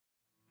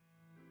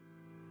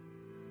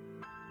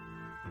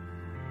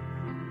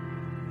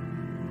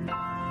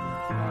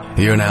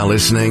You're now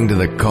listening to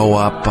the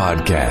Co-op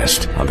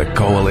Podcast on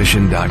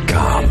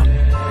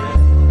thecoalition.com.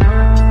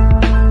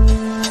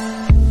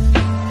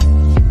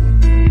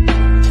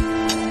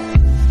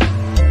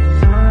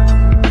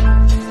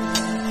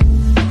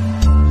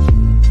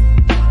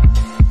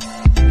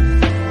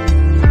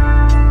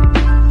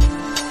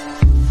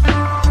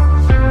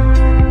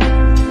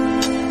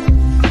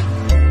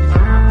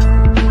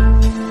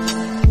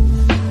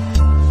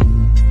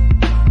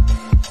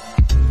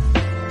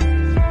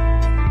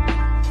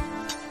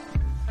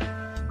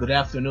 Good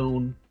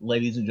afternoon,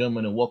 ladies and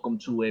gentlemen, and welcome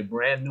to a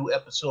brand new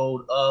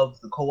episode of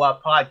the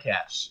Co-op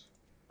Podcast.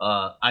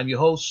 I'm your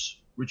host,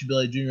 Richard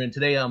Billy Jr., and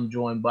today I'm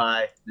joined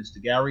by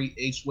Mr. Gary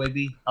Ace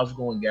Waby. How's it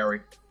going,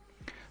 Gary?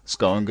 It's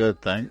going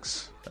good,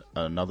 thanks.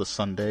 Another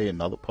Sunday,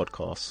 another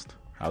podcast.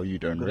 How are you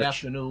doing, Rich? Good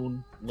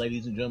afternoon,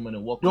 ladies and gentlemen,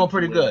 and welcome to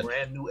a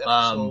brand new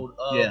episode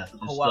of the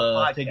Co-op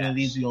Podcast. Taking it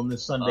easy on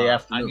this Sunday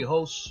afternoon. I'm your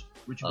host,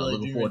 Richard Billy Jr.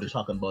 Looking forward to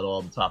talking about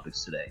all the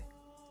topics today.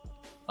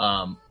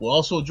 We're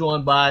also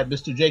joined by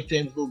Mr. Jake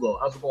James Lugo.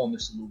 How's it going,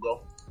 Mr. Lugo?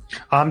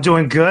 I'm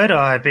doing good.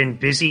 I've been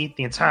busy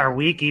the entire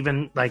week,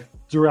 even like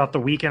throughout the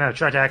weekend. I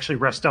tried to actually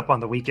rest up on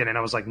the weekend, and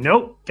I was like,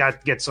 nope, got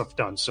to get stuff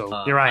done.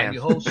 So here I am. I'm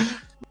your host.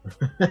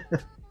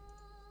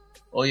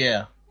 Oh,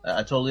 yeah.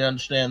 I totally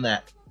understand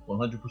that.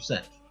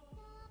 100%.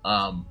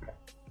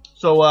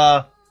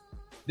 So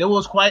there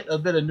was quite a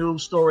bit of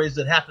news stories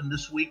that happened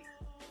this week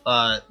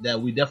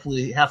that we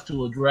definitely have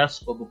to address.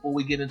 But before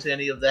we get into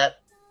any of that,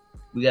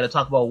 we got to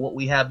talk about what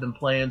we have been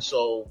playing.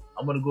 So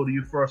I'm going to go to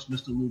you first,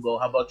 Mr. Lugo.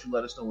 How about you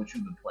let us know what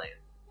you've been playing?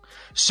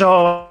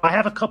 So I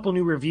have a couple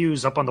new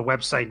reviews up on the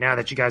website now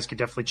that you guys could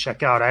definitely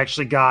check out. I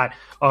actually got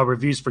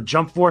reviews for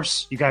Jump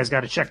Force. You guys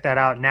got to check that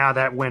out now.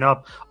 That went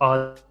up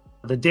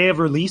the day of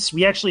release.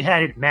 We actually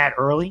had it mad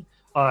early.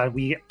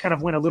 We kind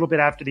of went a little bit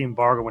after the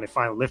embargo when it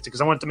finally lifted because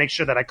I wanted to make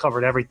sure that I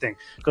covered everything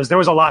because there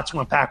was a lot to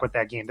unpack with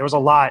that game. There was a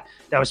lot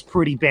that was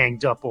pretty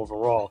banged up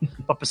overall.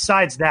 But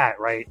besides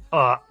that, right,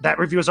 that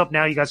review is up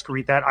now. You guys can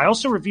read that. I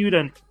also reviewed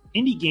an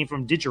indie game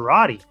from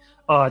Digerati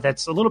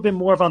that's a little bit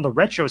more of on the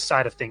retro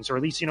side of things, or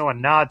at least, a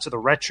nod to the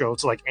retro,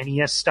 to like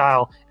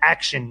NES-style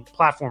action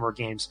platformer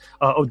games.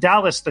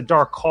 Odalis, The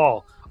Dark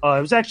Call. It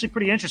was actually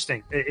pretty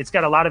interesting. It's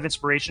got a lot of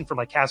inspiration from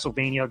like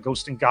Castlevania,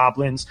 Ghosts and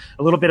Goblins,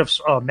 a little bit of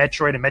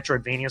Metroid and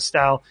Metroidvania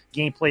style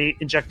gameplay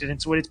injected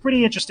into it. It's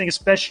pretty interesting,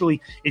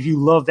 especially if you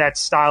love that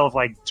style of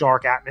like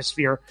dark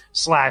atmosphere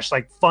 /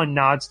 like fun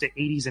nods to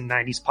 80s and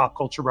 90s pop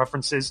culture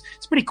references.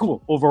 It's pretty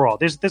cool overall.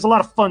 There's a lot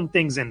of fun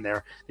things in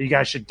there that you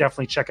guys should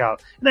definitely check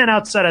out. And then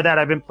outside of that,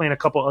 I've been playing a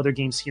couple other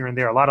games here and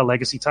there, a lot of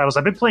legacy titles.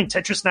 I've been playing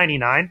Tetris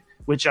 99,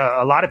 which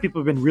a lot of people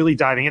have been really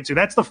diving into.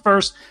 That's the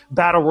first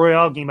Battle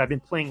Royale game I've been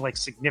playing like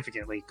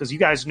significantly because you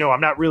guys know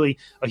I'm not really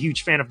a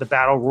huge fan of the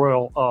Battle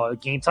Royale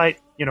game type,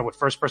 with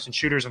first-person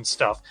shooters and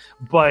stuff.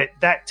 But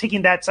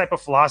taking that type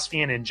of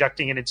philosophy and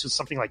injecting it into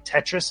something like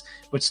Tetris,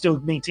 but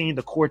still maintaining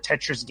the core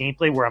Tetris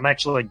gameplay where I'm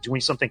actually like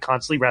doing something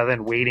constantly rather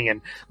than waiting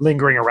and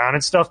lingering around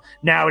and stuff,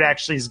 now it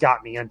actually has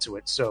got me into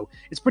it. So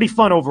it's pretty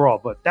fun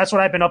overall, but that's what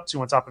I've been up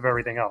to on top of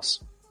everything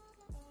else.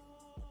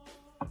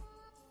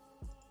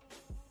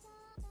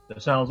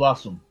 That sounds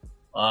awesome.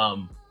 I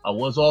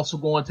was also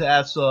going to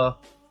ask,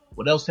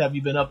 what else have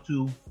you been up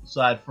to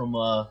aside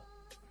from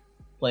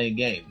playing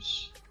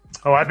games?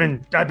 Oh, I've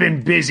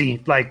been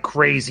busy like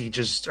crazy.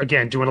 Just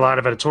again doing a lot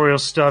of editorial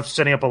stuff,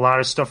 setting up a lot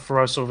of stuff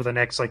for us over the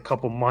next like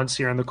couple months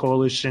here in the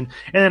coalition,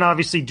 and then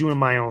obviously doing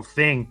my own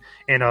thing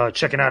and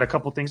checking out a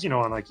couple things,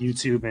 on like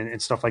YouTube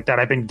and stuff like that.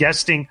 I've been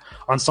guesting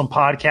on some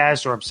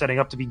podcasts, or I'm setting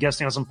up to be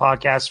guesting on some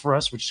podcasts for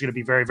us, which is going to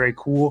be very, very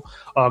cool.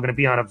 Going to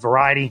be on a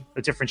variety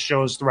of different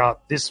shows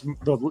throughout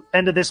the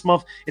end of this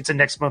month into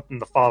next month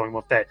and the following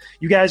month that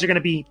you guys are going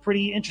to be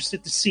pretty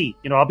interested to see.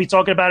 I'll be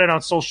talking about it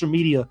on social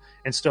media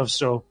and stuff,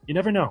 so you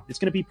never know. It's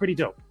going to be pretty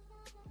dope.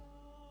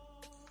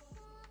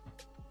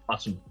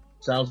 Awesome.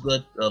 Sounds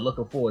good.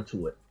 Looking forward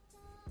to it.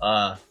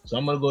 So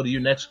I'm going to go to you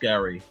next,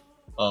 Gary.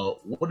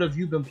 What have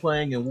you been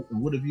playing and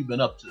what have you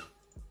been up to?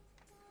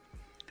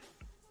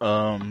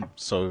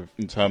 So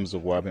in terms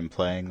of what I've been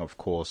playing, of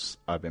course,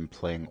 I've been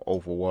playing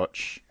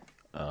Overwatch.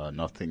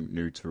 Nothing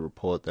new to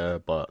report there,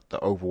 but the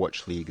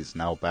Overwatch League is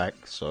now back,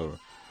 so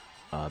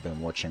I've been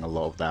watching a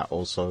lot of that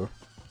also.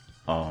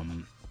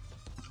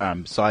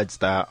 Besides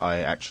that, I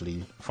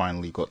actually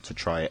finally got to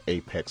try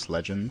Apex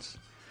Legends.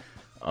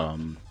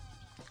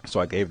 So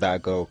I gave that a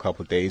go a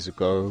couple days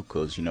ago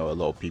because, a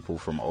lot of people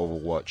from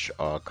Overwatch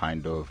are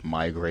kind of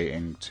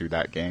migrating to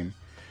that game.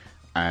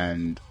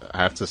 And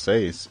I have to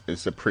say,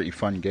 it's a pretty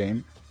fun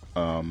game.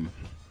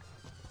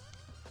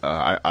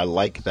 I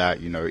like that,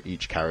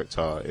 each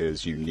character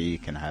is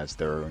unique and has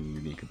their own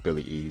unique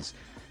abilities,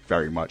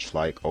 very much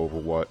like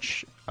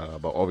Overwatch.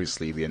 But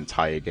obviously the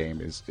entire game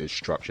is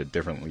structured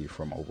differently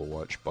from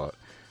Overwatch. But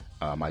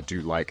I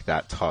do like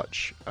that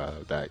touch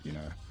that,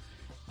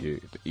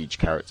 each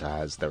character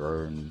has their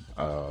own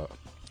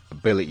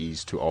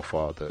abilities to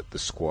offer the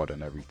squad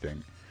and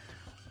everything.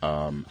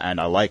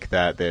 And I like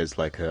that there's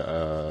like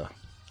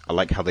I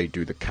like how they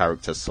do the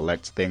character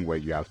select thing where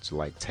you have to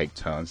like take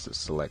turns to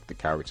select the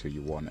character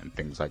you want and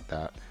things like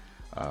that.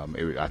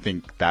 I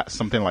think that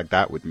something like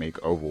that would make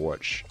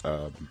Overwatch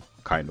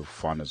kind of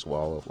fun as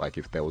well. Like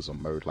if there was a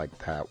mode like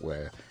that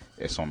where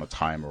it's on a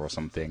timer or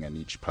something and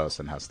each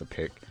person has to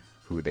pick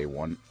who they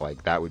want,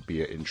 like that would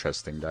be an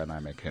interesting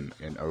dynamic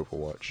in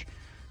Overwatch.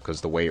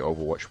 Because the way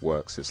Overwatch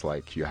works is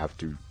like you have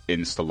to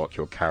insta-lock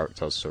your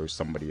character so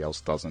somebody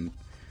else doesn't.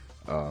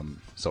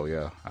 So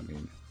yeah, I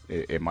mean,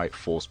 it might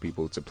force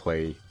people to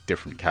play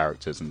different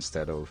characters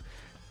instead of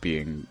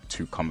being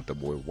too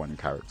comfortable with one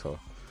character.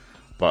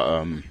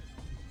 But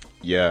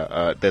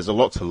there's a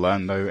lot to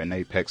learn though in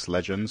Apex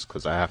Legends,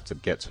 because I have to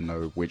get to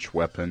know which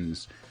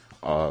weapons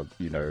are,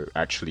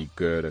 actually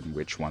good and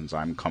which ones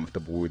I'm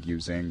comfortable with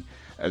using,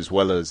 as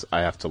well as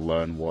I have to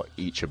learn what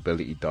each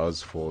ability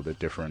does for the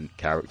different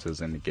characters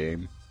in the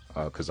game,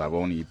 because I've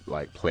only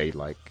played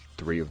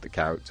 3 of the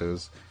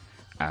characters,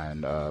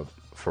 and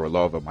for a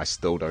lot of them I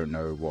still don't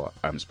know what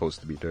I'm supposed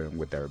to be doing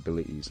with their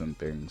abilities and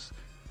things.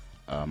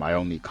 I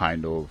only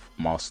kind of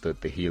mastered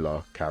the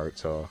healer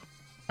character,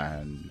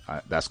 and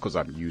that's because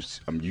I'm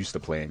used to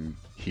playing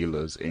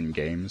healers in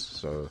games,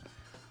 so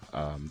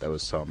there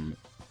was some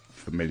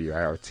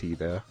familiarity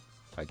there,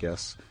 I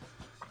guess.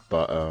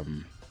 But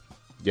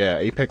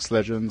Apex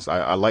Legends,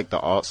 I like the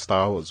art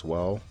style as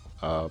well.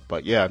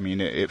 But yeah, I mean,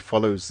 it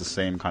follows the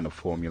same kind of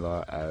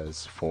formula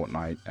as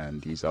Fortnite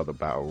and these other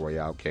battle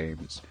royale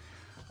games.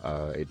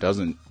 It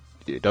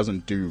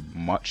doesn't do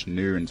much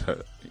new in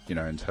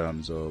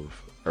terms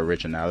of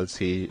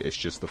originality. It's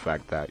just the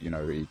fact that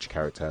each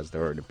character has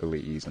their own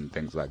abilities and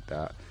things like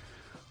that.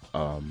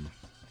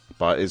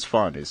 But it's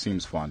fun. It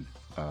seems fun.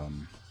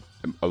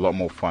 A lot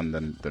more fun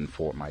than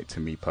Fortnite to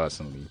me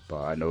personally.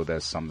 But I know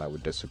there's some that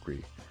would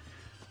disagree.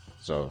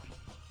 So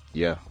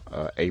yeah,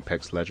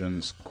 Apex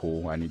Legends,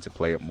 cool. I need to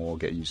play it more,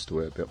 get used to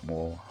it a bit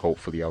more.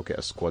 Hopefully I'll get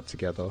a squad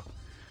together.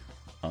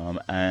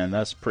 And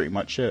that's pretty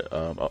much it.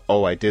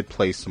 I did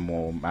play some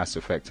more Mass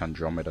Effect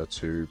Andromeda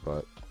too,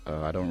 but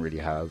I don't really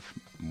have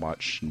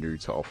much new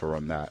to offer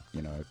on that,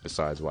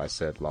 besides what I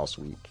said last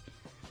week.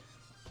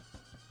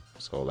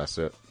 So that's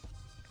it.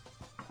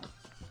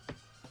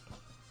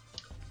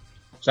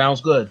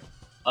 Sounds good.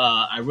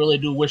 I really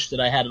do wish that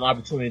I had an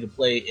opportunity to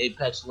play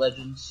Apex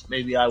Legends.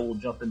 Maybe I will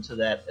jump into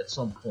that at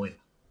some point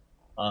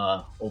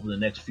over the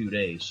next few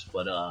days.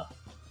 But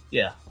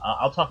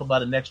I'll talk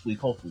about it next week,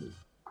 hopefully.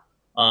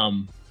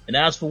 And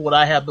as for what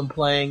I have been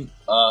playing,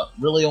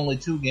 really only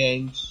 2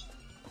 games.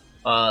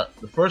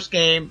 The first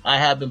game I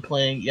have been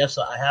playing, yes,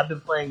 I have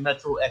been playing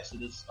Metro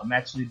Exodus. I'm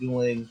actually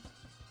doing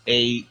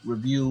a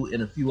review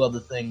and a few other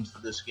things for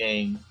this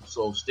game,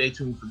 so stay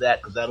tuned for that,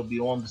 because that'll be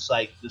on the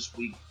site this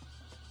week.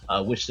 I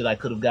wish that I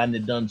could have gotten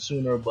it done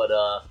sooner, but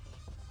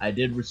I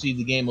did receive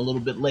the game a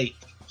little bit late,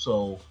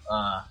 so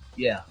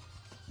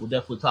we'll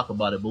definitely talk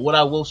about it. But what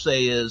I will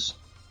say is,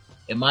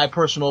 in my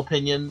personal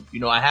opinion,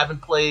 I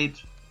haven't played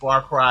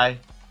Far Cry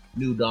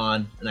New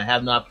Dawn, and I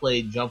have not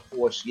played Jump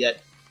Force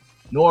yet,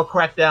 nor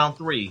Crackdown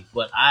 3,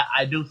 but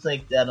I do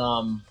think that,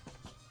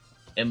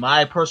 in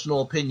my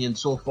personal opinion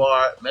so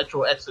far,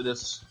 Metro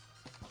Exodus,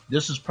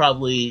 this is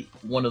probably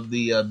one of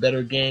the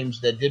better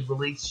games that did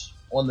release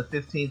on the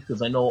 15th,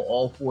 because I know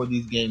all 4 of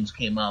these games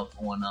came out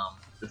on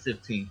the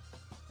 15th.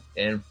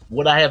 And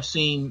what I have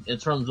seen in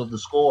terms of the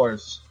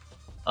scores,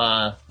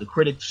 the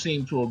critics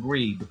seem to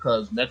agree,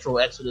 because Metro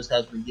Exodus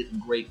has been getting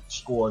great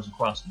scores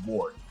across the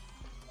board.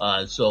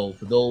 So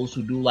for those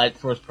who do like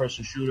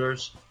first-person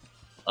shooters,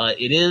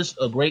 it is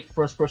a great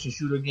first-person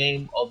shooter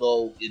game,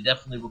 although it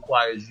definitely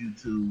requires you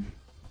to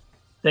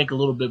think a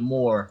little bit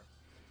more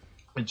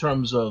in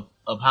terms of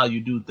how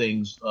you do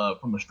things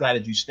from a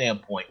strategy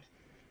standpoint.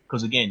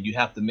 Because again, you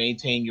have to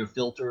maintain your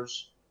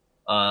filters,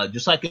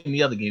 just like in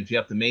the other games. You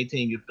have to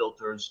maintain your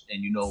filters,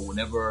 and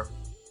whenever,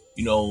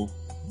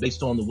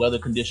 based on the weather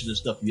conditions and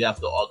stuff, you have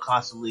to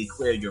constantly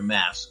clear your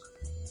mask.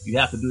 You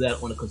have to do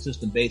that on a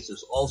consistent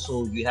basis.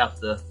 Also, you have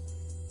to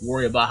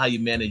worry about how you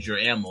manage your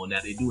ammo.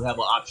 Now, they do have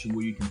an option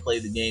where you can play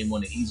the game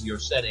on an easier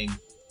setting,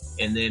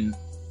 and then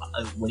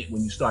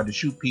when you start to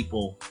shoot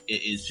people,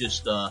 it's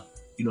just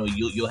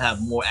you'll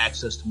have more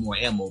access to more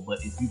ammo.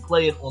 But if you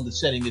play it on the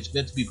setting it's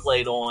meant to be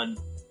played on,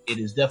 it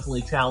is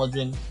definitely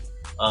challenging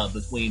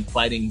between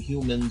fighting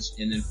humans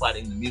and then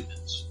fighting the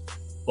mutants.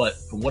 But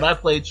from what I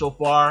played so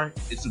far,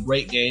 it's a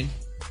great game.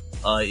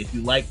 If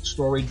you like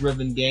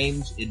story-driven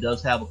games, it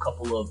does have a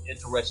couple of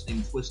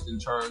interesting twists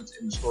and turns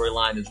in the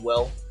storyline as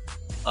well.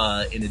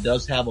 And it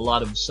does have a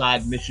lot of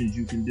side missions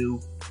you can do.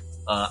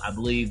 I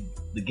believe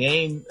the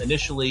game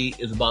initially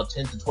is about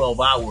 10 to 12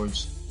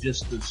 hours,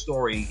 just the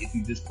story, if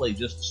you just play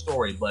just the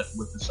story, but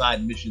with the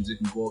side missions, it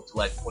can go up to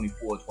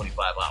 24,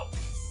 25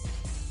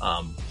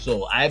 hours.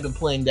 So I have been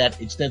playing that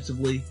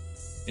extensively,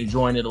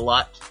 enjoying it a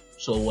lot.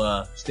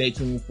 So stay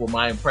tuned for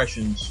my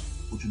impressions,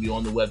 which will be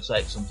on the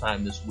website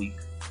sometime this week.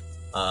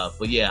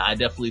 But yeah, I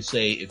definitely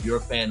say if you're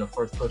a fan of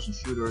first-person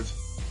shooters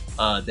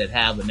that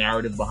have a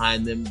narrative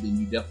behind them, then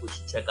you definitely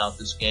should check out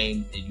this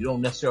game. And you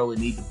don't necessarily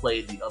need to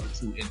play the other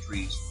 2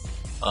 entries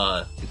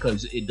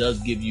because it does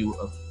give you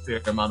a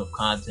fair amount of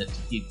content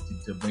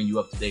to bring you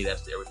up to date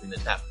as to everything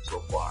that's happened so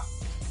far.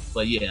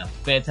 But yeah,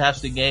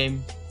 fantastic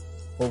game.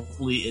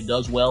 Hopefully it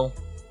does well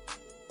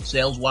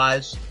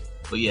sales-wise.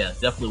 But yeah,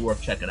 definitely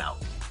worth checking out.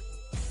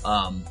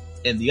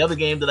 And the other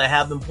game that I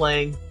have been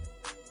playing,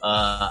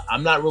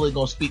 I'm not really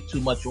going to speak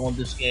too much on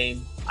this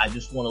game. I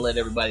just want to let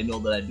everybody know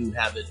that I do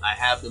have it. I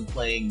have been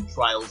playing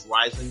Trials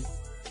Rising.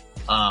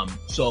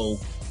 So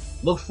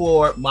look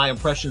for my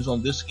impressions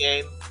on this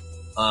game.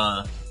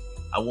 I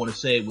want to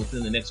say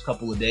within the next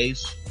couple of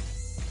days.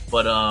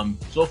 But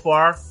so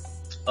far,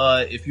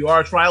 if you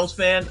are a Trials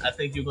fan, I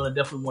think you're going to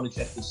definitely want to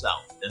check this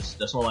out.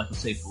 That's all I can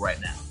say for right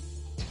now.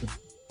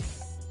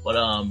 But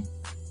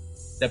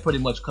that pretty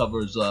much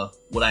covers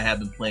what I have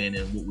been playing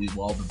and what we've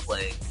all been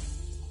playing.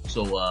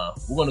 So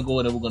we're going to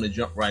go in and we're going to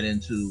jump right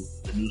into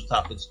the news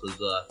topics because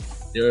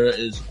there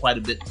is quite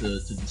a bit to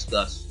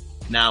discuss.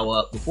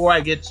 Now, before I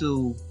get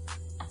to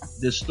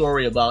this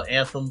story about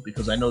Anthem,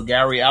 because I know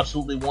Gary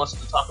absolutely wants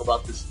to talk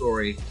about this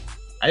story,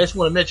 I just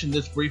want to mention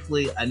this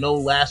briefly. I know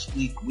last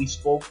week we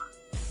spoke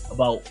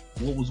about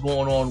what was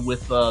going on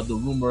with the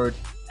rumored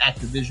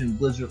Activision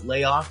Blizzard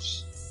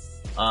layoffs.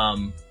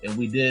 And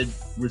we did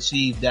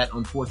receive that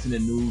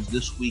unfortunate news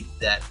this week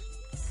that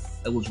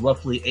it was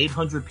roughly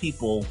 800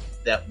 people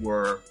that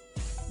were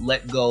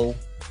let go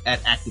at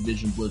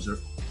Activision Blizzard.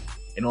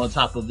 And on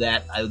top of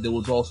that, there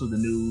was also the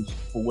news,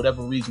 for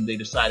whatever reason, they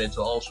decided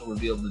to also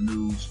reveal the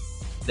news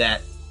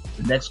that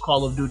the next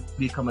Call of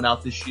Duty coming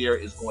out this year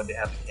is going to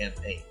have a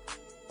campaign.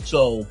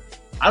 So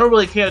I don't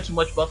really care too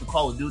much about the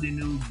Call of Duty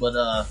news, but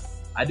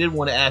I did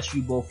want to ask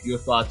you both your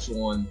thoughts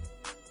on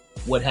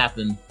what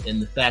happened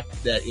and the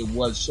fact that it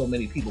was so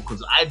many people,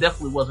 because I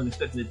definitely wasn't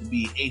expecting it to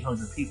be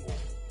 800 people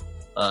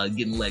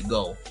getting let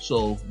go.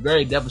 So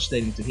very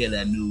devastating to hear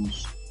that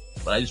news,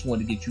 but I just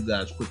wanted to get you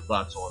guys quick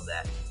thoughts on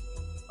that.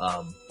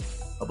 How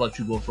about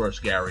you go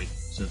first, Gary,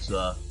 since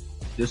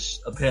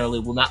this apparently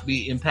will not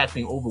be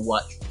impacting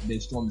Overwatch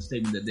based on the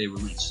statement that they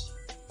released.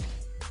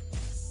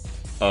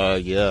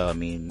 Yeah, I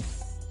mean,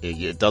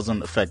 it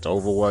doesn't affect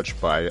Overwatch,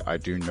 but I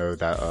do know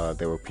that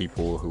there were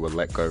people who were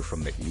let go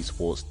from the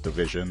esports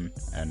division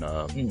and,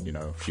 you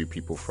know, a few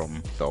people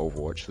from the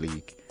Overwatch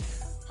League.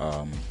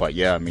 But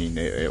yeah, I mean,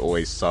 it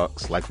always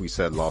sucks. Like we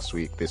said last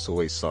week, this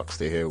always sucks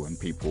to hear when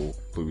people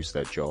lose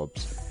their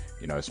jobs,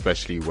 you know,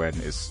 especially when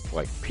it's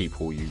like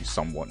people you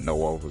somewhat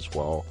know of as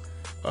well.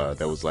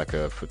 There was like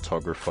a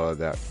photographer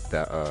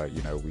that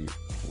you know,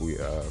 we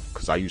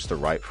cause I used to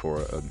write for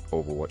an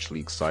Overwatch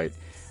League site,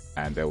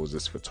 and there was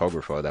this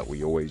photographer that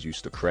we always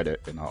used to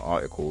credit in our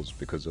articles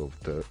because of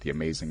the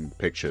amazing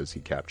pictures he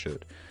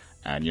captured.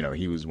 And, you know,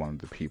 he was one of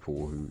the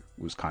people who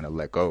was kind of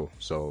let go.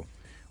 So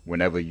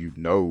whenever you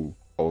know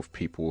of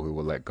people who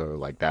were let go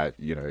like that,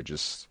 you know, it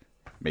just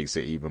makes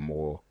it even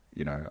more,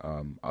 you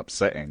know,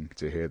 upsetting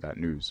to hear that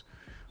news.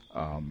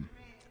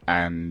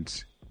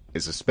 And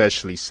it's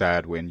especially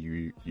sad when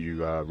you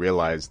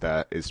realize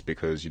that it's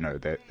because, you know,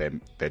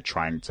 they're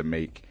trying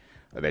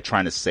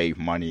to save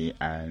money,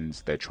 and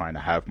they're trying to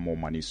have more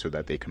money so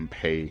that they can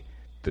pay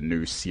the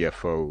new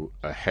CFO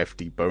a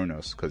hefty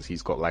bonus, because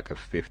he's got like a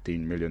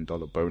 $15 million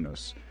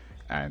bonus,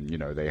 and, you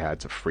know, they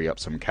had to free up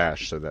some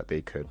cash so that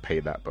they could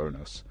pay that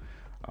bonus.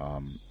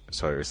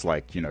 So it's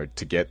like, you know,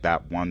 to get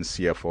that one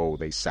CFO,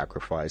 they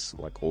sacrifice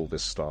like all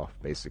this stuff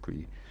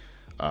basically.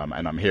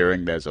 And I'm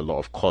hearing there's a lot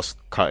of cost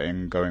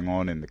cutting going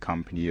on in the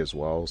company as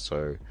well.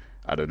 So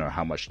I don't know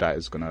how much that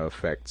is going to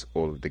affect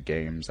all of the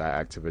games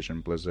at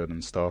Activision Blizzard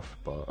and stuff.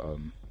 But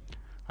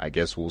I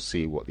guess we'll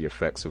see what the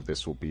effects of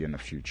this will be in the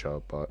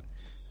future. But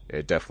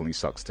it definitely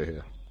sucks to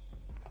hear.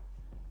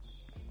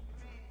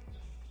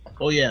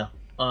 Oh, yeah.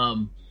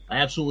 I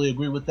absolutely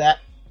agree with that.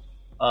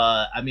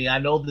 I mean, I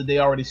know that they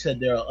already said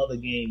there are other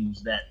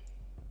games that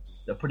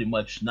they're pretty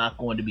much not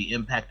going to be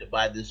impacted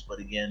by this, but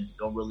again,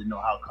 don't really know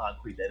how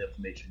concrete that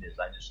information is.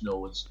 I just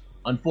know it's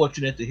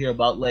unfortunate to hear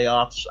about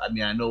layoffs. I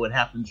mean, I know it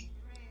happens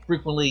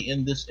frequently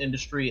in this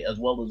industry as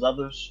well as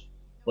others,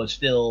 but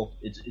still,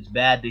 it's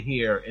bad to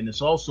hear, and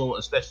it's also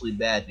especially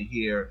bad to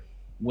hear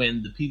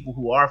when the people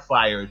who are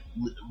fired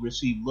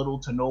receive little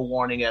to no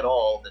warning at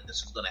all that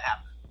this is going to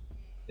happen.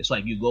 It's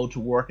like you go to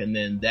work and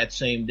then that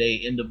same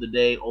day, end of the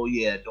day, oh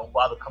yeah, don't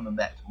bother coming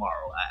back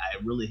tomorrow.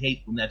 I really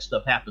hate when that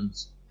stuff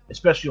happens,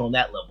 especially on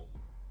that level.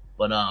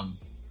 But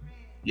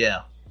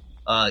yeah.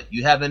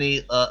 You have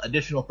any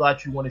additional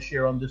thoughts you want to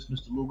share on this,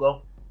 Mr.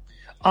 Lugo?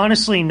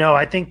 Honestly, no.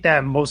 I think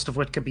that most of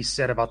what could be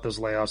said about those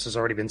layoffs has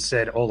already been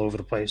said all over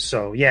the place.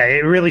 So, yeah,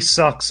 it really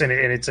sucks, and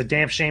it's a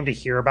damn shame to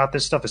hear about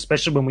this stuff,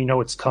 especially when we know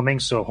it's coming.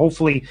 So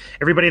hopefully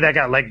everybody that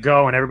got let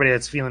go and everybody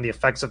that's feeling the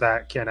effects of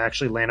that can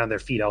actually land on their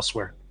feet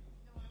elsewhere.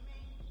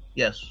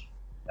 Yes,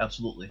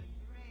 absolutely.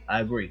 I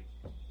agree.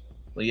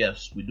 But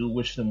yes, we do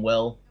wish them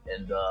well,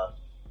 and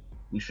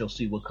we shall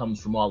see what comes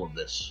from all of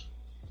this.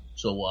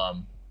 So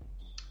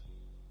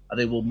I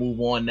think we'll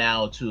move on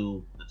now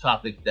to the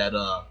topic that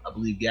I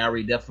believe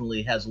Gary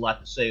definitely has a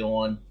lot to say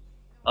on.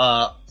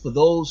 For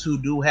those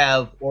who do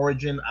have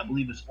Origin, I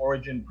believe it's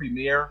Origin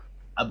Premier.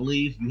 I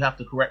believe you have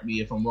to correct me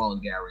if I'm wrong,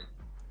 Gary.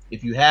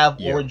 If you have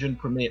Origin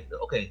Premier,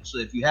 okay, so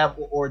if you have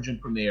Origin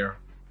Premier,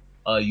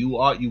 you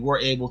were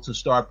able to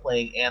start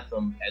playing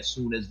Anthem as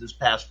soon as this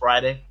past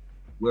Friday.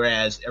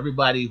 whereas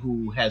everybody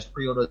who has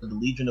pre-ordered the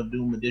Legion of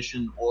Doom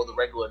edition or the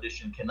regular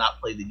edition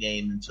cannot play the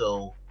game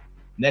until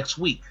next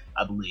week,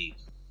 I believe.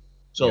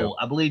 So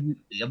I believe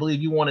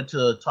you wanted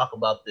to talk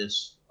about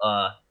this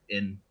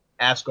and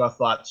ask our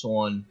thoughts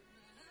on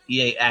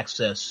EA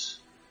Access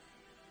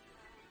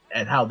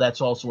and how that's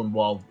also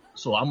involved.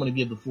 So I'm going to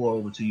give the floor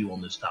over to you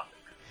on this topic.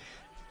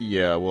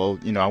 Yeah, well,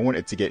 I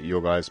wanted to get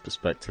your guys'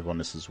 perspective on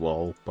this as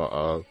well,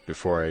 but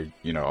before I,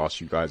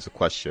 ask you guys a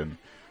question,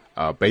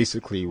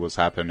 basically what's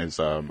happened is,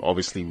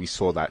 obviously we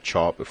saw that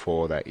chart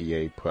before that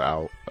EA put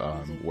out,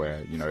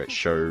 where,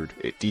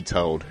 it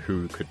detailed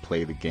who could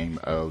play the game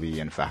early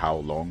and for how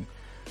long.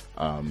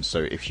 So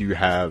if you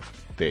have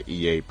the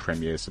EA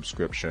Premier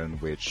subscription,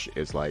 which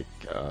is like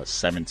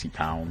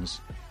 £70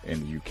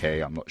 in the UK,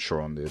 I'm not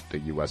sure on the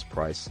US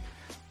price,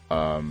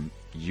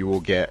 you will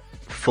get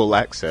full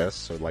access,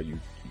 so like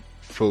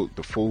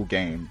the full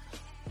game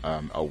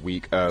a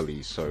week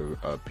early. So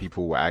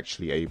people were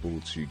actually able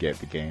to get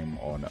the game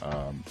on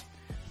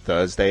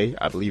Thursday.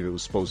 I believe it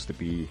was supposed to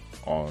be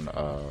on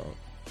I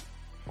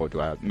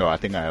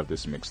think I have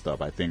this mixed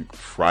up. I think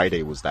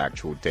Friday was the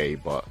actual day,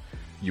 but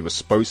you were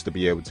supposed to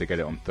be able to get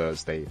it on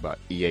Thursday, but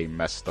EA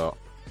messed up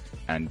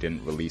and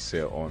didn't release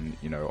it on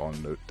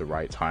the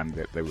right time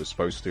that they were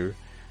supposed to.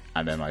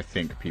 And then I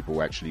think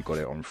people actually got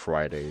it on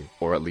Friday,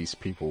 or at least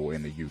people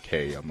in the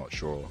UK. I'm not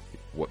sure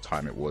what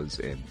time it was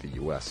in the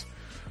US.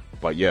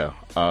 But yeah,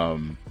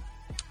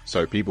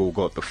 so people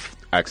got the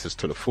access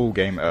to the full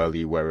game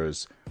early,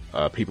 whereas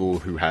people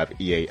who have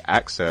EA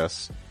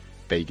Access,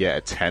 they get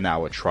a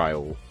 10-hour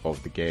trial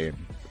of the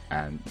game,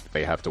 and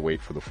they have to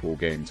wait for the full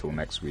game till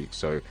next week.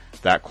 So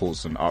that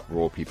caused an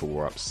uproar. People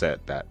were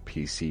upset that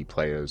PC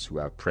players who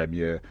have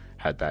Premier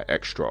had that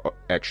extra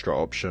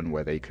option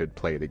where they could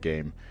play the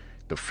game,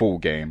 the full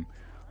game.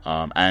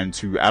 And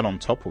to add on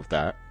top of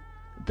that,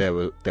 there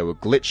were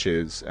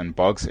glitches and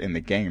bugs in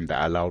the game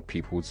that allowed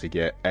people to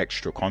get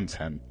extra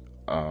content.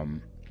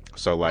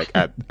 So like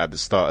at the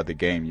start of the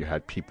game, you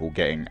had people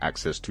getting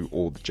access to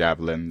all the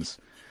javelins.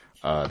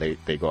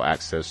 They got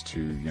access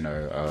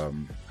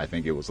to, I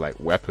think it was like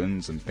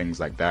weapons and things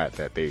like that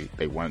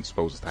they weren't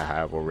supposed to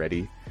have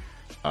already.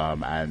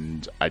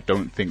 And I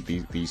don't think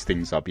these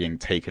things are being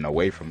taken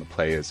away from the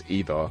players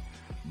either,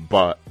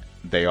 but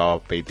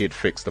they did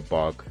fix the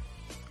bug.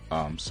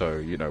 So,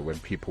 when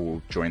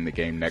people join the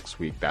game next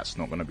week, that's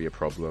not going to be a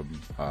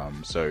problem.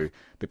 So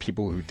the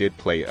people who did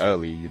play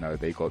early,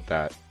 they got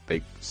that,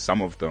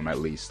 some of them at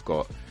least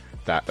got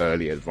that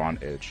early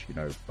advantage,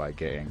 by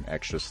getting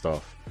extra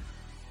stuff.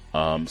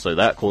 So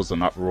that caused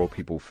an uproar.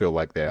 People feel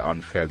like they're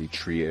unfairly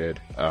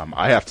treated.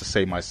 I have to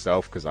say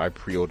myself, because I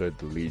pre-ordered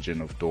the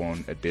Legion of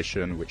Dawn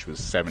edition, which was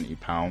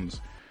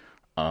 £70.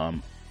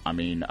 I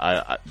mean,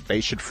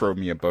 they should throw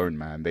me a bone,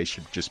 man. They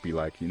should just be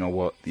like, you know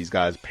what? These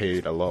guys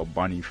paid a lot of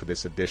money for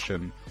this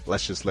edition.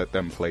 Let's just let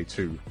them play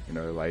too.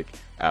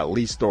 At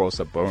least throw us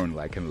a bone,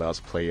 and let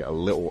us play a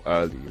little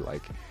early.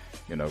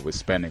 We're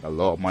spending a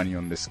lot of money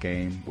on this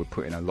game. We're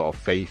putting a lot of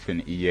faith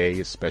in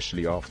EA,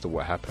 especially after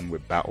what happened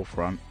with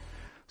Battlefront.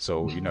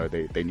 So,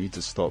 they need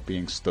to stop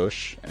being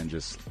stush and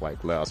just,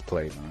 let us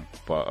play, man.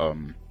 But,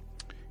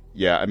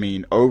 yeah, I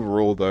mean,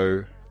 overall,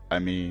 though, I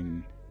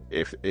mean,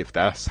 if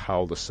that's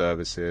how the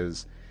service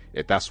is,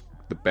 if that's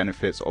the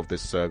benefits of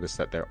this service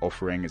that they're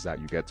offering is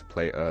that you get to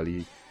play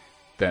early,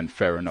 then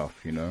fair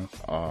enough,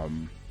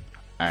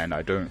 and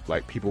I don't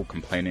like people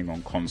complaining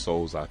on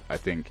consoles. I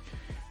think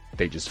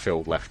they just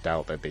feel left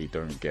out that they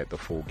don't get the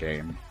full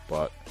game.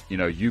 But,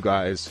 you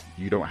guys,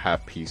 you don't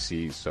have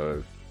PCs,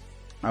 so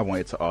I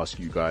wanted to ask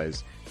you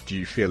guys, do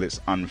you feel it's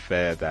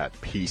unfair that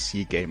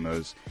PC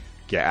gamers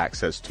get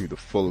access to the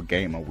full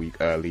game a week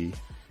early?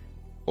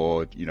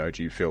 Or,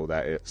 do you feel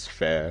that it's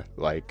fair,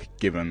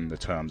 given the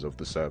terms of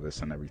the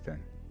service and everything?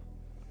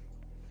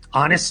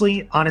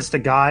 Honestly, honest to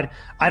God,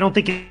 I don't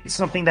think it's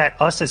something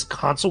that us as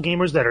console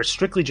gamers that are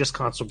strictly just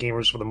console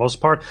gamers for the most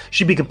part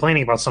should be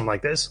complaining about something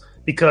like this.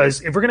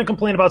 Because if we're going to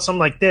complain about something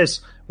like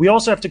this, we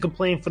also have to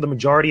complain for the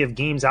majority of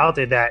games out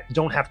there that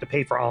don't have to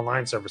pay for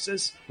online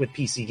services with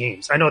PC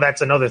games. I know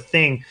that's another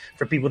thing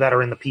for people that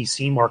are in the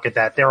PC market,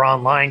 that their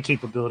online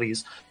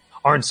capabilities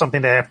aren't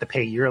something they have to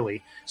pay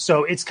yearly.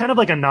 So it's kind of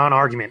like a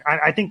non-argument.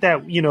 I think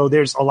that,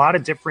 there's a lot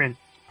of different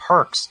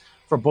perks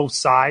for both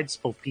sides,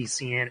 both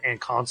PC and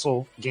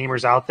console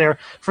gamers out there.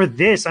 For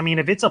this, I mean,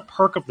 if it's a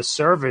perk of the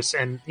service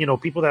and,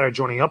 people that are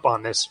joining up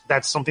on this,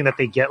 that's something that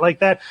they get like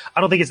that,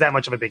 I don't think it's that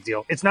much of a big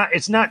deal. It's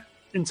not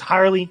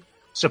entirely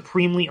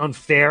supremely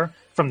unfair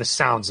from the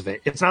sounds of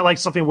it. It's not like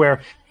something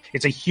where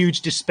it's a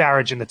huge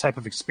disparage in the type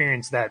of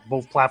experience that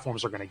both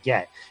platforms are going to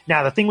get.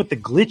 Now, the thing with the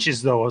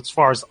glitches, though, as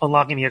far as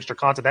unlocking the extra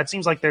content, that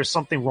seems like there's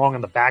something wrong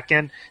on the back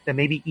end that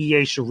maybe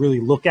EA should really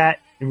look at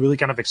and really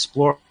kind of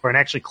explore and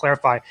actually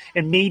clarify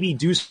and maybe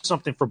do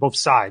something for both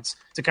sides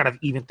to kind of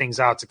even things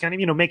out, to kind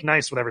of, make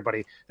nice with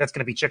everybody that's going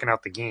to be checking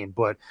out the game.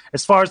 But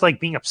as far as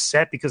being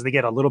upset because they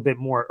get a little bit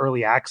more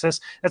early access,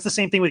 that's the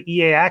same thing with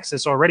EA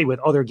Access already with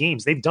other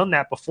games. They've done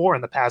that before in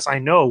the past. I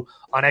know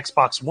on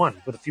Xbox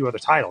One with a few other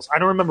titles. I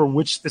don't remember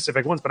which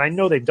specific ones, but I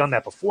know they've done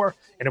that before,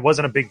 and it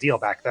wasn't a big deal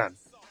back then.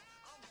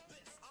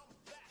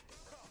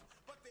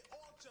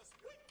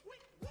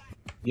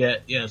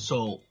 Yeah.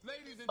 So,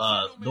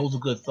 those are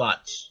good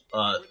thoughts.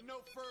 The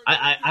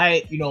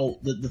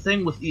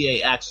thing with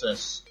EA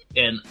Access,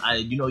 and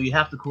you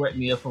have to correct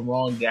me if I'm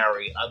wrong,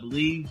 Gary. I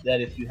believe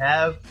that if you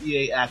have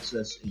EA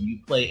Access and you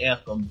play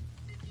Anthem,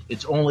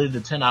 it's only the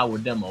 10-hour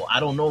demo. I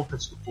don't know if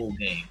it's the full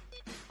game.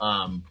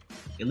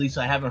 At least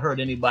I haven't heard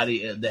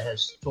anybody that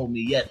has told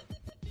me yet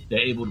they're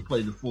able to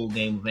play the full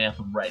game of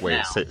Anthem now.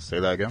 Wait, say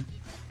that again?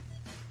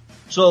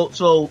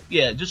 So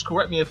yeah, just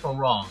correct me if I'm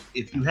wrong.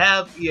 If you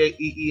have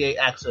EA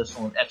Access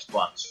on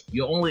Xbox,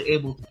 you're only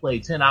able to play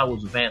 10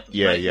 hours of Anthem.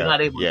 Yeah, right? yeah, you're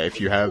not able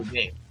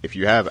to if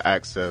you have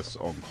access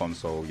on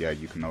console, yeah,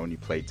 you can only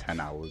play 10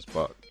 hours.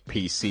 But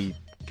PC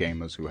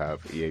gamers who have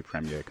EA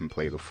Premier can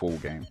play the full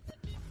game.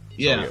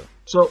 Yeah.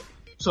 So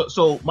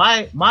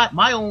my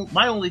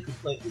only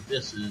complaint with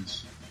this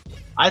is,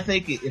 I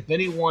think if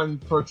anyone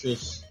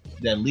purchased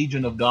that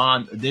Legion of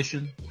Dawn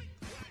edition,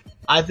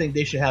 I think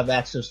they should have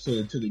access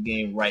to the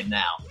game right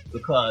now,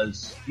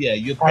 because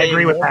you're paying. I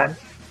agree with that.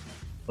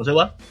 Was it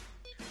what?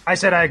 I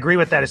said I agree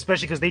with that,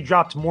 especially because they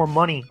dropped more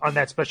money on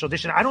that special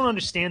edition. I don't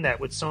understand that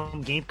with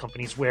some game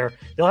companies where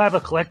they'll have a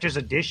collector's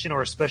edition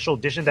or a special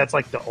edition that's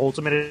like the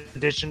ultimate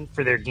edition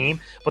for their game,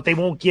 but they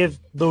won't give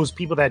those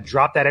people that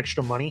drop that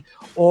extra money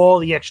all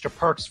the extra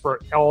perks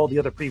for all the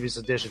other previous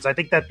editions. I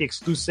think that the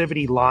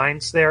exclusivity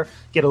lines there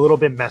get a little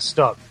bit messed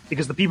up,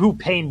 because the people who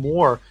pay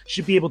more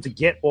should be able to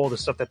get all the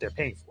stuff that they're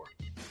paying for.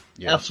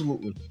 Yeah.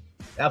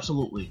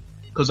 Absolutely.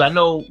 Because I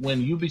know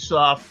when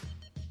Ubisoft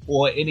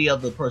or any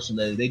other person,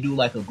 they do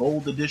like a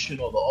gold edition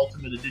or the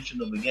ultimate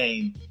edition of a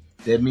game,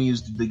 that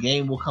means the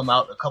game will come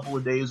out a couple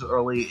of days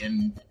early,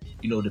 and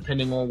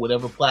depending on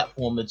whatever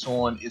platform it's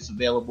on, it's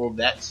available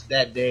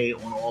that day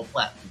on all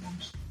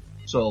platforms.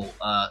 So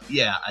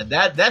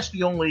that's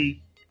the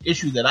only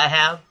issue that I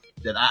have,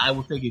 that I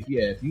would think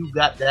if you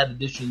got that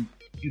edition,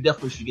 you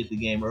definitely should get the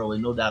game early,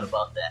 no doubt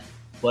about that.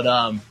 But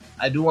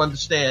I do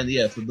understand,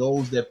 for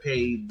those that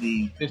paid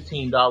the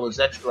 $15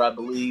 extra, I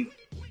believe,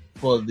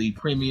 for the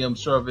premium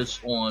service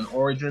on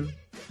Origin,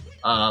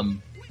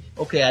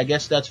 okay, I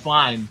guess that's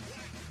fine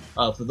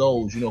for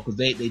those, because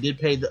they did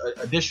pay the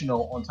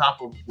additional on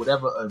top of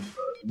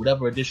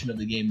whatever edition of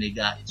the game they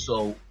got.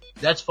 So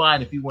that's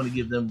fine if you want to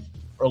give them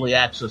early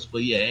access.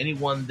 But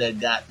anyone that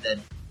got that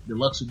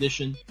deluxe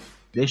edition,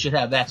 they should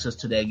have access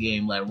to that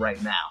game like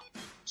right now.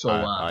 So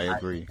I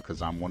agree,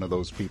 because I'm one of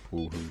those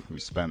people who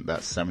spent that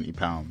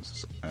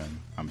 £70,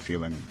 and I'm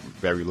feeling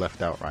very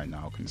left out right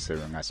now,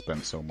 considering I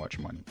spent so much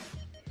money.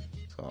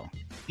 So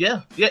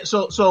yeah.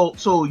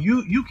 So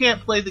you can't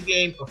play the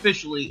game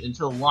officially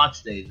until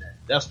launch day. Then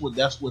that's what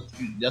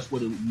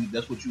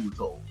you were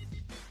told.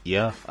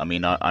 Yeah, I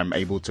mean, I'm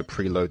able to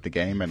preload the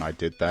game, and I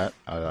did that.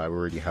 I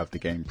already have the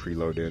game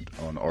preloaded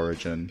on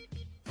Origin,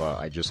 but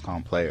I just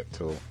can't play it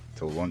till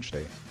launch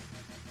day.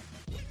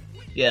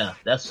 Yeah,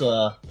 that's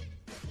I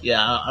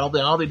don't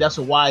think that's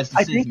a wise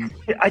decision.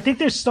 I think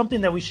there's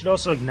something that we should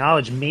also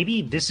acknowledge.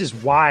 Maybe this is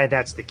why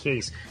that's the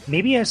case.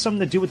 Maybe it has something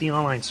to do with the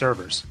online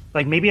servers.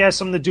 Like, maybe it has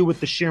something to do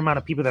with the sheer amount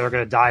of people that are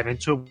going to dive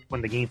into it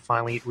when the game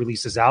finally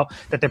releases out,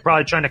 that they're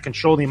probably trying to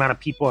control the amount of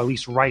people, at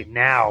least right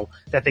now,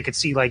 that they could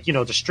see, like,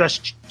 to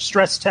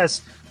stress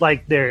test,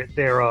 like, their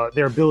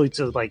ability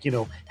to, like,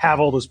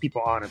 have all those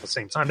people on at the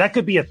same time. That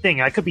could be a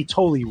thing. I could be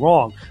totally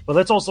wrong, but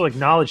let's also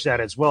acknowledge that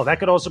as well. That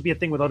could also be a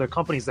thing with other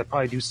companies that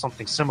probably do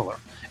something similar,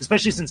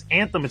 especially since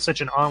Anthem is such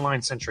an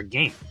online-centric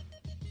game.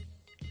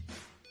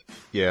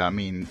 Yeah, I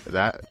mean,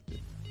 that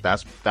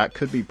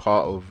could be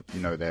part of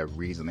their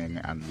reasoning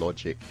and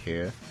logic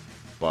here,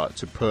 but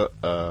to put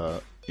a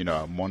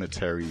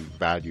monetary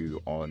value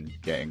on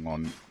getting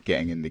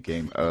in the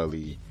game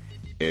early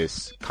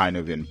is kind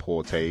of in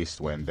poor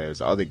taste, when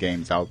there's other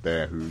games out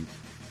there who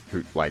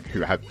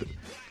have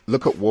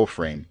look at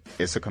Warframe.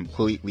 It's a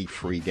completely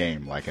free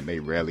game, and they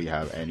rarely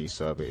have any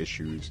server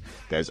issues.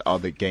 There's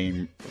other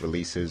game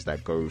releases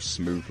that go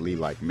smoothly,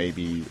 like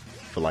maybe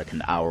for like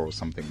an hour or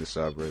something the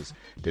server is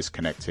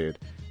disconnected,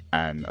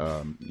 and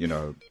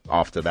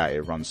after that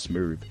it runs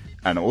smooth.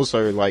 And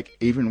also, like,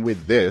 even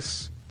with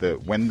this,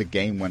 when the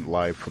game went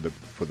live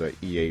for the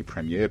EA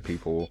Premier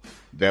people,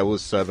 there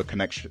was server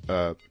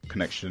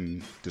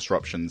connection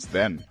disruptions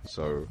then,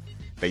 so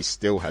they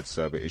still had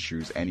server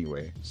issues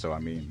anyway. So I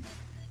mean,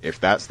 if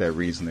that's their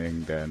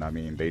reasoning, then I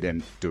mean, they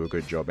didn't do a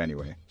good job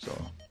anyway. So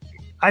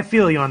I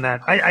feel you on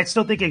that. I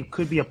still think it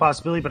could be a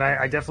possibility, but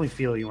I definitely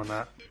feel you on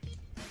that.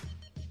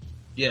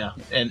 Yeah,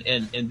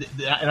 and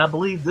I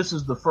believe this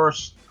is the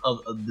first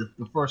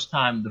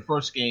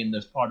game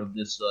that's part of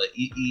this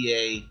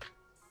EA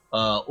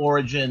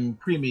Origin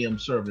Premium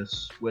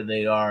service where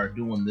they are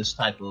doing this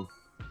type of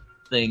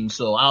thing.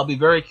 So I'll be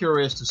very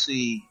curious to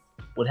see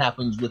what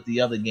happens with the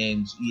other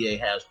games EA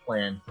has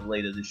planned for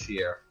later this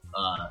year.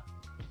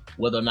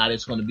 Whether or not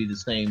it's going to be the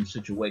same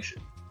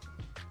situation,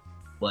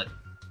 but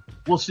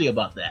we'll see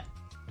about that.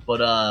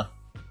 But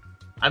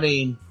I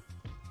mean,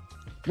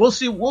 we'll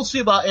see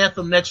about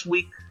Anthem next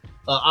week.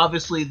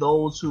 Obviously,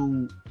 those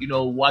who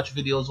watch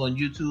videos on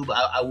YouTube,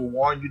 I will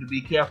warn you to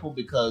be careful,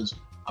 because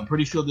I'm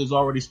pretty sure there's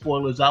already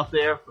spoilers out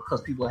there,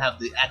 because people have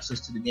the access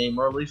to the game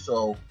early.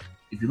 So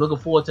if you're looking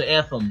forward to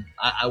Anthem,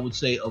 I would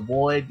say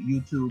avoid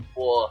YouTube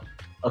for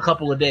a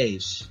couple of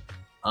days.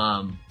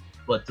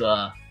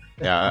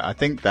 Yeah, I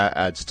think that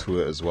adds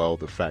to it as well,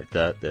 the fact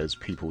that there's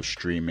people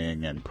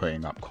streaming and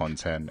putting up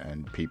content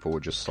and people are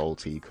just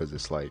salty because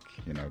it's like,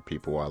 you know,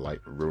 people are like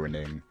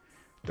ruining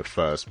the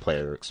first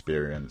player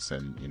experience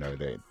and, you know,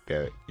 they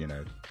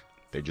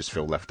just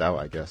feel left out,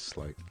 I guess.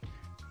 Like,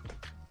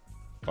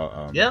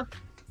 yeah.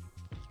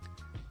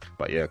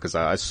 But yeah, because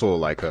I saw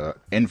like a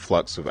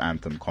influx of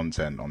Anthem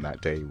content on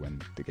that day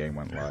when the game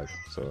went live,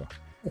 so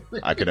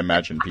I could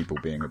imagine people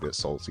being a bit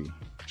salty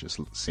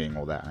just seeing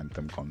all that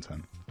Anthem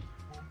content.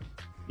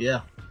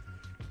 Yeah.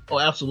 Oh,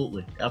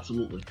 absolutely,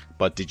 absolutely.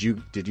 But did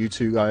you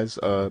two guys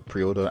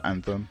pre-order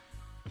Anthem?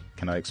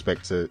 Can I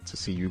expect to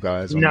see you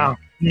guys? No.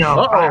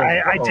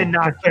 I did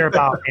not care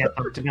about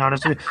Anthem, to be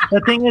honest with you.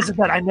 The thing is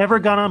that I never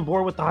got on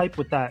board with the hype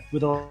with a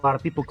lot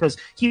of people, because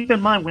keep in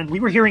mind, when we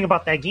were hearing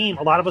about that game,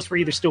 a lot of us were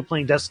either still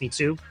playing Destiny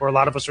 2 or a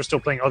lot of us were still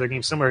playing other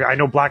games similar. I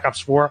know Black Ops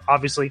 4,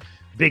 obviously,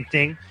 big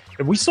thing.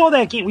 And we saw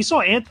that game. We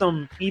saw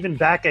Anthem even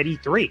back at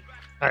E3.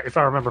 If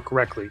I remember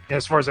correctly,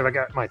 as far as if I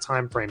got my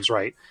time frames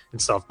right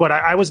and stuff. But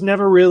I was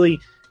never really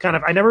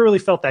I never really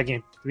felt that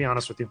game, to be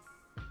honest with you.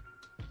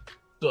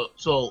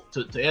 So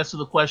to answer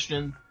the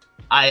question,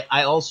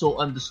 I also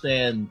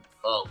understand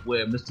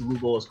where Mr.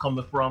 Lugo is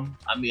coming from.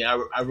 I mean,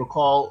 I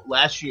recall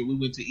last year we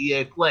went to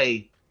EA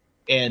Play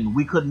and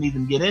we couldn't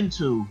even get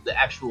into the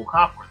actual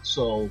conference.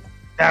 So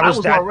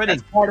that's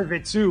part of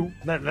it too.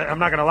 I'm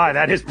not gonna lie,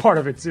 that is part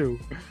of it too.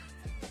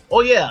 Oh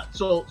yeah,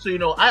 so you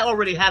know, I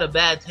already had a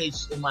bad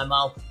taste in my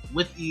mouth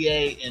with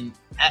EA, and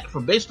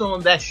based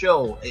on that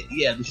show,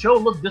 the show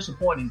looked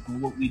disappointing from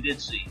what we did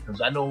see.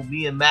 Because I know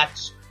me and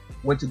Max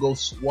went to go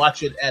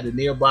watch it at a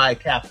nearby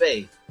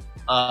cafe,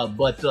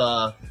 but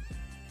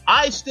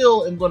I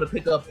still am going to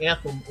pick up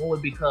Anthem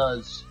only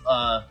because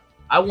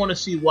I want to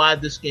see why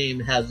this game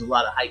has a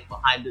lot of hype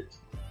behind it.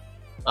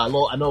 I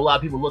know a lot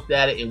of people looked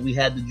at it, and we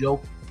had the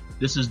joke,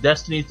 "This is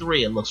Destiny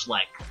 3." It looks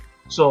like.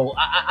 So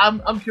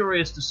I'm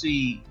curious to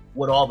see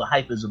what all the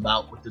hype is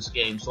about with this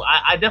game. So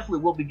I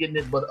definitely will be getting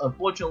it, but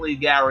unfortunately,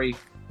 Gary,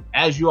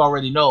 as you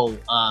already know,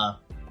 I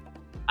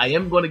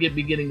am going to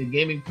be getting a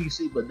gaming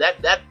PC, but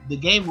the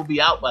game will be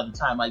out by the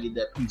time I get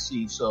that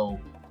PC. So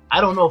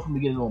I don't know if I'm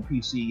going to get it on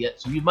PC yet.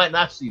 So you might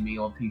not see me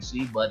on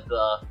PC, but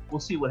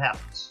we'll see what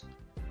happens.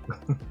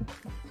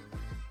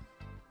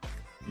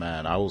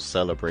 Man, I will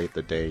celebrate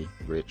the day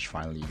Rich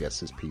finally gets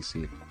his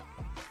PC.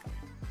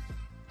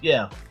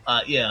 Yeah,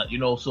 you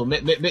know, so,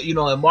 you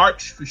know, in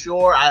March, for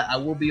sure, I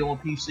will be on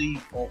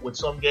PC with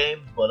some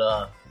games,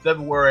 but,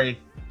 February,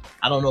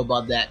 I don't know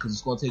about that, because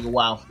it's going to take a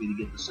while for me to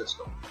get the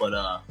system,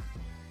 but,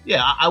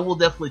 yeah, I will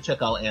definitely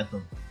check out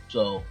Anthem,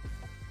 so,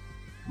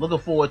 looking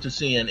forward to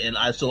seeing,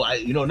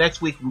 you know,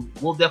 next week,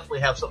 we'll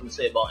definitely have something to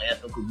say about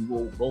Anthem, because we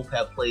will both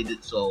have played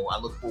it, so I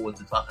look forward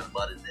to talking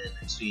about it then,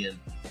 and seeing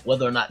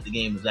whether or not the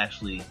game is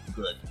actually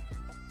good.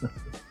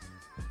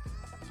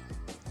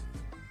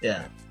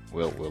 Yeah.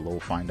 We'll all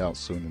find out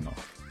soon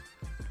enough.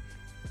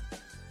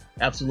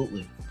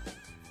 Absolutely.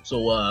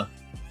 So,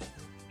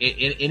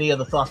 any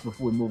other thoughts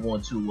before we move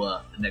on to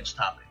the next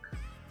topic?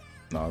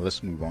 No,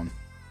 let's move on.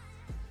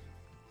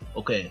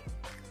 Okay.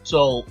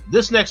 So,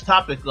 this next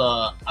topic,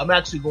 I'm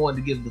actually going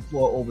to give the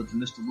floor over to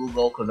Mr.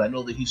 Lugo, because I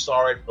know that he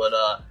saw it, but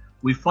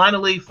we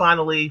finally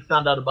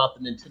found out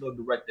about the Nintendo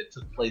Direct that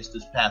took place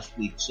this past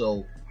week.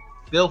 So,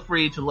 feel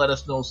free to let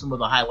us know some of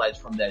the highlights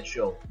from that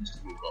show,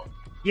 Mr. Lugo.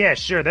 Yeah,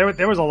 sure.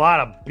 There was a lot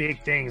of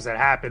big things that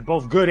happened,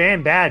 both good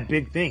and bad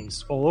big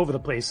things all over the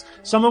place.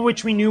 Some of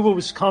which we knew what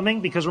was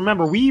coming, because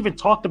remember, we even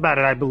talked about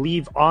it, I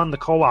believe, on the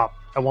co-op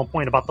at one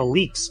point about the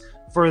leaks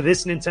for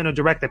this Nintendo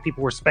Direct that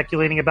people were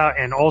speculating about,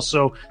 and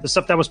also the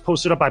stuff that was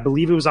posted up, I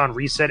believe it was on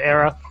Reset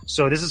Era.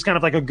 So this is kind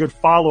of like a good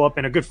follow-up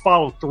and a good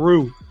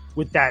follow-through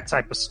with that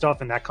type of stuff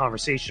and that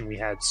conversation we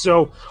had.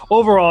 So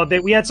overall,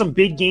 we had some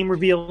big game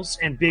reveals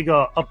and big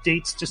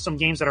updates to some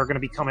games that are going to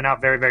be coming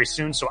out very, very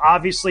soon. So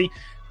obviously,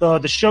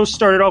 the show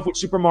started off with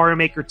Super Mario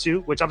Maker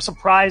 2, which I'm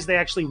surprised they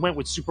actually went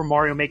with Super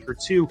Mario Maker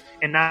 2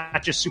 and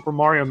not just Super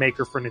Mario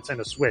Maker for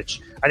Nintendo Switch.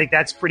 I think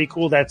that's pretty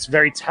cool. That's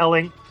very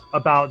telling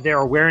about their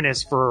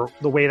awareness for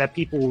the way that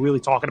people were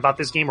really talking about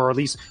this game, or at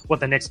least what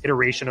the next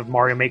iteration of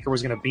Mario Maker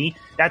was going to be.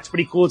 That's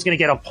pretty cool. It's going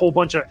to get a whole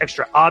bunch of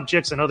extra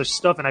objects and other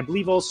stuff, and I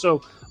believe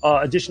also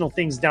additional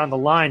things down the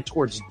line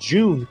towards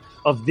June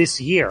of this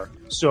year.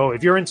 So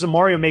if you're into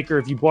Mario Maker,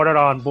 if you bought it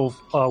on both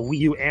Wii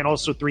U and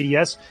also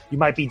 3DS, you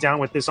might be down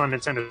with this on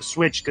Nintendo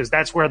Switch, because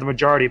that's where the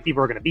majority of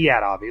people are going to be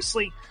at,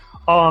 obviously.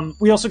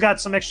 We also got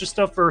some extra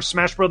stuff for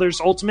Smash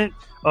Brothers Ultimate.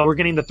 We're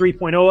getting the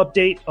 3.0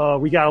 update.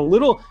 We got a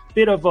little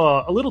bit of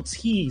a little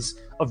tease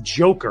of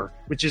Joker,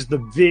 which is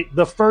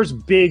the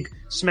first big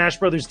Smash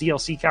Brothers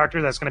DLC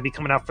character that's going to be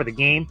coming out for the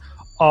game.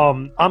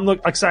 I'm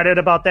excited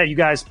about that. You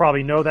guys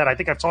probably know that. I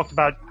think I've talked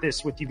about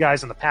this with you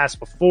guys in the past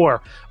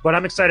before, but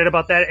I'm excited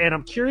about that. And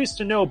I'm curious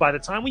to know, by the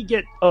time we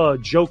get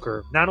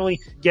Joker, not only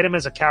get him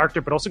as a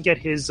character, but also get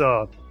his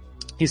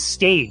his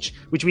stage,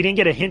 which we didn't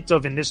get a hint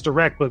of in this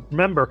direct. But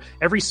remember,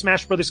 every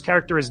Smash Brothers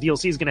character as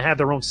DLC is going to have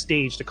their own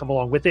stage to come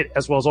along with it,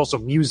 as well as also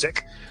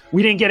music.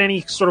 We didn't get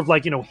any sort of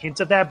hint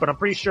of that, but I'm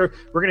pretty sure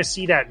we're going to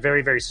see that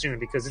very, very soon,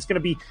 because it's going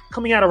to be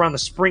coming out around the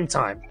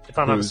springtime, if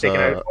I'm not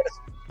mistaken.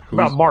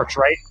 About March,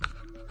 right?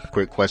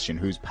 Quick question: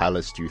 whose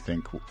palace do you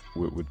think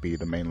would be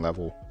the main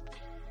level?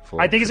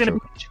 I think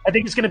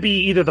it's going to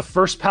be either the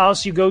first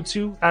palace you go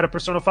to out of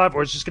Persona 5,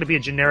 or it's just going to be a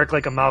generic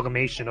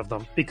amalgamation of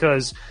them,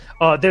 because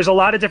there's a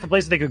lot of different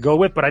places they could go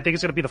with, but I think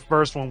it's going to be the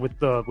first one with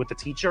the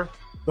teacher,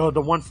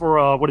 the one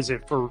for what is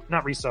it for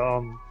not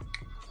Risa,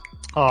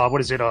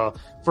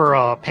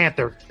 for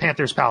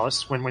Panther's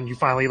palace, when you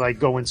finally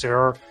go into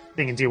her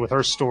thing and deal with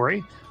her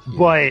story. Yeah.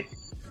 But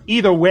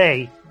either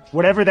way,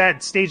 whatever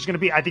that stage is going to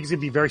be, I think it's going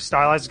to be very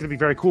stylized. It's going to be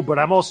very cool, but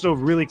I'm also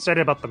really excited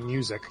about the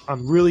music.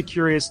 I'm really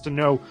curious to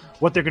know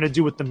what they're going to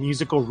do with the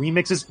musical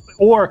remixes,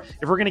 or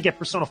if we're going to get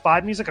Persona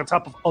 5 music on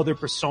top of other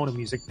Persona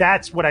music.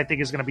 That's what I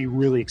think is going to be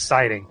really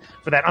exciting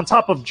for that, on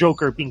top of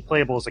Joker being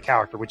playable as a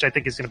character, which I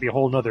think is going to be a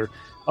whole nother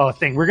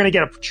thing. We're going to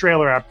get a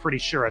trailer, I'm pretty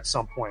sure, at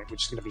some point,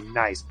 which is going to be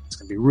nice. It's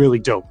going to be really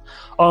dope.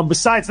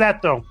 Besides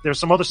that, though, there's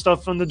some other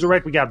stuff from the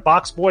Direct. We got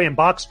Box Boy and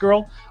Box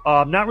Girl.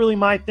 Not really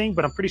my thing,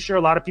 but I'm pretty sure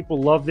a lot of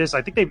people love this.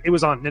 I think it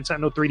was on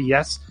Nintendo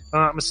 3DS, if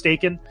I'm not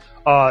mistaken.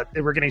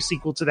 They were getting a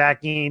sequel to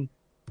that game,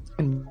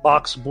 and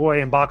Box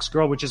Boy and Box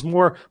Girl, which is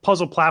more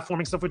puzzle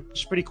platforming stuff, which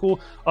is pretty cool.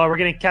 We're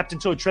getting Captain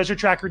Toad Treasure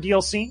Tracker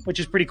DLC, which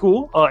is pretty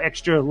cool.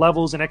 Extra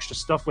levels and extra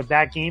stuff with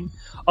that game.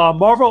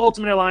 Marvel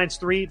Ultimate Alliance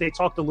 3, they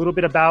talked a little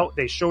bit about.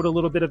 They showed a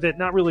little bit of it.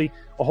 Not really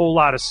a whole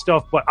lot of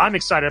stuff, but I'm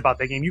excited about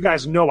that game. You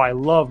guys know I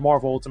love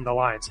Marvel Ultimate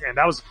Alliance, and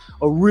that was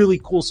a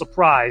really cool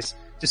surprise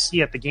to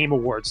see at the Game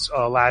Awards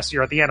last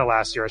year, at the end of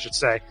last year, I should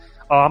say.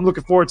 I'm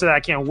looking forward to that. I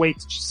can't wait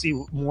to see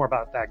more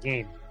about that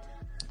game.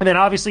 And then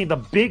obviously the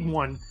big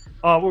one,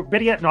 I'll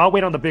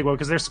wait on the big one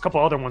because there's a couple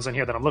other ones in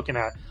here that I'm looking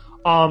at.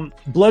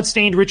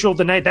 Bloodstained Ritual of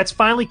the Night, that's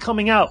finally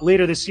coming out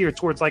later this year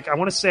towards I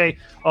want to say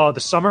the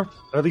summer,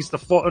 or at least the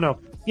fall.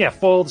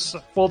 Fall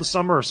to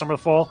summer, or summer to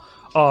fall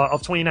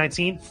of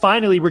 2019.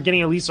 Finally, we're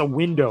getting at least a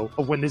window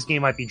of when this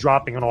game might be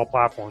dropping on all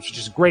platforms, which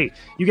is great.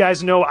 You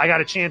guys know I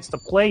got a chance to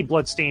play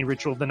Bloodstained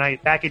Ritual of the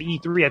Night back at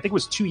E3. I think it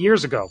was 2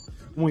 years ago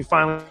when we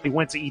finally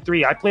went to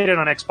E3. I played it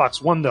on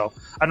Xbox One, though.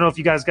 I don't know if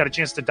you guys got a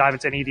chance to dive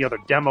into any of the other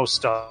demo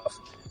stuff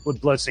with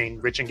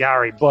Bloodstained, Rich and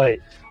Gary, but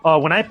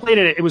when I played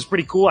it, it was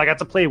pretty cool. I got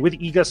to play with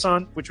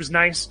Iga-san, which was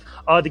nice.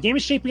 The game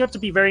is shaping up to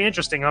be very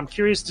interesting. I'm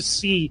curious to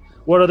see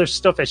what other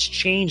stuff has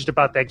changed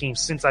about that game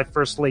since I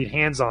first laid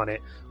hands on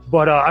it.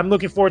 But I'm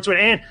looking forward to it,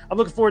 and I'm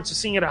looking forward to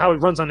seeing how it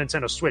runs on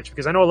Nintendo Switch,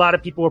 because I know a lot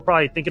of people are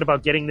probably thinking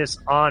about getting this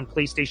on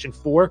PlayStation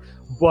 4,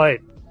 but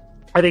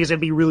I think it's going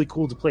to be really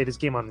cool to play this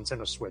game on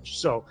Nintendo Switch.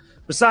 So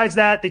besides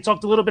that, they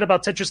talked a little bit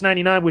about Tetris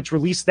 99, which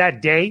released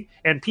that day,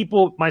 and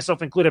people,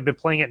 myself included, have been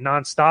playing it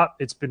nonstop.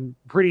 It's been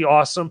pretty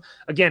awesome.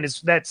 Again,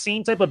 it's that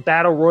same type of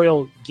battle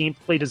royal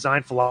gameplay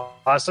design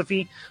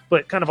philosophy,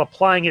 but kind of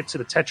applying it to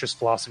the Tetris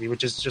philosophy,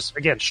 which is just,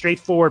 again,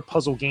 straightforward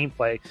puzzle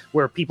gameplay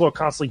where people are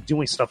constantly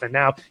doing stuff, and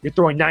now you're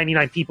throwing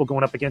 99 people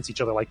going up against each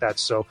other like that.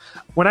 So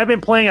when I've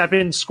been playing, I've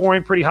been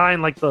scoring pretty high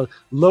in the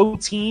low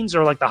teens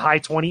or the high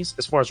 20s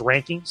as far as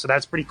ranking, so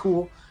that's pretty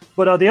cool.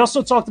 But they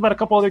also talked about a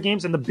couple other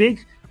games, and the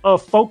big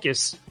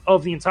focus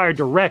of the entire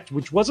Direct,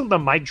 which wasn't the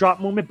mic drop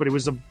moment, but it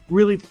was a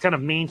really kind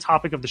of main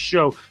topic of the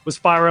show, was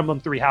Fire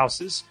Emblem Three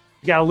Houses.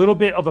 We got a little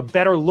bit of a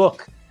better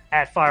look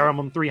at Fire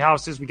Emblem Three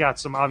Houses. We got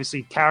some,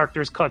 obviously,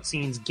 characters,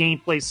 cutscenes,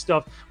 gameplay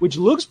stuff, which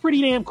looks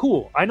pretty damn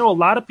cool. I know a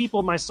lot of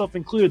people, myself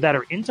included, that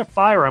are into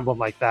Fire Emblem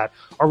like that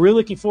are really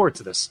looking forward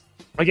to this.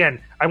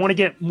 Again, I want to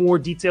get more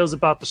details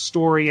about the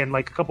story and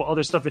a couple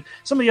other stuff. And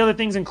some of the other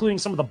things, including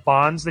some of the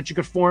bonds that you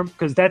could form,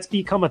 because that's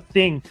become a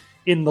thing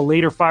in the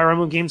later Fire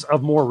Emblem games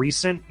of more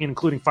recent,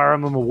 including Fire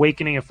Emblem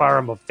Awakening and Fire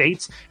Emblem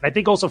Fates. And I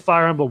think also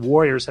Fire Emblem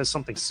Warriors has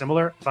something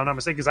similar, if I'm not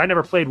mistaken, because I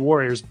never played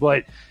Warriors,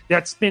 but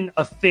that's been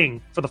a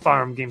thing for the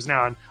Fire Emblem games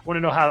now. And I want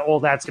to know how all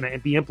that's going to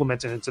be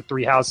implemented into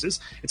Three Houses.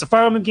 It's a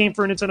Fire Emblem game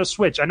for Nintendo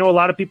Switch. I know a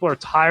lot of people are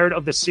tired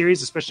of the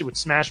series, especially with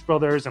Smash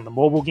Brothers and the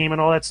mobile game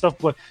and all that stuff,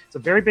 but it's a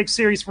very big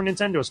series for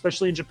Nintendo,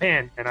 especially in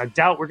Japan, and I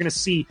doubt we're going to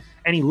see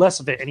any less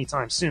of it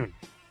anytime soon.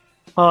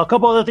 A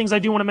couple other things I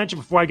do want to mention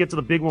before I get to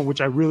the big one,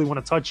 which I really want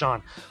to touch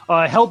on.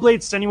 Hellblade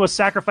Senua's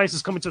Sacrifice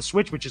is coming to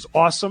Switch, which is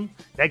awesome.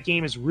 That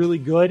game is really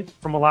good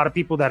from a lot of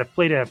people that have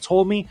played it have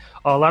told me.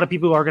 A lot of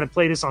people are going to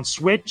play this on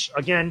Switch.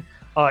 Again,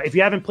 if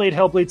you haven't played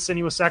Hellblade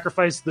Senua's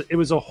Sacrifice, it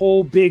was a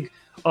whole big...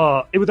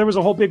 there was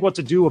a whole big what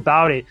to do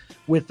about it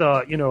with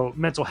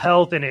mental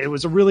health, and it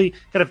was a really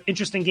kind of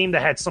interesting game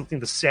that had something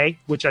to say,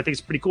 which I think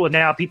is pretty cool. And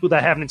now people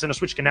that have Nintendo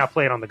Switch can now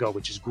play it on the go,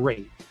 which is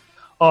great.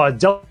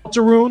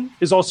 Deltarune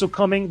is also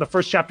coming. The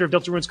first chapter of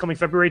Deltarune is coming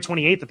February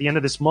 28th at the end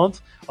of this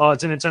month.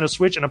 It's a Nintendo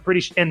Switch, and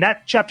and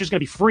that chapter is going to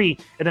be free,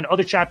 and then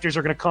other chapters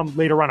are going to come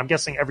later on. I'm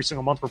guessing every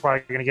single month we're probably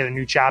going to get a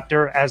new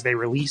chapter as they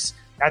release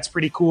That's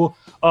pretty cool.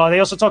 They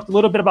also talked a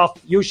little bit about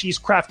Yoshi's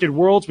Crafted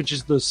Worlds, which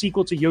is the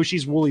sequel to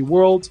Yoshi's Woolly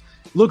World.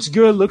 Looks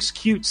good, looks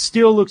cute,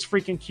 still looks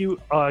freaking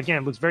cute.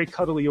 Again, looks very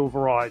cuddly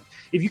overall.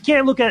 If you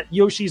can't look at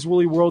Yoshi's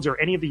Woolly Worlds or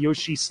any of the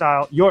Yoshi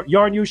style,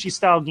 Yarn Yoshi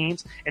style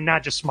games and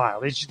not just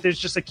smile, there's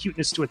just a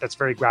cuteness to it that's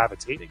very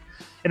gravitating.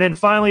 And then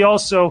finally,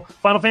 also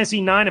Final Fantasy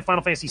IX and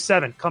Final Fantasy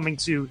VII coming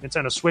to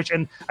Nintendo Switch.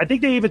 And I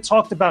think they even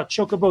talked about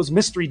Chocobo's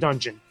Mystery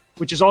Dungeon,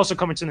 which is also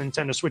coming to the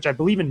Nintendo Switch, I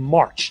believe in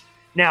March.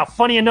 Now,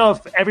 funny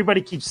enough,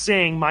 everybody keeps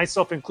saying,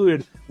 myself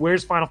included,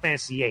 where's Final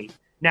Fantasy VIII?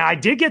 Now, I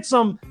did get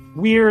some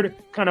weird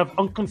kind of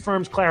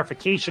unconfirmed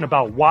clarification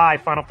about why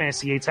Final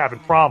Fantasy VIII's having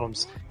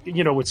problems,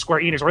 with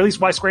Square Enix, or at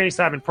least why Square Enix is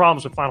having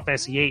problems with Final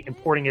Fantasy VIII and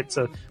porting it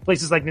to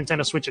places like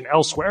Nintendo Switch and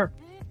elsewhere.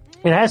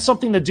 It has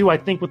something to do, I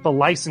think, with the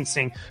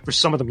licensing for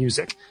some of the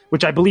music,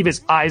 which I believe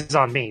is Eyes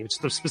on Me,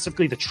 which is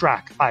specifically the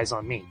track Eyes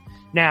on Me.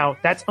 Now,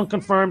 that's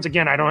unconfirmed.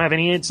 Again, I don't have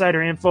any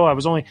insider info. I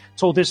was only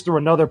told this through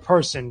another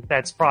person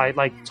that's probably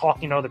like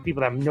talking to other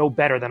people that know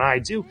better than I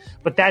do.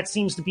 But that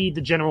seems to be the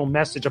general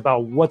message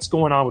about what's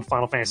going on with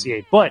Final Fantasy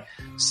VIII. But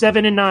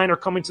 7 and 9 are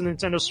coming to the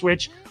Nintendo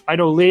Switch. I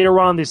know later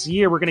on this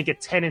year, we're going to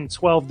get 10 and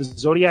 12, the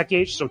Zodiac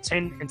Age. So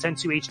 10 and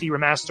 10-2 HD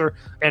Remaster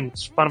and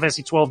Final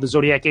Fantasy 12, the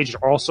Zodiac Age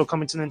are also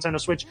coming to the Nintendo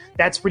Switch.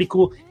 That's pretty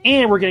cool.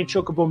 And we're getting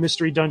Chocobo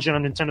Mystery Dungeon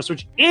on Nintendo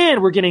Switch.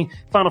 And we're getting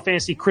Final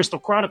Fantasy Crystal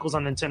Chronicles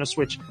on Nintendo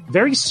Switch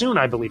very soon,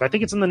 I believe. I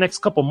think it's in the next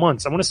couple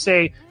months. I want to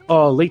say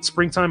late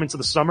springtime into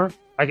the summer.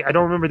 I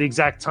don't remember the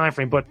exact time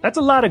frame, but that's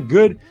a lot of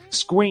good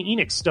Square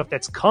Enix stuff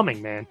that's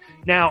coming, man.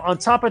 Now, on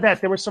top of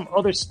that, there was some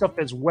other stuff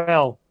as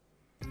well.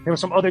 There were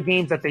some other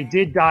games that they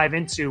did dive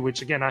into,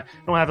 which, again, I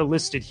don't have it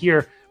listed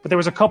here, but there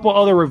was a couple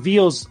other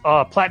reveals.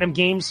 Platinum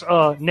Games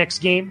next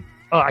game.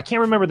 I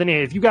can't remember the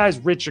name. If you guys,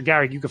 Rich or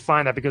Gary, you could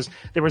find that, because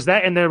there was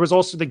that, and there was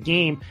also the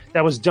game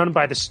that was done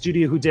by the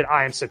studio who did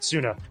I Am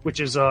Setsuna, which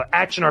is an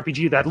action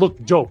RPG that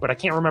looked dope, but I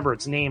can't remember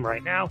its name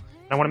right now.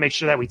 And I want to make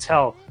sure that we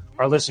tell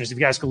our listeners, if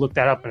you guys could look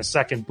that up in a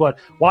second. But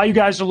while you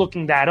guys are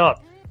looking that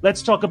up,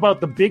 let's talk about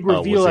the big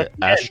reveal. Was it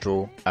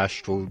Astral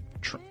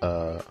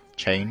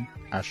Chain?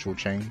 Astral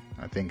Chain,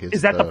 I think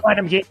is that the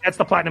Platinum game? That's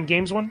the Platinum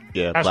Games one?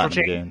 Yeah, Astral Platinum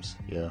Chain? Games,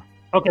 yeah.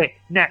 Okay,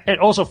 now, and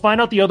also find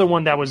out the other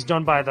one that was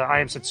done by the I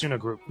Am Setsuna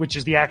group, which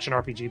is the action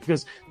RPG,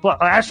 because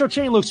Astral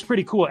Chain looks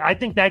pretty cool. I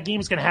think that game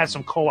is going to have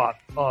some co-op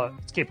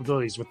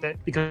capabilities with it,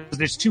 because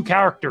there's two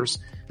characters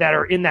that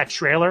are in that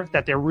trailer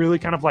that they're really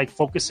kind of like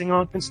focusing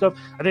on and stuff.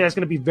 I think that's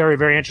going to be very,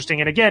 very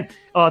interesting. And again,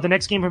 the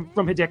next game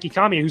from Hideki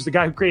Kamiya, who's the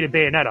guy who created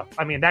Bayonetta.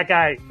 I mean, that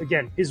guy,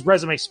 again, his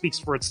resume speaks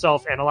for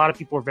itself, and a lot of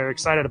people are very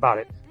excited about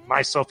it,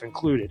 myself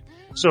included.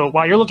 So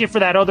while you're looking for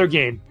that other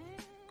game,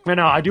 right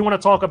now, I do want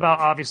to talk about,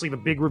 obviously, the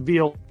big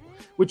reveal,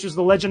 which is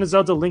the Legend of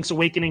Zelda Link's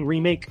Awakening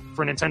remake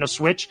for Nintendo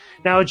Switch.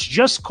 Now, it's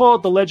just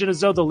called the Legend of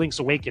Zelda Link's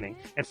Awakening.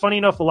 And funny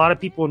enough, a lot of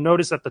people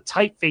notice that the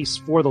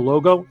typeface for the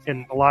logo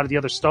and a lot of the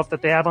other stuff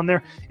that they have on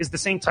there is the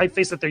same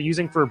typeface that they're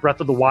using for Breath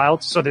of the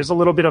Wild. So there's a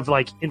little bit of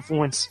like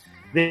influence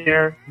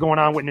there going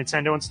on with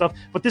Nintendo and stuff.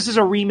 But this is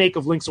a remake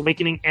of Link's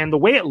Awakening. And the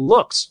way it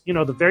looks,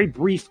 the very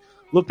brief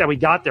look that we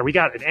got there. We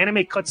got an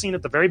anime cutscene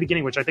at the very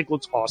beginning, which I think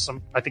looks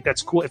awesome. I think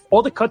that's cool. If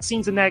all the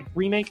cutscenes in that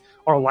remake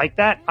are like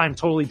that, I'm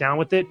totally down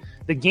with it.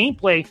 The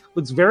gameplay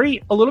looks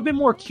a little bit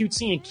more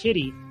cutesy and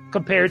kiddie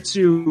compared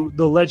to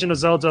the Legend of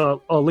Zelda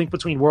A Link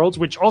Between Worlds,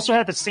 which also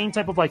had the same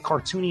type of like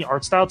cartoony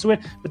art style to it,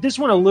 but this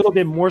one a little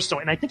bit more so,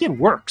 and I think it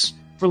works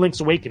for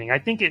Link's Awakening. I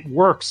think it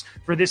works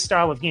for this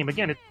style of game.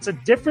 Again, it's a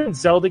different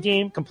Zelda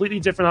game, completely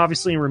different,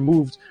 obviously, and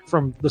removed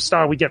from the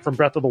style we get from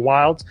Breath of the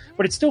Wild,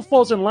 but it still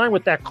falls in line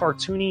with that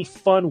cartoony,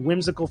 fun,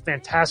 whimsical,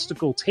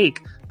 fantastical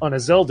take on a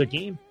Zelda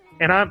game.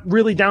 And I'm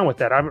really down with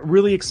that. I'm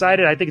really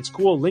excited. I think it's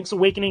cool. Link's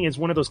Awakening is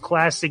one of those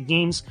classic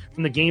games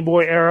from the Game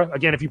Boy era.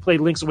 Again, if you played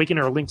Link's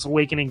Awakening or Link's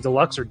Awakening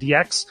Deluxe or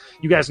DX,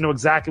 you guys know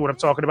exactly what I'm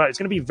talking about. It's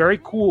going to be very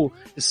cool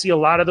to see a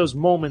lot of those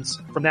moments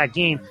from that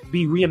game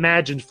be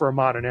reimagined for a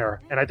modern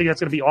era. And I think that's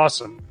going to be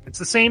awesome. It's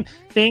the same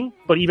thing,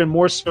 but even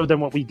more so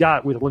than what we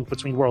got with Link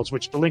Between Worlds,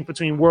 which the Link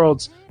Between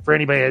Worlds, for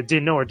anybody that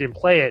didn't know or didn't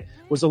play it,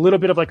 was a little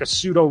bit of like a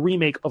pseudo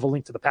remake of A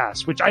Link to the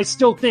Past, which I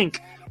still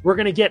think we're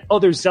going to get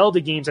other Zelda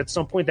games at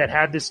some point that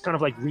have this kind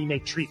of like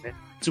remake treatment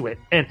to it.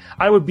 And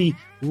I would be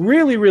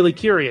really, really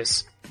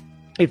curious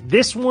if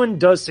this one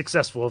does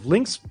successful.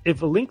 Link's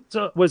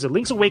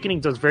Awakening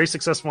does very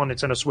successful on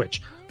Nintendo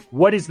Switch,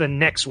 what is the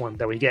next one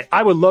that we get?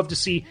 I would love to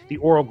see the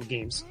Oracle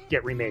games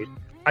get remade.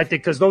 I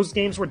think because those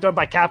games were done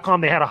by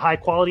Capcom, they had a high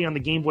quality on the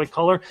Game Boy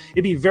Color.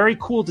 It'd be very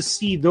cool to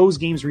see those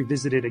games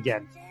revisited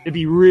again. It'd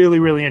be really,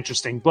 really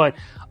interesting. But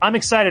I'm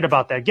excited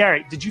about that.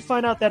 Gary, did you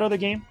find out that other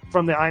game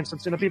from the I Am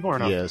Setsuna people or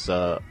not? Yes,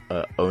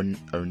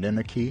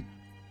 Oninaki.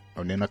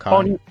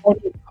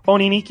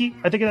 Oniniki?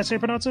 I think that's how you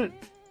pronounce it.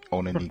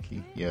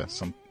 Oniniki, yeah,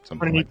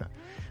 something like that.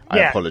 I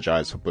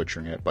apologize for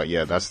butchering it, but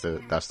yeah, that's the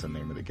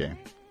name of the game.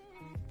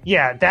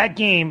 Yeah, that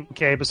game,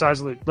 okay,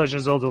 besides Legend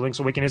of Zelda Link's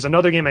Awakening, is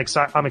another game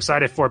I'm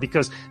excited for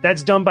because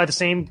that's done by the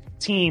same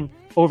team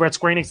over at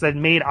Square Enix that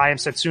made I Am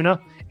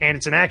Setsuna, and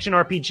it's an action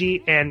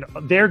RPG, and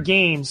their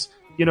games,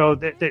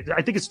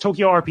 I think it's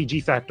Tokyo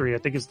RPG Factory, I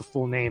think is the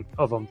full name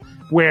of them,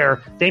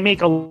 where they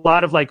make a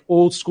lot of like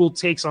old school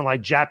takes on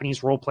like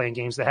Japanese role-playing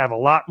games that have a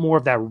lot more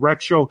of that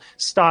retro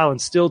style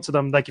instilled to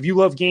them. Like if you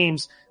love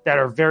games that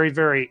are very,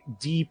 very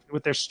deep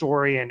with their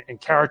story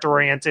and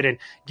character-oriented and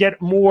get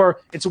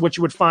more into what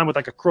you would find with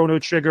like a Chrono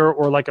Trigger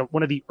or like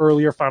one of the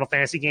earlier Final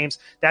Fantasy games,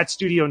 that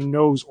studio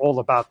knows all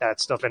about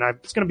that stuff. And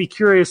it's going to be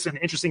curious and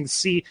interesting to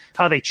see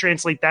how they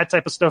translate that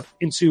type of stuff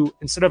into,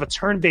 instead of a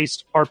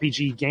turn-based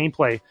RPG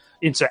gameplay,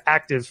 into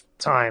active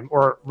time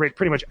or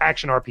pretty much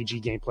action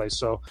RPG gameplay.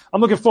 So I'm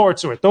looking forward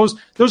to it. Those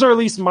are at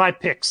least my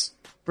picks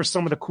for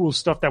some of the cool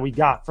stuff that we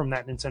got from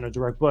that Nintendo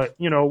Direct. But,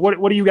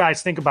 what do you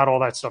guys think about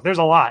all that stuff? There's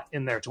a lot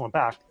in there to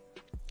unpack.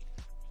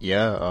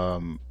 Yeah,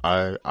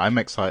 I'm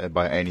excited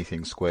by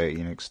anything Square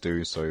Enix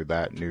do. So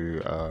that new,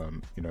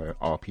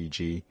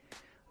 RPG,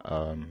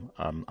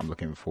 I'm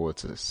looking forward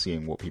to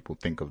seeing what people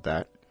think of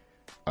that.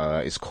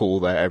 It's cool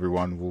that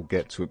everyone will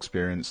get to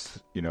experience,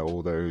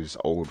 all those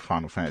old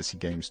Final Fantasy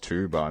games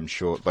too, but I'm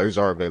sure those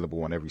are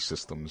available on every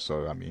system.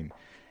 So, I mean,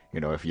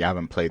 if you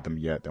haven't played them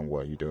yet, then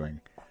what are you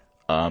doing?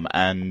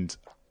 And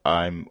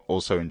I'm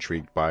also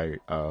intrigued by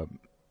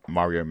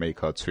Mario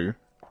Maker 2,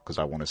 because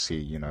I want to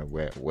see,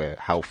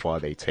 how far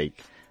they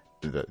take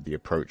the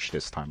approach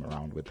this time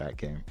around with that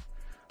game.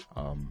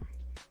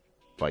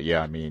 But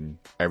yeah, I mean,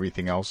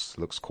 everything else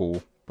looks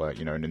cool. But,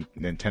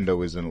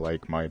 Nintendo isn't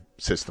like my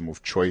system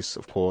of choice,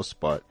 of course,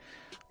 but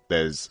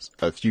there's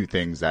a few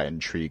things that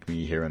intrigue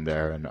me here and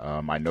there. And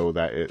I know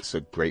that it's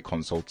a great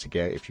console to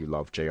get if you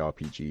love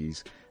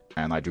JRPGs.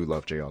 And I do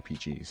love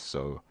JRPGs,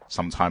 so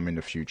sometime in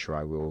the future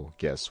I will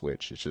get a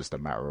Switch. It's just a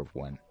matter of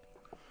when.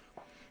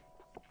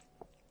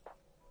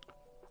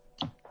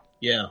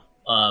 Yeah.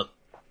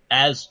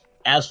 As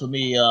for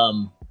me,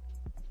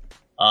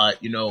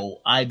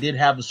 I did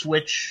have a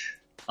Switch.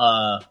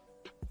 I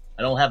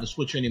don't have a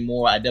Switch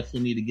anymore. I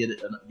definitely need to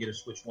get a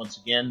Switch once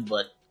again.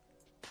 But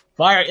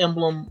Fire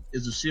Emblem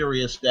is a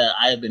series that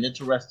I have been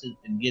interested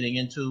in getting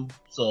into,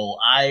 so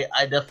I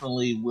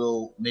definitely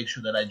will make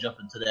sure that I jump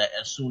into that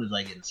as soon as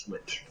I get a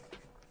Switch.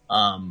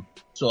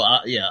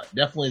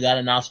 Definitely that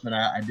announcement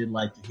I did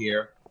like to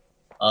hear.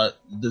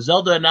 The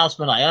Zelda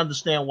announcement, I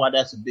understand why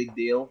that's a big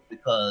deal,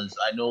 because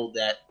I know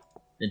that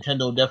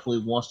Nintendo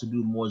definitely wants to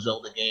do more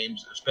Zelda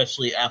games,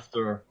 especially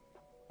after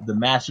the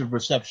massive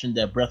reception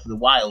that Breath of the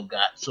Wild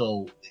got.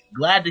 So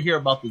glad to hear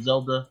about the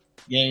Zelda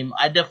game.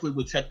 I definitely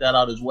would check that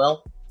out as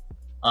well.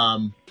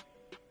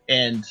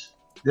 And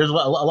there's a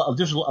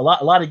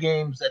lot of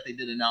games that they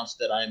did announce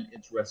that I'm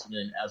interested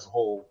in as a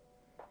whole.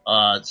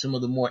 Some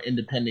of the more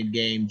independent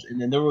games, and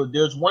then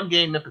there's one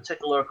game in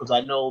particular, because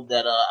I know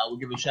that I will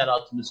give a shout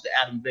out to Mr.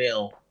 Adam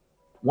Vale.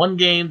 One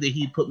game that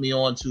he put me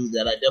on to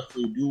that I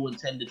definitely do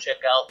intend to check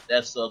out.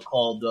 That's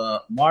called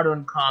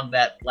Modern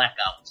Combat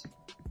Blackout.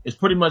 It's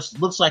pretty much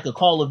looks like a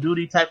Call of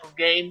Duty type of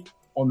game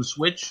on the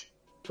Switch.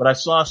 But I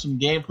saw some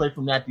gameplay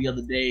from that the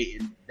other day,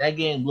 and that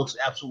game looks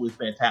absolutely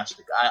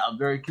fantastic. I'm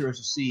very curious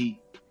to see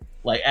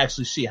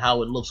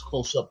how it looks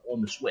close up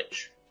on the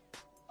Switch.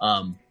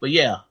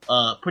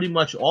 Pretty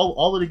much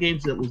all of the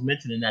games that was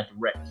mentioned in that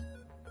Direct,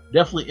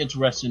 definitely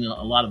interested in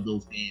a lot of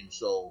those games.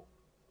 So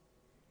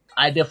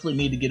I definitely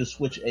need to get a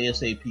Switch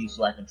ASAP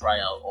so I can try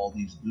out all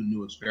these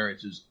new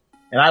experiences.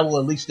 And I will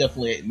at least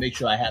definitely make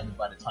sure I have it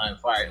by the time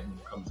Fire Emblem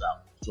comes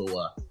out.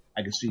 So,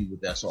 I can see what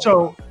that's all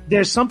So about.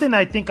 There's something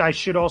I think I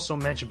should also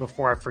mention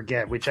before I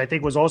forget, which I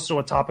think was also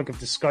a topic of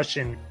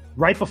discussion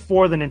right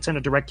before the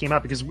Nintendo Direct came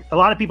out, because a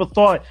lot of people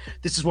thought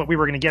this is what we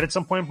were going to get at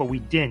some point, but we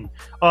didn't.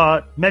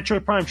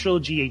 Metroid Prime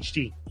Trilogy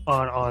HD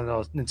on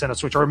Nintendo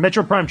Switch, or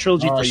Metroid Prime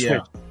Trilogy for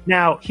Switch.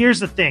 Now, here's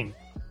the thing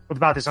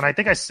about this, and I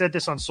think I said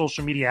this on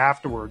social media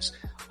afterwards.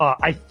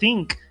 I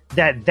think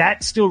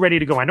that's still ready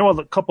to go. I know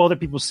a couple other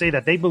people say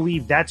that they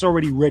believe that's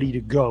already ready to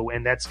go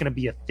and that's going to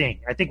be a thing.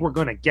 I think we're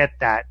going to get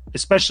that,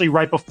 especially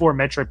right before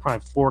Metroid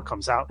Prime 4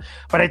 comes out.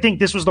 But I think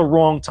this was the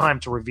wrong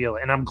time to reveal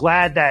it. And I'm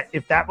glad that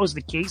if that was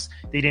the case,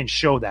 they didn't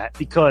show that,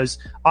 because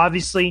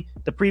obviously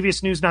the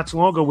previous news not too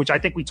long ago, which I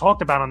think we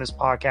talked about on this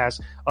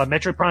podcast,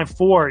 Metroid Prime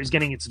 4 is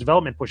getting its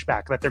development pushed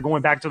back, that they're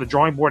going back to the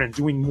drawing board and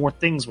doing more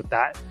things with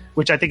that,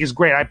 which I think is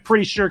great. I'm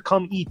pretty sure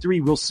come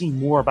E3, we'll see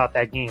more about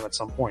that game at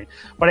some point.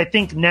 But I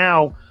think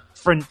now,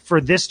 for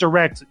this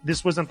Direct,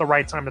 this wasn't the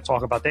right time to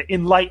talk about that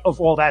in light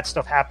of all that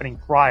stuff happening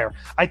prior.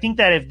 I think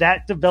that if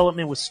that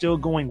development was still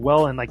going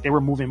well and like they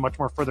were moving much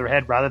more further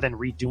ahead rather than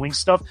redoing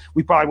stuff,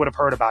 we probably would have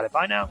heard about it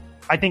by now.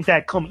 I think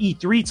that come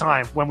E3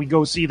 time, when we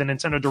go see the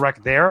Nintendo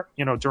Direct there,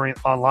 during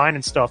online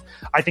and stuff,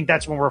 I think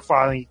that's when we're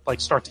finally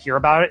start to hear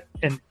about it,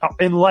 and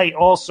in light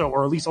also,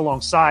 or at least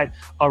alongside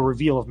a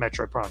reveal of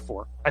Metroid Prime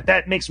 4.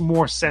 That makes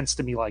more sense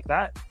to me like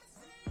that.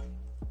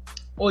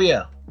 Oh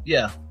yeah.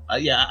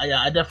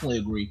 I definitely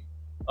agree.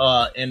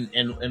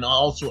 And I'll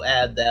also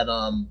add that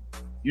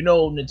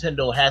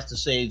Nintendo has to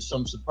save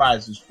some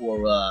surprises for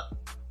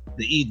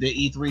the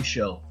E3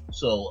 show.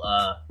 So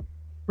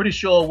pretty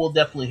sure we'll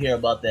definitely hear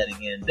about that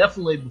again.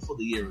 Definitely before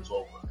the year is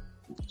over.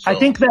 So, I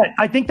think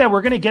that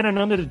we're going to get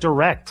another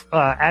direct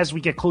as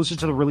we get closer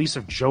to the release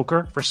of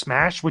Joker for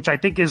Smash, which I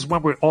think is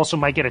when we also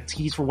might get a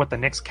tease for what the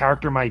next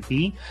character might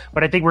be.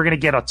 But I think we're going to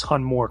get a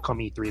ton more come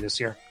E3 this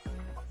year.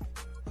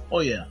 Oh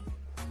yeah,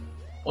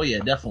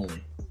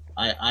 definitely.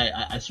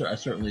 I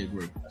certainly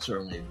agree.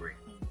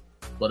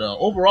 But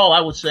overall,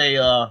 I would say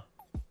an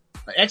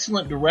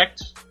excellent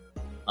direct.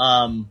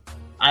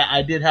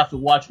 I did have to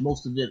watch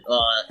most of it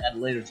at a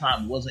later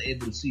time. Wasn't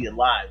able to see it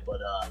live, but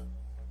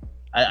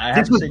I have to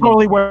say this was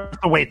totally worth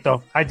the wait,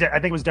 though. I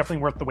think it was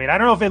definitely worth the wait. I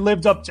don't know if it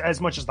lived up to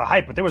as much as the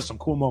hype, but there was some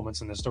cool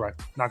moments in this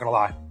direct. Not gonna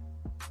lie.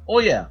 Oh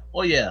yeah.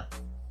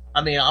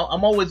 I mean,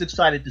 I'm always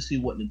excited to see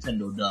what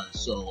Nintendo does.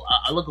 So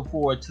I'm looking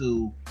forward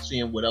to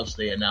seeing what else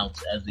they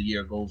announce as the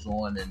year goes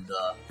on. And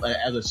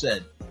as I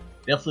said,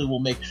 definitely will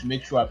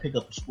make sure I pick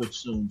up a Switch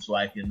soon so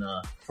I can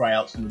try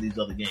out some of these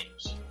other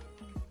games.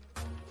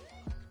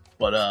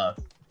 But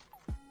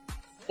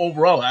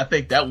overall, I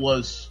think that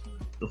was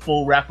the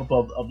full wrap-up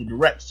of the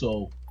Direct.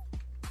 So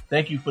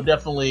thank you for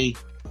definitely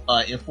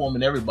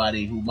informing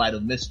everybody who might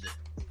have missed it.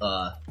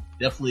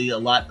 Definitely a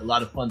lot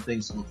of fun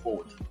things to look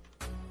forward to.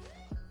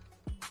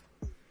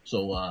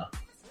 So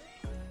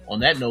on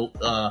that note,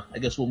 I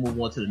guess we'll move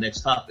on to the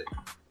next topic.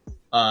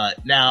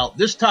 Now,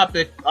 this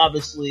topic,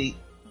 obviously,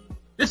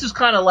 this is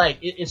kind of like,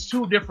 it's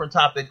two different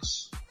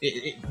topics.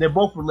 They're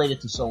both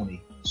related to Sony.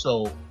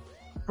 So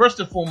first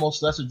and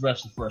foremost, let's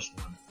address the first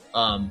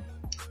one.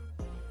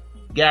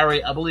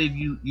 Gary, I believe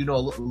you know a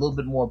little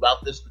bit more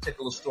about this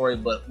particular story,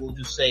 but we'll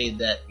just say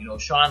that,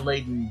 Shawn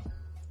Layden,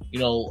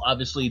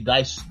 obviously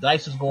DICE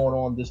is going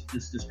on this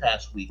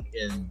past week,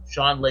 and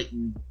Shawn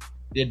Layden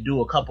did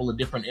do a couple of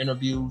different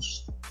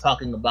interviews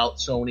talking about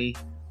Sony.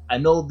 I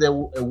know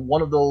that in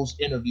one of those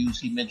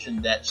interviews he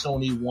mentioned that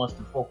Sony wants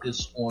to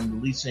focus on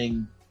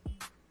releasing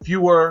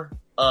fewer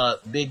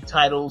big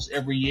titles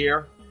every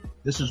year.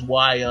 This is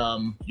why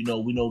we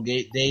know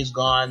Days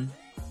Gone.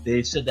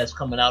 They said that's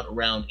coming out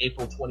around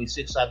April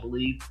 26th, I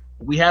believe.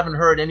 We haven't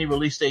heard any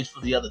release dates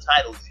for the other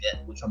titles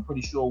yet, which I'm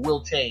pretty sure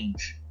will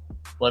change.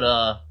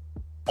 But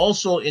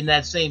also in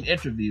that same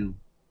interview,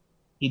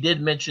 he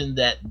did mention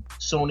that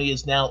Sony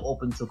is now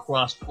open to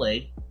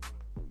cross-play.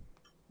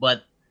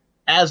 But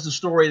as the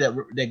story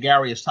that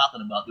Gary is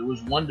talking about, there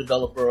was one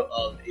developer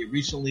of a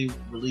recently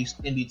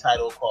released indie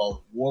title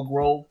called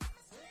Wargrove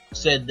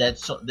said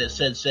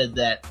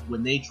that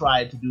when they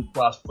tried to do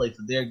cross-play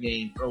for their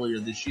game earlier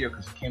this year,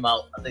 because it came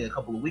out, I think, a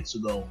couple of weeks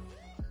ago,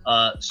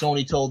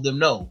 Sony told them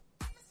no.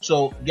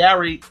 So,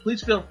 Gary,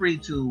 please feel free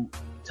to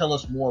tell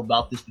us more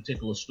about this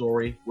particular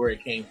story, where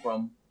it came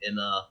from, and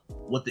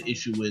what the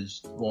issue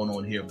is going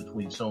on here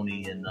between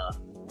Sony and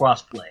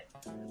cross-play.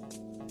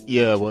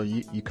 Yeah, well,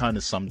 you kind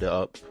of summed it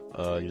up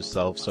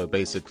yourself. So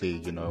basically,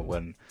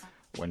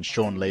 when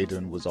Shawn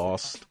Layden was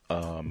asked,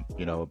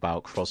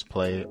 about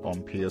crossplay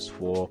on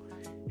PS4,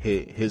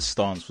 his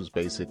stance was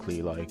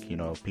basically like,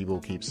 people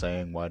keep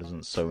saying, why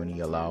doesn't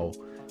Sony allow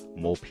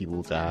more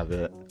people to have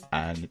it?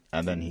 And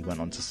then he went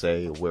on to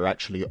say, we're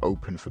actually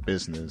open for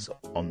business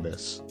on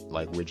this.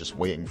 Like, we're just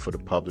waiting for the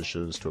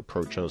publishers to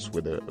approach us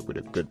with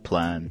a good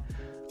plan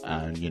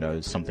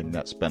and, something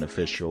that's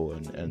beneficial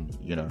and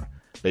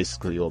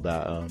basically all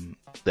that.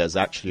 There's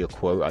actually a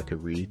quote I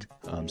could read.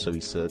 So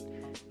he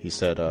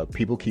said,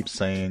 people keep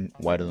saying,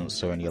 why doesn't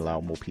Sony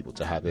allow more people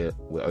to have it?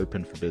 We're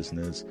open for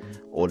business.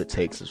 All it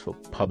takes is for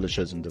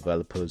publishers and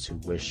developers who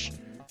wish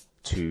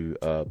to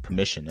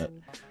permission it.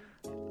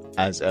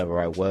 As ever,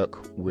 I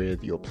work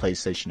with your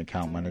PlayStation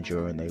account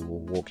manager and they will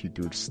walk you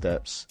through the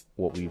steps,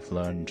 what we've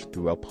learned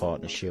through our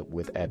partnership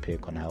with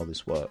Epic on how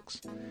this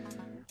works.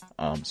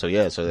 So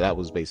that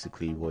was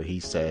basically what he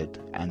said.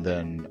 And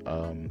then,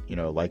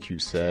 like you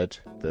said,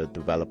 the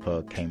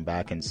developer came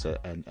back and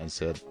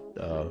said,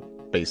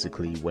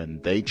 basically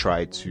when they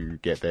tried to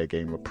get their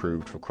game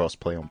approved for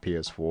crossplay on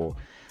PS4,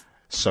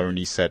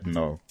 Sony said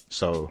no.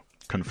 So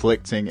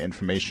conflicting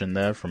information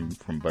there from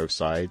both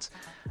sides.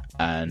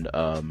 And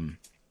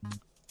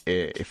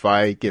if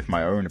I give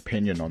my own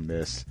opinion on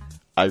this,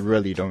 I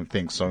really don't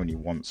think Sony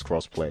wants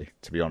crossplay,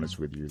 to be honest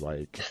with you.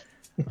 Like,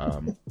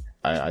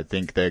 I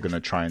think they're going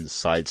to try and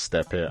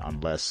sidestep it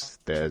unless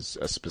there's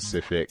a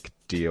specific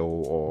deal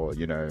or,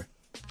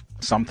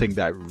 something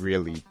that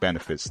really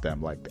benefits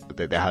them. Like,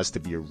 there has to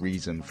be a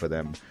reason for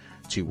them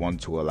to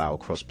want to allow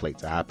crossplay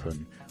to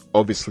happen.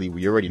 Obviously,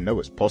 we already know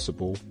it's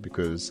possible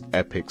because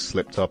Epic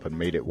slipped up and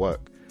made it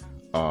work.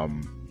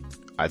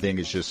 I think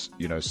it's just,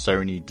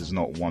 Sony does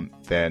not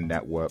want their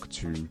network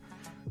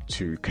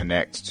to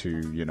connect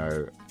to,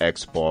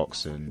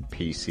 Xbox and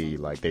PC.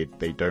 Like,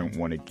 they don't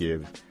want to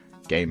give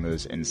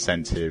gamers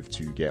incentive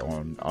to get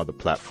on other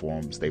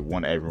platforms. They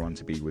want everyone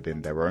to be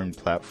within their own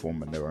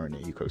platform and their own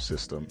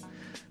ecosystem.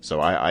 So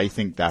I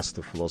think that's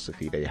the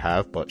philosophy they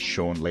have. But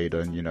Shawn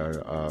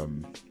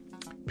Layden,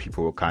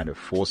 people were kind of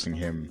forcing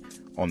him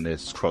on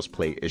this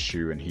crossplay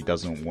issue, and he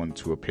doesn't want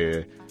to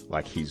appear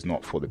like he's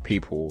not for the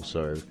people.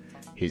 So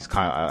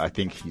I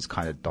think he's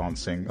kind of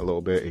dancing a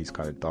little bit. He's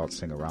kind of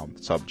dancing around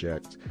the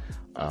subject.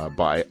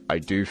 But I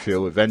do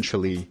feel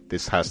eventually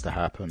this has to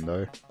happen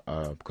though,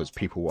 because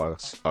people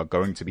are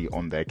going to be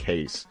on their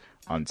case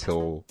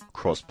until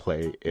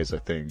crossplay is a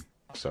thing.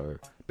 So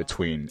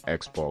between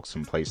Xbox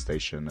and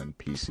PlayStation and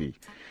PC.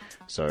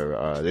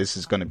 So this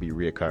is going to be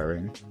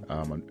reoccurring,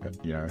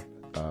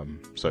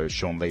 so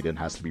Shawn Layden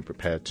has to be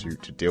prepared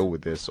to deal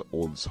with this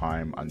all the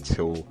time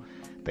until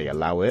they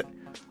allow it.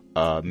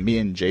 Me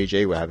and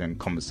JJ were having a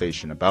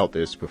conversation about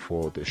this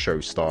before the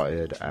show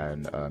started,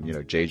 and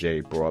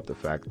JJ brought up the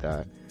fact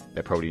that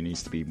there probably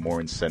needs to be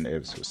more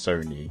incentives for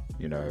Sony,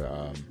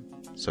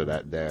 so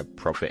that they're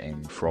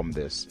profiting from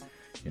this,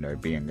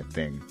 being a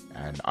thing.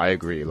 And I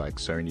agree, like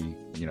Sony,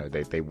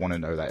 they want to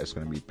know that it's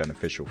going to be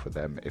beneficial for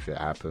them if it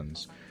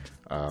happens.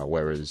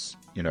 Whereas,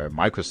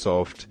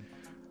 Microsoft,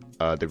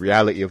 the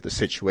reality of the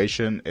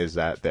situation is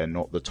that they're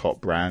not the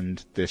top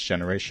brand this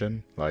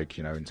generation, like,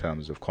 in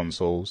terms of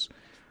consoles.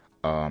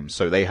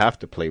 So they have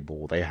to play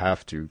ball. They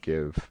have to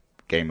give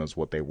gamers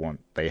what they want.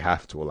 They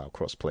have to allow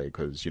crossplay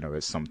because,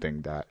 it's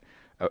something that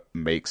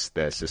makes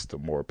their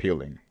system more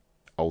appealing,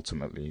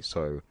 ultimately.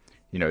 So,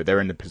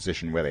 they're in the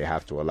position where they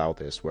have to allow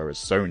this, whereas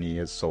Sony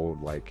has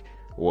sold, like,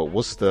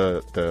 what's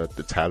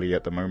the tally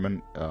at the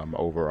moment?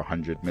 Over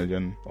 100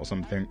 million or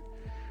something,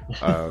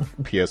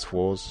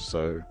 PS4s.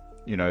 So,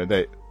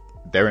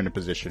 they're in a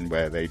position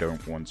where they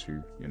don't want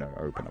to,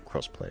 open up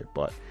crossplay.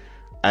 But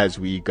as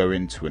we go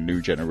into a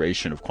new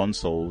generation of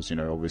consoles,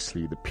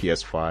 obviously the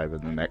PS5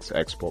 and the next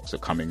Xbox are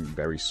coming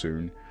very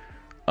soon.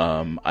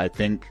 I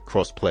think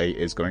crossplay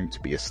is going to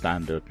be a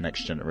standard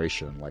next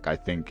generation. Like, I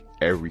think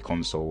every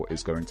console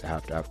is going to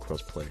have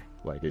crossplay.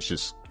 Like,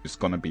 it's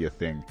going to be a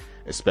thing,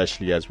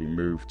 especially as we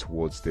move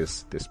towards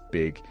this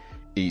big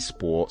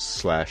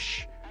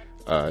esports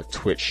 /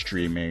 Twitch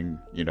streaming,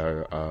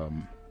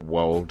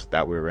 world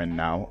that we're in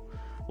now.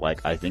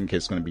 Like, I think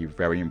it's going to be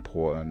very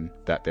important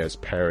that there's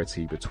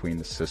parity between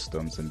the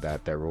systems and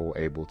that they're all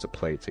able to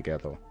play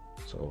together.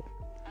 So,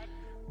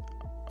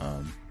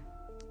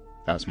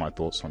 that's my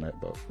thoughts on it.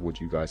 But what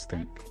do you guys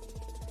think?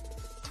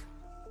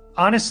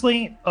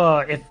 Honestly,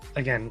 if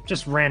again,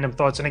 just random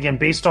thoughts, and again,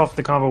 based off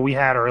the convo we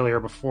had earlier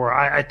before,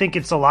 I think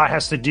it's a lot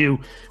has to do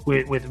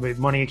with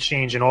money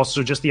exchange, and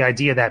also just the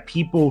idea that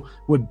people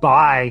would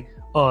buy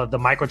the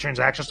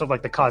microtransaction stuff,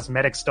 like the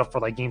cosmetic stuff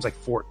for like games like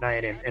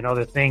Fortnite and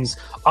other things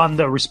on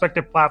the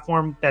respective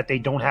platform that they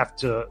don't have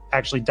to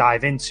actually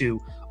dive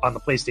into on the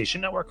PlayStation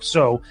Network.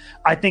 So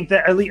I think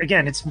that, at least,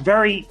 again, it's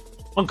very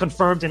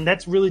unconfirmed, and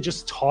that's really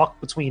just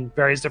talk between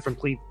various different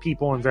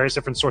people and various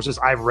different sources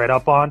I've read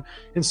up on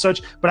and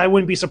such. But I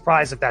wouldn't be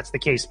surprised if that's the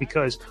case,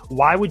 because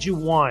why would you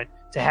want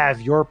to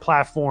have your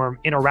platform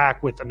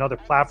interact with another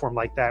platform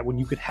like that when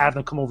you could have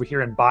them come over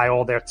here and buy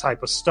all their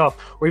type of stuff,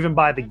 or even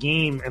buy the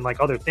game and like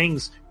other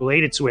things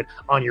related to it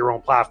on your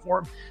own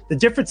platform? The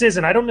difference is,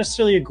 and I don't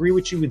necessarily agree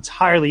with you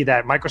entirely,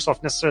 that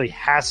Microsoft necessarily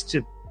has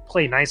to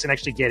play nice and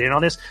actually get in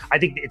on this. I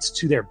think it's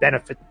to their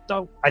benefit,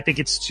 though. I think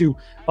it's to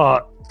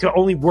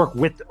only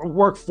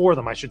work for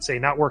them, I should say,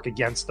 not work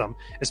against them,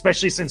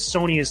 especially since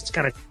Sony is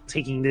kind of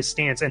taking this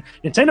stance, and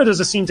Nintendo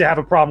doesn't seem to have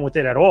a problem with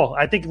it at all.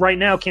 I think right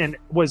now,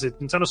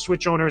 Nintendo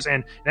Switch owners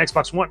and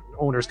Xbox One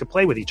owners could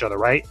play with each other,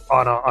 right,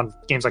 on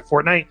games like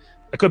Fortnite.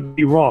 I could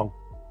be wrong,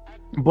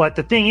 but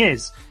the thing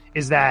is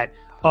that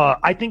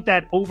I think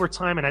that over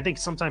time, and I think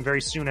sometime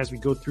very soon as we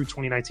go through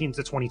 2019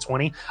 to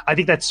 2020, I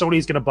think that Sony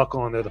is going to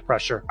buckle under the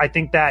pressure. I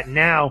think that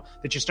now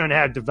that you're starting to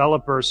have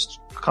developers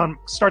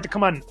start to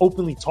come on and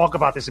openly talk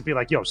about this and be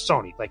like, yo,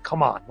 Sony, like,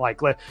 come on,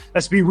 like,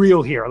 let's be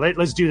real here.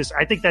 Let's do this.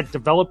 I think that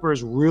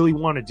developers really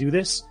want to do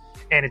this,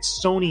 and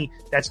it's Sony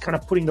that's kind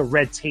of putting the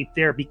red tape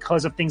there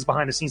because of things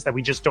behind the scenes that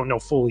we just don't know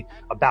fully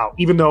about,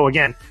 even though,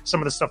 again,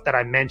 some of the stuff that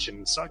I mentioned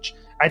and such.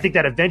 I think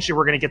that eventually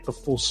we're going to get the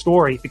full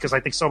story, because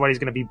I think somebody's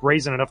going to be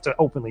brazen enough to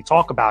openly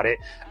talk about it,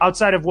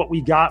 outside of what we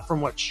got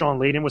from what Shawn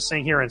Layden was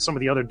saying here and some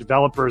of the other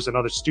developers and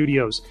other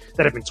studios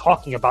that have been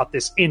talking about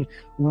this in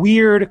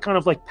weird kind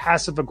of like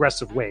passive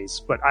aggressive ways.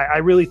 But I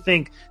really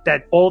think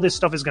that all this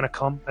stuff is going to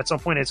come at some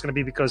point. It's going to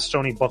be because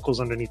Sony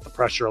buckles underneath the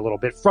pressure a little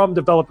bit from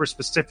developers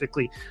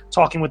specifically,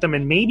 talking with them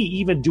and maybe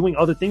even doing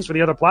other things for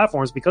the other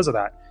platforms because of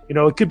that.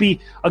 It could be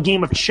a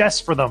game of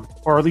chess for them,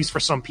 or at least for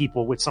some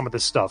people with some of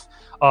this stuff.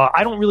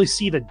 I don't really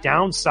see the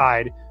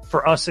downside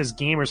for us as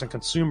gamers and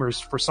consumers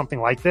for something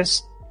like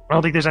this. I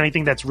don't think there's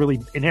anything that's really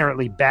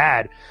inherently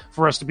bad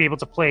for us to be able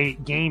to play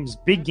games,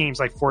 big games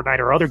like Fortnite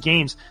or other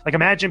games. Like,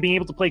 imagine being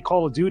able to play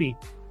Call of Duty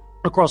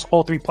across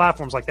all three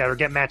platforms like that, or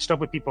get matched up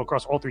with people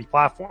across all three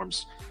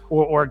platforms,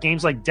 or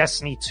games like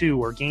Destiny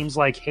 2, or games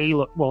like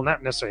Halo. Well,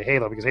 not necessarily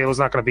Halo, because Halo's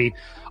not going to be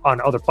on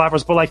other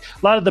platforms, but like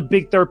a lot of the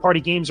big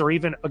third-party games, or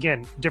even,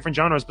 again, different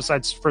genres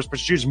besides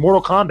first-person shooters.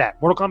 Mortal Kombat's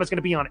going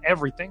to be on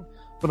everything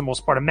for the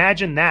most part.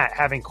 Imagine that,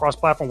 having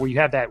cross-platform where you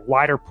have that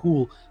wider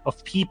pool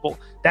of people.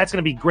 That's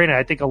going to be great, and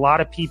I think a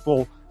lot of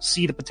people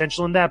see the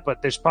potential in that,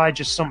 but there's probably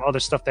just some other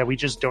stuff that we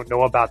just don't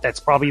know about that's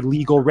probably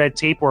legal red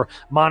tape or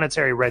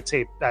monetary red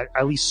tape that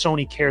at least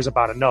Sony cares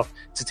about enough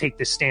to take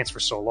this stance for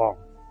so long.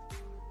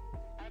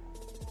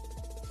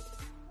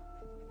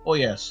 Oh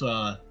yes,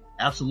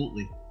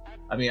 absolutely.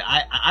 I mean,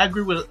 I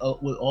agree with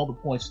all the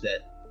points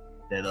that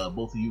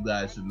both of you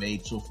guys have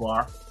made so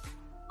far.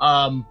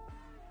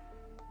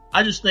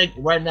 I just think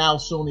right now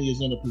Sony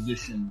is in a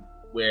position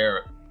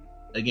where,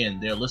 again,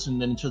 they're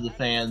listening to the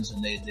fans,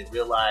 and they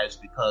realize,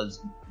 because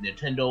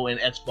Nintendo and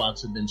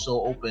Xbox have been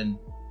so open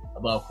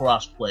about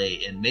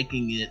crossplay and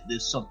making it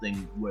this something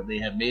where they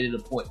have made it a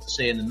point to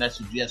say in the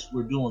message, yes,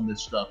 we're doing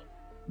this stuff.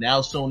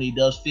 Now Sony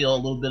does feel a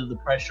little bit of the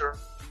pressure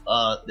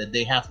that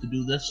they have to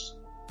do this.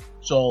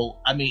 So,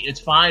 I mean, it's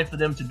fine for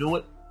them to do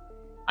it.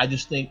 I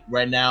just think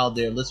right now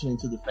they're listening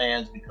to the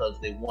fans because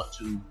they want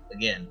to,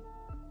 again,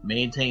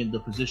 maintain the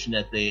position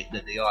that they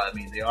are. I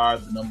mean, they are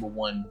the number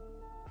one.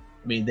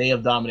 I mean, they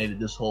have dominated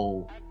this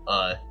whole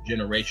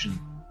generation,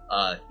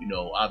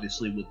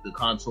 obviously with the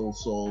console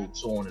sold,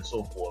 so on and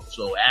so forth.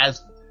 So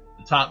as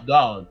the top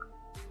dog,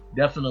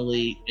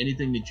 definitely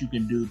anything that you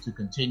can do to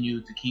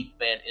continue to keep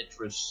fan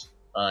interest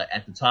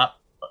at the top,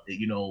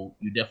 you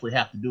definitely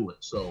have to do it.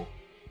 So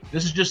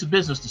this is just a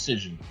business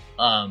decision.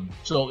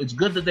 So it's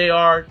good that they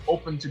are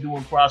open to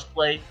doing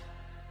cross-play.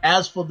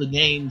 As for the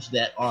games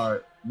that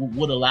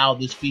would allow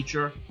this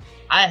feature,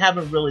 I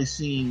haven't really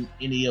seen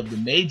any of the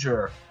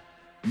major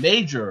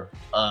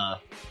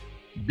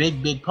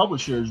big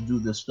publishers do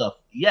this stuff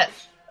yet.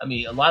 I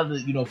mean, a lot of the,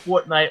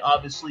 Fortnite,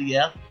 obviously,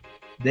 yeah,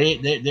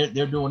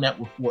 they're doing that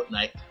with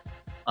Fortnite.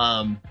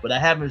 But I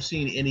haven't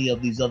seen any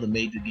of these other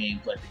major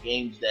games, like the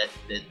games that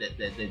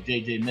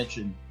JJ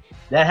mentioned.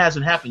 That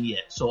hasn't happened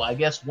yet. So I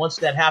guess once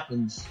that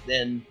happens,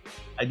 then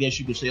I guess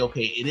you could say,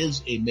 okay, it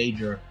is a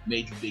major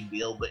big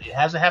deal. But it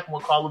hasn't happened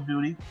with Call of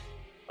Duty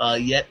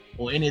yet,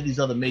 or any of these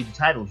other major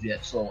titles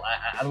yet. So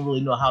I don't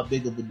really know how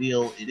big of a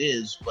deal it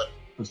is. But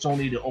for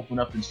Sony to open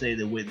up and say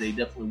that they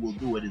definitely will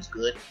do it is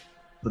good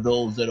for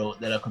those that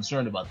are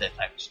concerned about that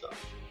type of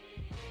stuff.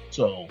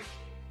 So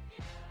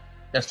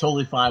that's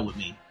totally fine with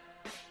me.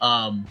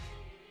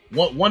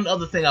 One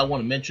other thing I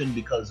want to mention,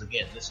 because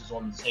again, this is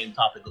on the same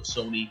topic of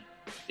Sony,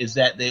 is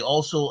that they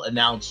also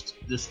announced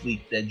this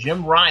week that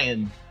Jim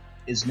Ryan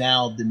is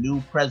now the new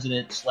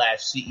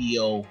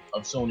president/CEO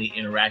of Sony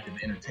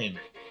Interactive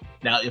Entertainment.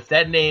 Now, if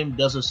that name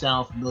doesn't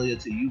sound familiar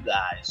to you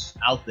guys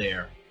out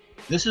there,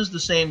 this is the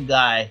same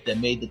guy that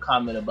made the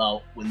comment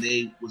about when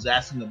they was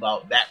asking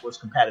about backwards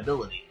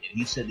compatibility, and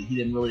he said that he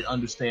didn't really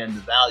understand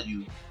the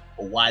value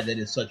or why that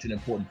is such an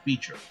important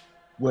feature,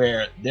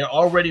 where there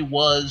already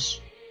was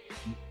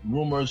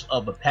rumors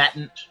of a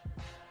patent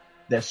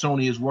that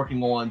Sony is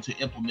working on to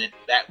implement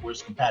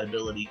backwards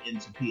compatibility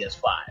into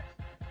PS5.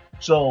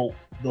 So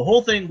the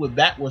whole thing with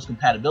backwards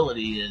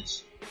compatibility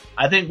is,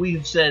 I think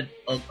we've said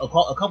a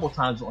couple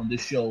times on this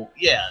show,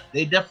 yeah,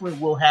 they definitely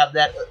will have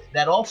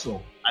that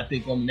also, I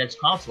think, on the next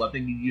console. I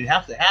think you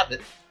have to have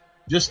it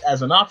just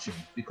as an option,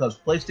 because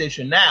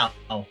PlayStation Now,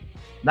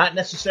 not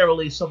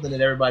necessarily something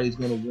that everybody's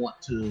going to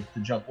want to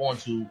jump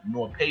onto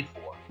nor pay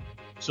for.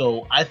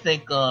 So I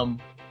think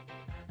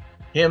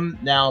him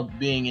now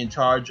being in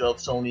charge of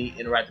Sony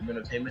Interactive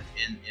Entertainment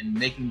and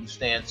making the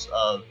stance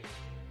of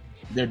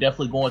they're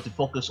definitely going to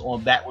focus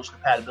on backwards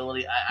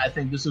compatibility, I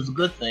think this is a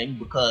good thing,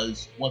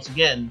 because once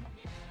again,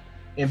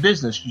 in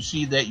business, you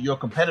see that your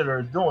competitor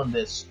is doing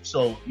this,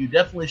 so you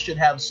definitely should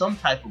have some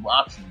type of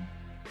option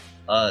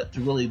to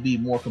really be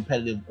more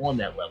competitive on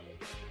that level.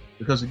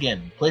 Because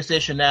again,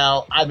 PlayStation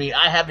Now, I mean,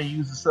 I haven't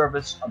used the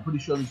service. I'm pretty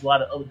sure there's a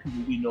lot of other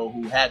people we know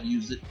who have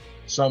used it.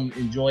 Some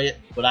enjoy it,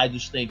 but I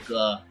just think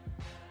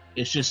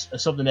it's just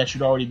something that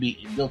should already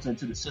be built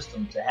into the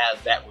system to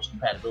have backwards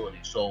compatibility.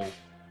 So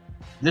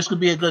this could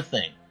be a good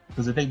thing,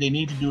 because I think they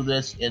need to do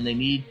this, and they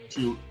need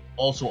to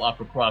also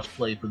offer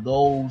cross-play for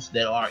those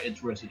that are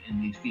interested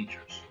in these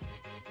features.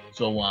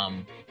 So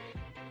wanted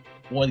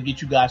to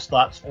get you guys'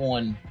 thoughts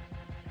on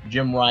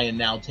Jim Ryan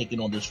now taking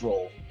on this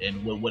role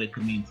and what it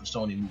could mean for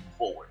Sony moving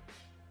forward.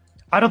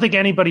 I don't think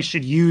anybody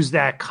should use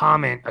that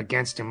comment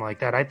against him like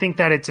that. I think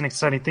that it's an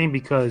exciting thing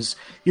because,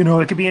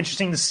 it could be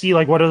interesting to see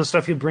like what other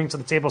stuff he'll bring to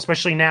the table,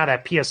 especially now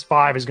that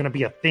PS5 is going to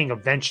be a thing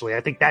eventually.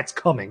 I think that's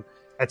coming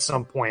at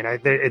some point.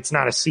 It's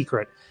not a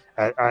secret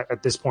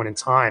at this point in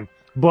time.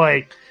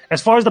 But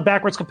as far as the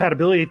backwards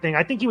compatibility thing,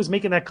 I think he was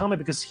making that comment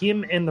because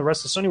him and the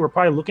rest of Sony were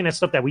probably looking at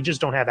stuff that we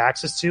just don't have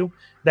access to,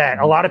 that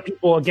a lot of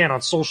people, again,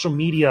 on social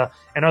media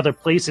and other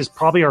places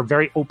probably are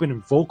very open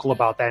and vocal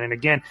about that. And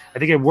again, I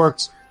think it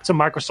worked to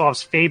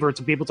Microsoft's favor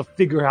to be able to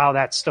figure how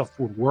that stuff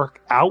would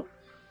work out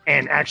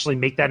and actually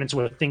make that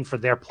into a thing for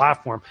their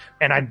platform.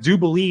 And I do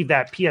believe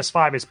that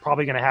PS5 is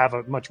probably going to have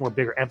a much more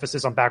bigger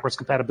emphasis on backwards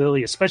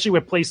compatibility, especially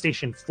with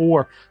PlayStation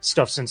 4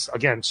 stuff, since,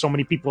 again, so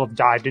many people have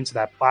dived into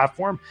that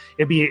platform.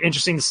 It'd be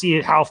interesting to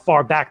see how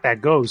far back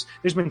that goes.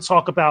 There's been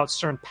talk about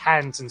certain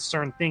patents and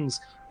certain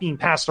things being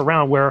passed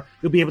around where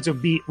you'll be able to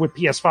be, with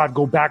PS5,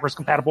 go backwards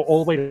compatible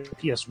all the way to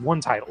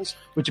PS1 titles,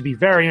 which would be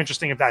very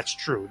interesting if that's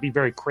true. It'd be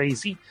very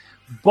crazy.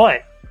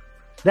 But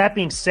That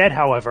being said,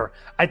 however,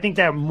 I think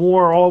that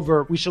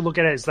moreover, we should look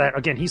at it as that,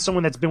 again, he's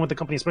someone that's been with the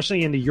company,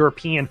 especially in the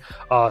European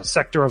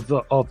sector of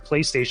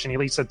PlayStation. At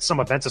least at some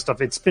events and stuff.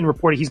 It's been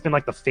reported he's been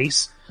like the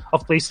face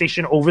of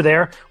PlayStation over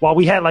there. While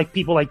we had like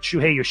people like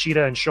Shuhei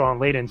Yoshida and Shawn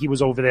Layden, he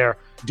was over there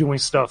doing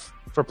stuff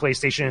for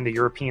PlayStation and the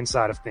European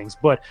side of things.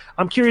 But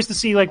I'm curious to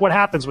see like what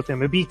happens with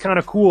him. It'd be kind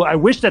of cool. I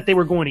wish that they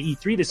were going to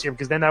E3 this year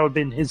because then that would have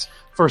been his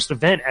first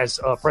event as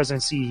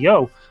president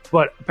CEO.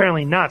 But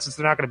apparently not, since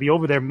they're not going to be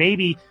over there.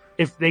 Maybe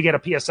if they get a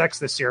PSX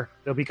this year,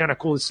 it'll be kind of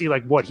cool to see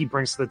like what he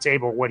brings to the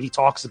table, what he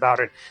talks about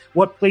it,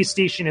 what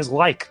PlayStation is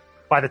like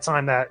by the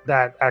time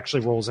that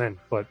actually rolls in.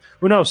 But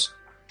who knows?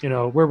 You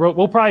know,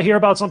 we'll probably hear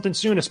about something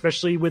soon,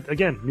 especially with,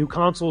 again, new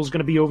consoles going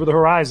to be over the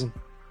horizon.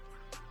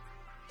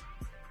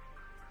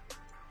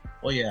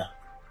 Oh yeah,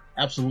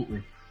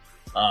 absolutely.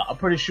 I'm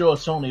pretty sure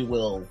Sony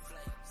will.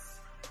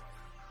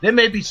 There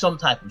may be some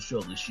type of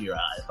show this year,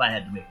 if I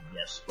had to make a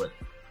guess, but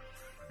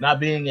not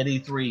being at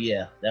E3,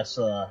 yeah, that's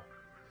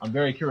I'm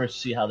very curious to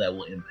see how that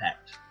will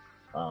impact,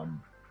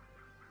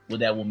 what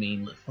that will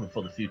mean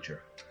for the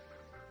future.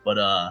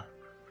 But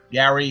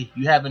Gary,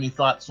 you have any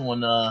thoughts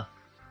on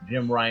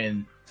Jim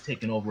Ryan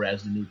taking over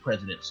as the new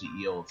president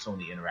CEO of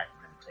Sony Interactive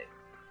Entertainment?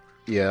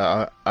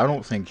 Yeah, I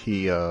don't think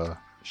he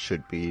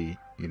should be,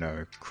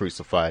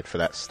 crucified for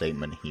that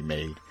statement he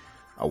made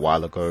a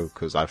while ago,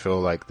 because I feel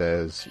like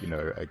there's,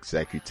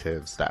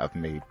 executives that have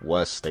made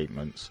worse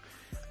statements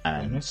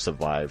and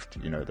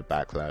survived, the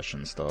backlash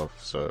and stuff.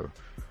 So,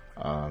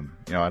 I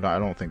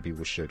don't think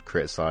people should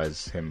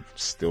criticize him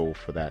still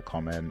for that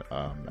comment.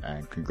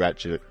 And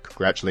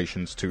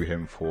congratulations to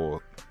him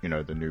for,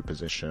 the new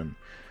position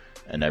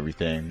and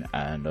everything.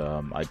 And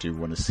I do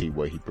want to see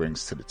what he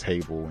brings to the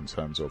table in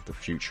terms of the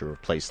future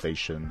of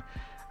PlayStation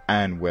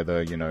and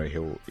whether,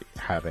 he'll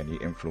have any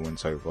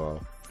influence over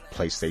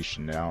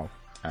PlayStation now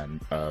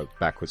and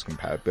backwards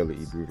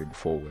compatibility moving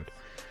forward.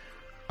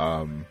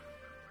 And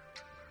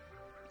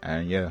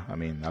yeah, I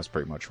mean, that's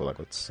pretty much all I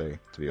got to say,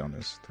 to be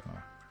honest.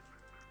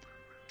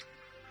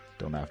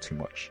 Don't have too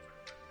much.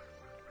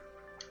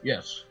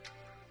 Yes.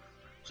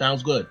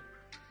 Sounds good.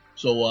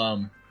 So,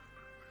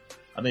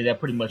 I mean, that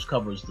pretty much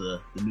covers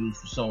the news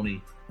for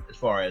Sony as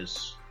far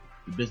as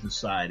the business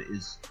side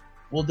is.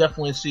 We'll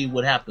definitely see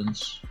what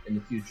happens in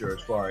the future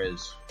as far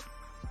as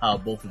how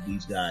both of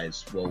these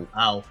guys,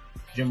 how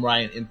Jim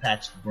Ryan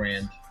impacts the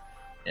brand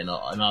and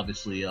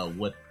obviously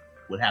what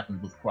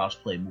happens with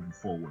crossplay moving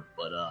forward.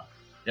 But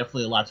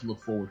definitely a lot to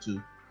look forward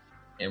to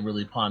and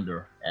really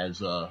ponder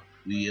as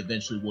we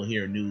eventually will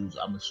hear news,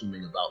 I'm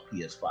assuming, about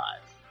PS5.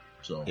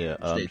 So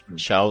yeah,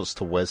 shouts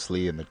to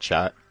Wesley in the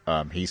chat.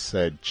 He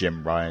said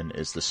Jim Ryan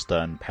is the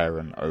stern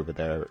parent over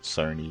there at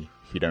Sony.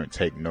 He don't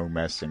take no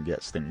mess and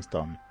gets things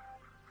done.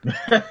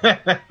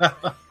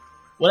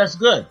 Well, that's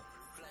good.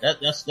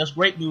 That's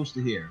great news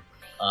to hear.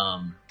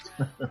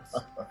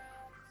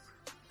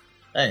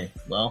 Hey,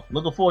 well,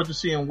 looking forward to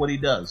seeing what he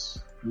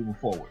does moving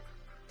forward.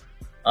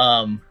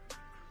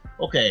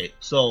 Okay,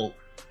 so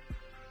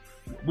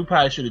we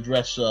probably should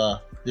address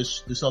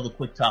this other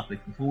quick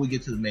topic before we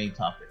get to the main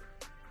topic.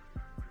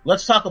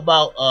 Let's talk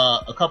about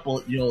a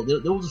couple.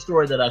 There was a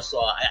story that I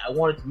saw. I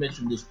wanted to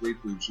mention this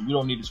briefly, so we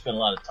don't need to spend a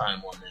lot of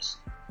time on this.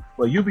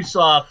 But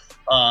Ubisoft,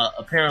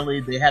 apparently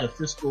they had a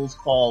fiscals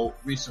call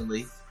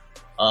recently.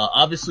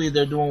 Obviously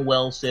they're doing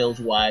well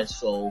sales-wise,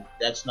 so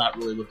that's not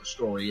really what the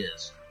story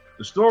is.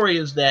 The story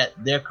is that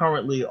there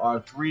currently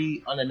are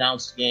 3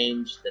 unannounced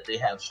games that they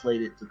have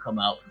slated to come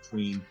out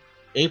between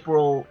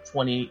April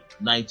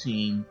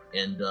 2019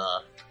 and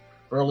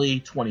early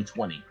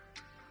 2020.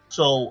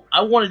 So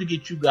I wanted to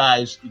get you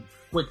guys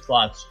quick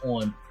thoughts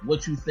on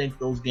what you think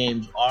those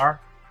games are,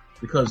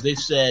 because they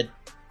said,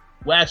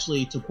 well,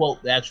 actually, to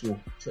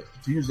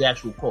use the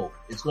actual quote,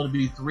 it's going to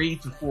be 3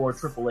 to 4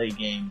 AAA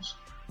games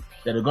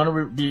that are going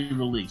to be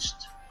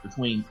released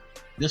between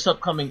this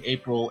upcoming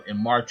April and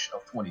March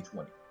of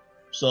 2020.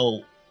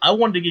 So I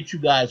wanted to get you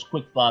guys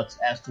quick thoughts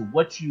as to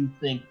what you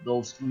think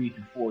those 3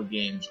 to 4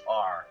 games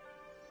are.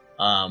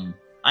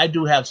 I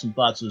do have some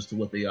thoughts as to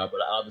what they are, but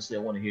obviously I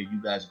want to hear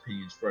you guys'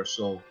 opinions first.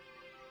 So,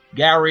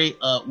 Gary,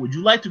 would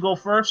you like to go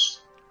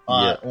first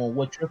on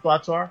what your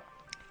thoughts are?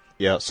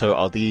 Yeah, so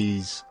are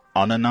these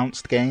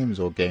unannounced games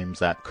or games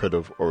that could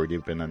have already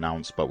been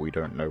announced but we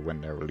don't know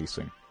when they're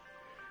releasing?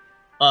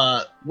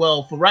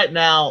 Well, for right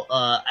now,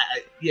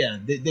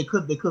 they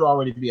could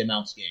already be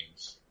announced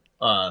games.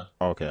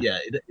 Okay. Yeah,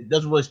 it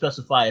doesn't really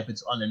specify if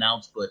it's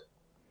unannounced, but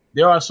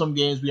there are some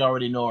games we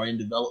already know are in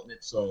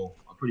development, so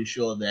I'm pretty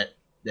sure that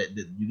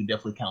you can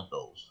definitely count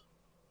those.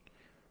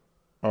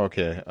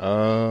 Okay.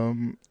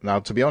 Now,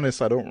 to be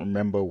honest, I don't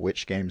remember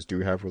which games do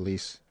have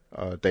release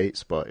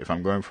dates, but if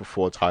I'm going for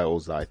 4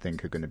 titles that I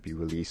think are going to be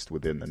released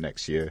within the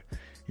next year,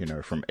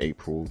 from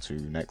April to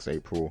next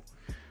April,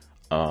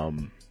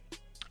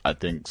 I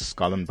think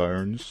Skull and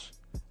Bones,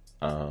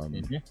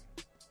 and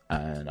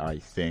I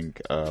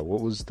think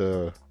what was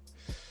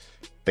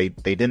they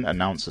didn't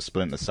announce a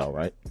Splinter Cell,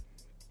 right?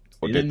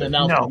 They didn't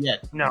announce it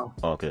yet. No.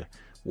 Okay.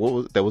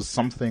 There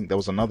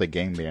was another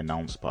game they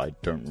announced, but I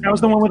don't remember. That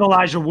was the one with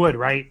Elijah Wood,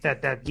 right?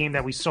 That game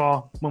that we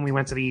saw when we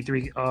went to the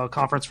E3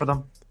 conference for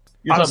them.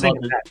 You're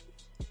talking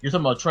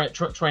about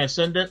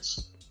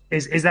Transcendence?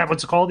 Is that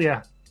what's called?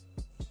 Yeah.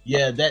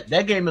 Yeah,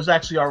 that game is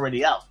actually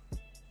already out.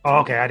 Oh,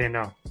 okay, I didn't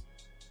know.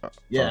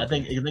 Yeah, I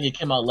think it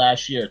came out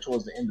last year,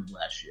 towards the end of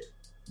last year.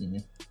 Mm-hmm.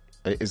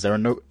 Is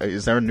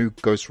there a new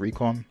Ghost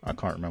Recon? I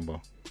can't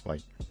remember. I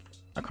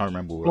can't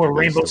remember. Or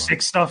Rainbow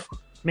Six stuff,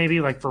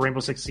 maybe like for Rainbow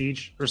Six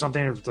Siege or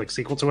something, or like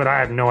sequel to it. I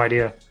have no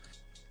idea.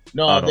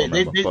 No,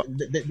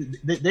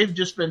 they've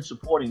just been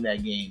supporting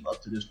that game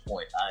up to this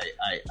point.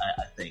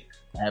 I think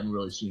I haven't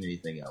really seen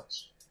anything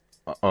else.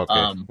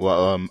 Okay.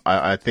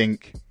 I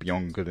think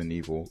Beyond Good and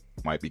Evil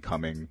might be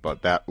coming,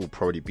 but that will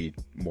probably be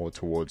more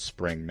towards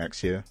spring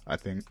next year, I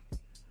think.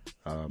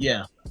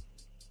 Yeah.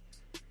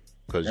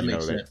 Because,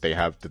 they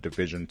have the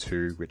Division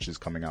 2, which is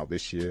coming out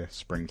this year,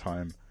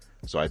 springtime.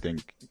 So I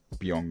think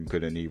Beyond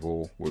Good and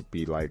Evil would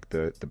be like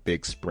the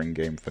big spring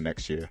game for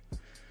next year.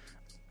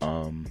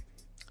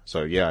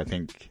 So yeah, I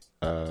think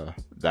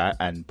that,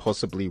 and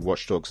possibly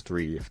Watch Dogs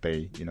 3 if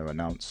they,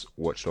 announce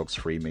Watch Dogs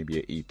 3 maybe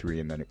at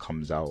E3 and then it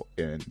comes out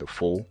in the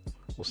fall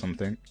or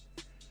something.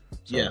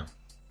 So, yeah.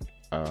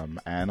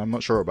 And I'm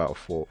not sure about a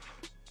fourth,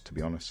 to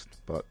be honest.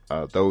 But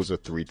those are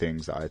three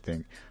things that I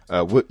think.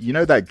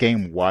 That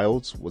game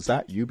Wilds, was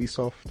that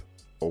Ubisoft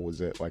or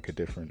was it like a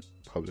different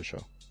publisher?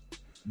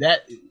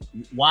 That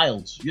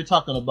Wilds, you're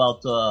talking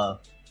about the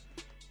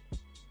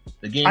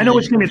game. I know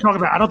which game you're talking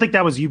about. I don't think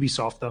that was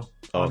Ubisoft though.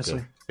 Honestly,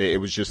 okay. It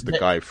was just the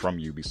guy from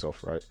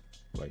Ubisoft, right?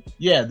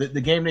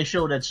 The game they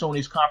showed at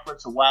Sony's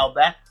conference a while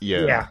back.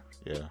 Yeah.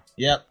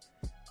 Yep.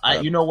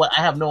 You know what?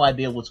 I have no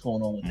idea what's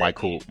going on with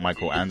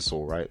Michael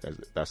Ansel, right?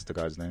 That's the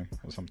guy's name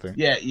or something.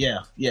 Yeah.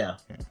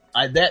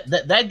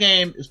 That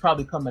game is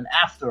probably coming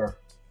after.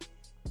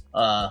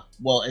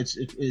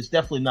 It's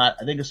definitely not.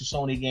 I think it's a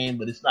Sony game,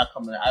 but it's not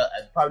coming.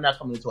 It's probably not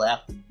coming until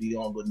after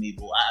Beyond Good and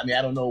Evil. I mean,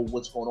 I don't know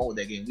what's going on with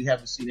that game. We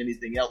haven't seen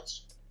anything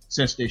else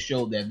since they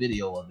showed that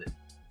video of it.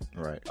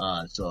 Right.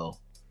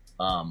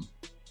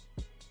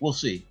 We'll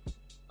see.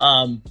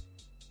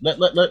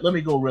 Let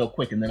me go real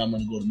quick, and then I'm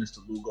going to go to Mr.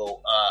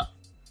 Lugo.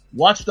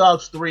 Watch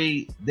Dogs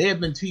 3. They have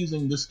been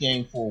teasing this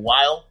game for a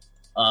while.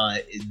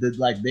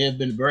 They have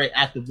been very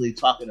actively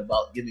talking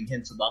about giving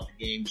hints about the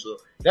game, so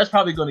that's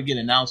probably going to get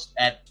announced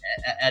at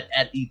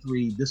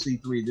E3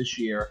 this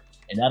year,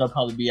 and that'll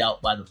probably be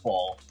out by the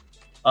fall.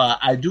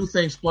 I do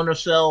think Splinter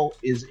Cell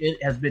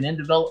has been in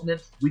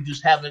development. We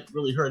just haven't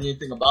really heard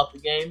anything about the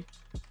game,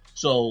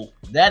 so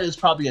that is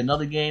probably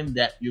another game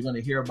that you're going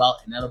to hear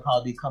about, and that'll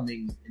probably be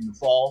coming in the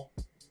fall.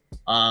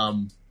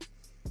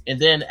 And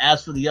then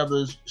as for the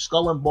others,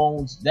 Skull and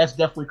Bones, that's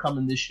definitely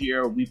coming this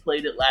year. We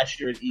played it last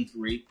year at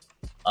E3.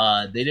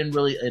 They didn't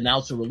really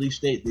announce a release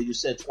date. They just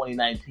said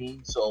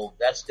 2019. So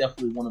that's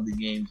definitely one of the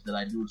games that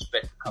I do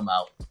expect to come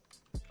out.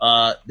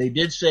 They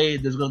did say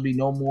there's going to be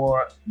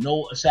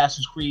no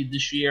Assassin's Creed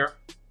this year.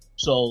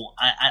 So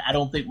I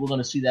don't think we're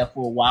going to see that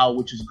for a while,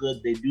 which is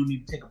good. They do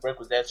need to take a break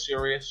with that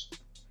series.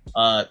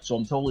 So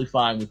I'm totally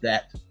fine with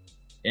that.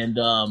 And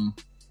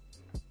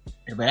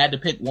if I had to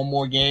pick one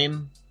more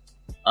game,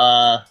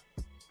 I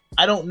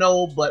don't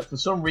know, but for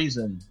some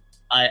reason,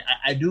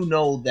 I do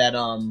know that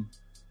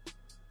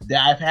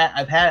that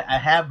I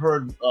have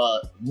heard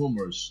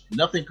rumors,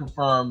 nothing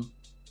confirmed,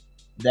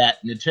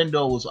 that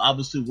Nintendo was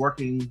obviously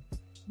working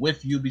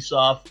with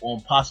Ubisoft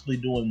on possibly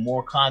doing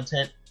more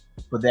content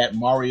for that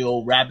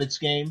Mario Rabbids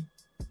game.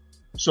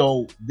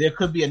 So there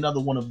could be another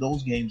one of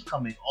those games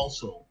coming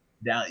also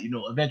down,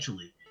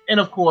 eventually. And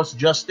of course,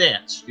 Just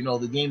Dance,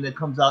 the game that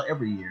comes out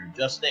every year,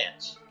 Just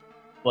Dance.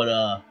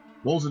 But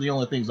those are the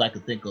only things I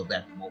could think of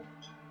at the moment.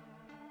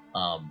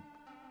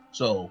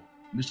 So,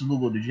 Mr.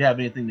 Lugo, did you have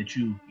anything that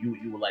you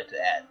would like to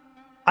add?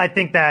 I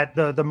think that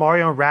the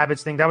Mario and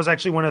Rabbids thing, that was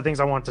actually one of the things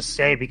I wanted to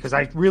say, because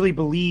I really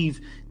believe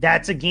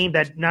that's a game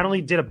that not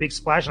only did a big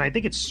splash, and I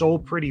think it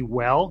sold pretty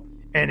well,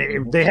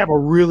 and they have a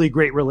really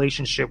great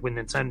relationship with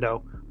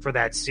Nintendo for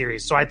that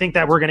series. So I think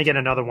that we're going to get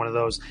another one of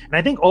those. And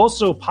I think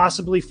also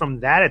possibly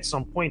from that at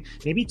some point,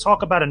 maybe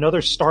talk about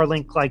another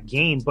Starlink-like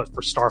game, but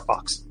for Star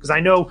Fox. Because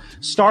I know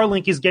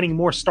Starlink is getting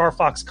more Star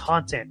Fox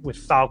content with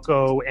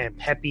Falco and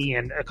Peppy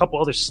and a couple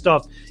other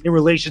stuff in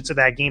relation to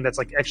that game that's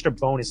like extra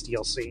bonus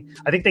DLC.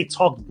 I think they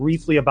talked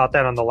briefly about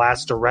that on the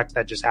last Direct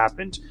that just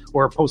happened,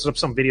 or posted up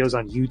some videos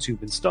on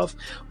YouTube and stuff.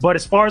 But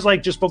as far as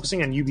like just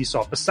focusing on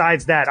Ubisoft,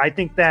 besides that, I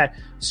think that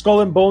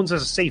Skull and Bones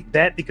is a safe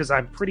bet, because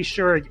I'm pretty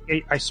sure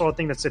I saw a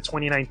thing that said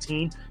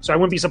 2019, so I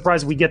wouldn't be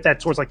surprised if we get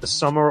that towards like the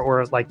summer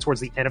or like towards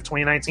the end of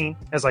 2019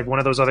 as like one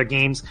of those other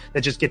games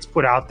that just gets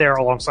put out there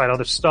alongside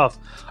other stuff.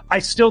 I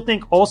still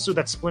think also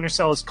that Splinter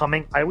Cell is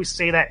coming. I always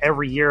say that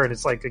every year, and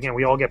it's like, again,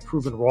 we all get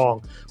proven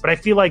wrong, but I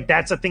feel like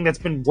that's a thing that's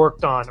been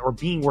worked on or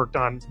being worked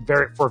on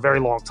for a very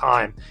long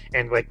time,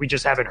 and like we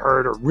just haven't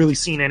heard or really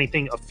seen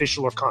anything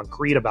official or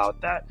concrete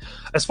about that.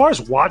 As far as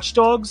Watch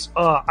Dogs,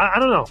 I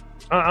don't know.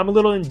 I'm a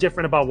little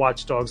indifferent about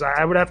Watch Dogs.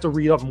 I would have to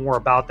read up more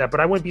about that, but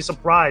I wouldn't be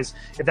surprised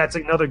if that's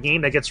another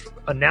game that gets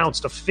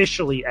announced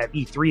officially at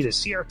E3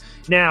 this year.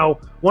 Now,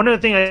 one other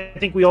thing I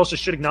think we also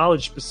should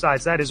acknowledge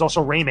besides that is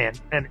also Rayman.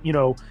 And,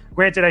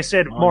 granted, I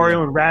said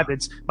Mario and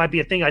Rabbids might be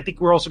a thing. I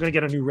think we're also going to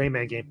get a new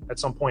Rayman game at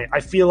some point.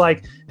 I feel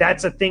like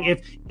that's a thing.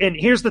 And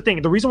here's the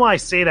thing. The reason why I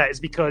say that is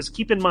because,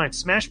 keep in mind,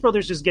 Smash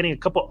Brothers is getting a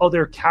couple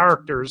other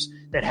characters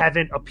that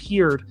haven't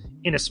appeared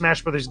in a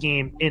Smash Brothers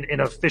game in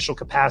an official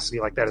capacity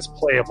like that is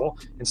playable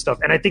and stuff.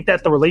 And I think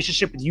that the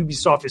relationship with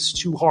Ubisoft is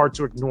too hard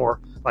to ignore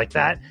like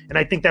that. And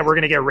I think that we're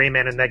going to get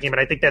Rayman in that game.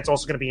 And I think that's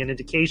also going to be an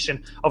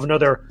indication of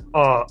another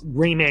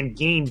Rayman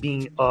game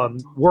being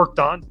worked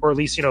on, or at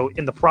least,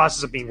 in the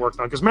process of being worked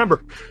on. Because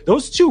remember,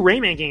 those two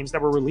Rayman games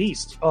that were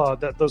released,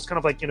 those kind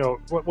of like,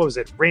 what was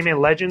it?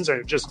 Rayman Legends,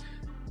 or just,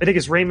 I think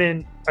it's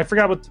Rayman. I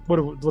forgot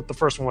what the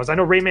first one was. I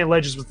know Rayman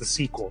Legends was the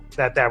sequel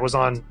that was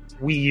on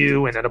Wii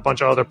U and a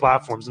bunch of other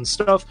platforms and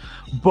stuff.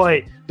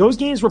 But those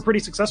games were pretty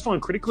successful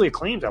and critically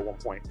acclaimed at one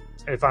point,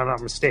 if I'm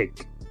not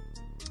mistaken.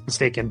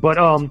 But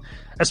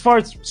as far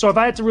as, so if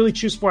I had to really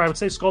choose four, I would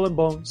say Skull and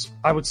Bones.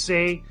 I would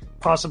say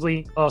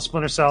possibly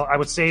Splinter Cell. I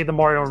would say the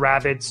Mario and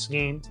Rabbids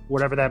game,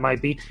 whatever that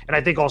might be. And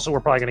I think also we're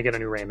probably going to get a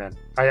new Rayman.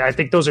 I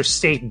think those are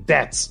safe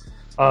bets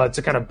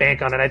to kind of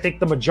bank on. And I think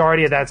the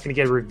majority of that's going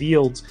to get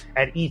revealed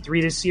at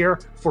E3 this year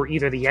for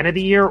either the end of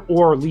the year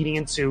or leading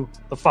into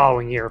the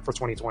following year for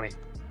 2020.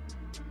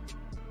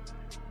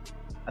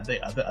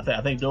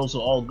 I think those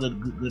are all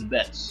good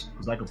bets,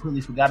 because I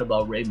completely forgot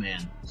about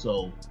Rayman.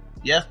 So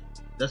yeah,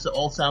 that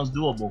all sounds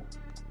doable.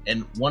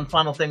 And one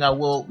final thing I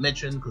will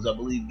mention, because I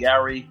believe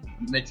Gary,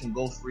 you mentioned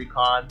Ghost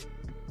Recon.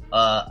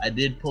 I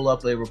did pull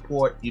up a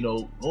report.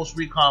 Ghost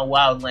Recon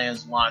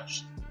Wildlands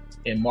launched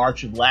in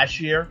March of last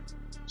year,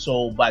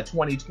 so by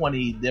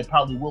 2020 there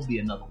probably will be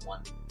another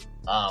one.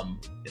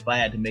 If I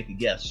had to make a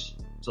guess,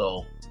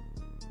 so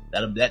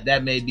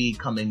that may be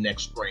coming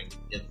next spring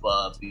if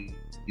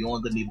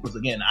Beyond Good and Evil, because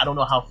again, I don't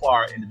know how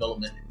far in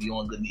development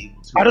Beyond Good and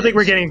Evil 2 I don't think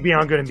we're getting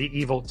Beyond Good and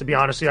Evil, to be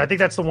honest with you. I think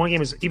that's the one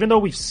game is, even though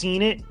we've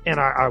seen it and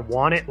I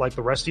want it like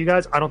the rest of you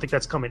guys, I don't think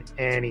that's coming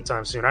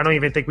anytime soon. I don't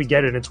even think we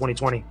get it in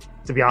 2020,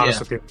 to be honest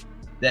with you.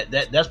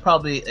 That's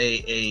probably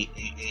a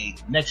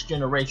next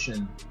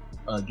generation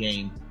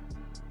game,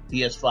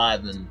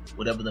 PS5 and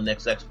whatever the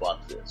next Xbox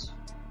is.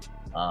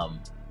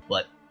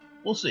 But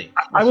we'll see.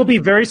 I will be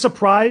very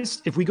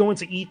surprised if we go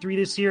into E3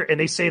 this year and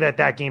they say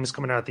that game is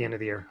coming out at the end of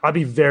the year. I'll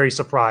be very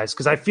surprised,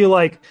 because I feel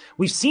like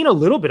we've seen a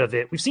little bit of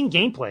it. We've seen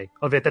gameplay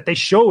of it that they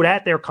showed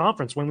at their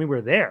conference when we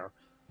were there.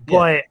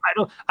 But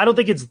I don't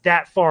think it's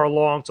that far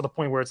along to the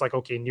point where it's like,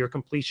 okay, near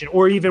completion,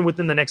 or even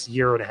within the next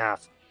year and a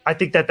half. I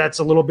think that's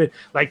a little bit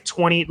like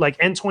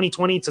end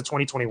 2020 to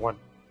 2021.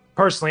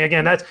 Personally,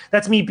 again,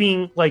 that's me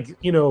being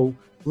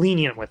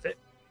lenient with it.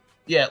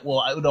 Yeah,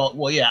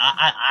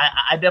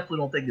 I definitely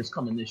don't think it's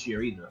coming this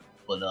year either.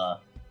 But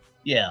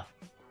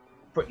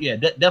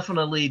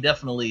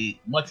definitely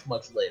much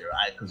later.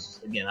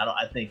 Because again,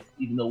 I think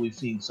even though we've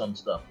seen some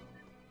stuff,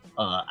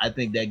 I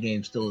think that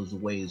game still is a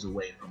ways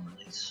away from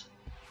release.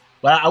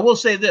 But I will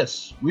say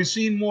this: we've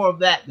seen more of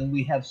that than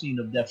we have seen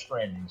of Death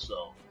Stranding.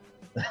 So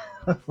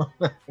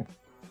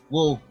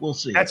we'll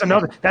see. That's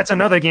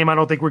another game I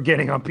don't think we're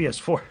getting on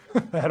PS4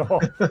 at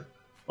all.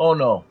 Oh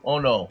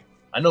no.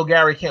 I know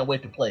Gary can't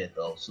wait to play it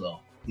though, so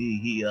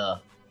he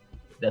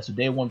that's a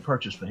day one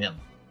purchase for him.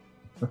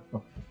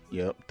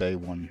 Yep, day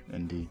one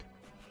indeed.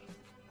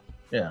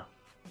 Yeah.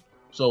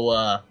 So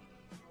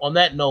on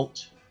that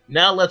note,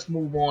 now let's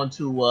move on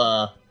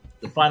to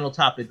the final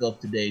topic of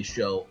today's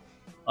show.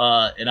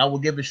 And I will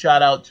give a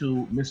shout out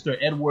to Mr.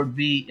 Edward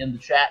V in the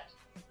chat,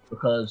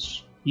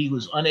 because he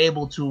was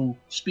unable to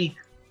speak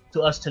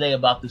to us today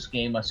about this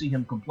game. I see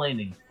him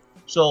complaining.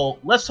 So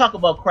let's talk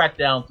about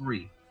Crackdown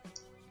 3.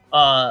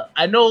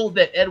 I know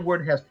that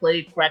Edward has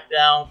played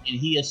Crackdown and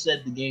he has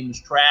said the game is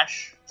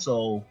trash.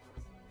 So,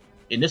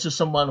 and this is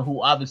someone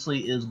who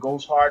obviously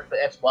goes hard for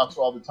Xbox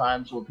all the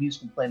time. So if he's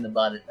complaining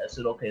about it, I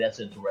said, okay, that's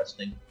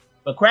interesting.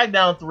 But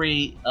Crackdown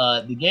 3,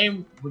 the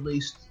game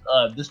released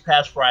this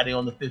past Friday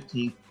on the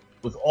 15th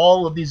with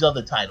all of these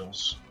other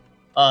titles.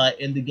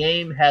 And the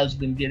game has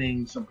been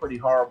getting some pretty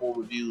horrible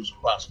reviews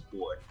across the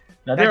board.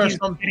 Now, there are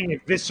some getting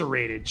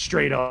eviscerated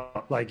straight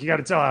up. Like, you got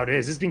to tell how it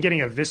is. It's been getting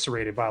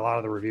eviscerated by a lot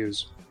of the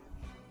reviews.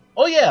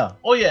 Oh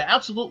yeah,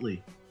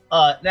 absolutely.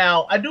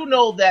 Now, I do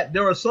know that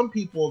there are some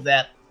people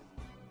that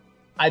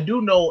I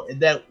do know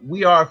that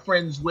we are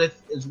friends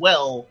with as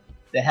well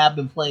that have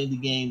been playing the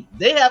game.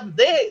 They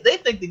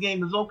think the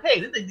game is okay.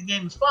 They think the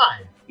game is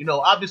fine.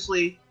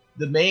 Obviously,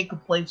 the main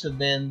complaints have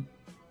been,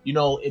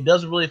 it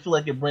doesn't really feel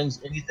like it brings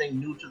anything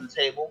new to the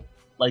table.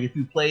 Like, if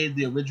you played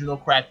the original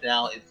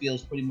Crackdown, it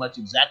feels pretty much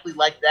exactly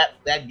like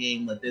that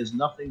game. Like, there's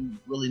nothing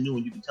really new,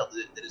 and you can tell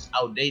that it's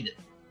outdated,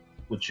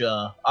 which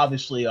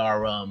obviously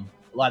are a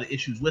lot of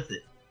issues with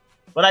it.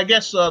 But I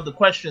guess the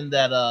question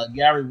that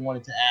Gary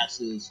wanted to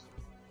ask is,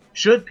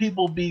 should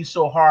people be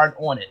so hard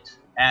on it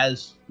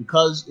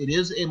because it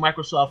is a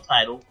Microsoft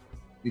title,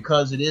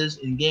 because it is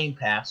in Game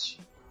Pass,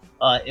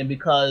 and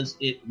because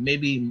it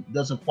maybe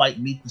doesn't quite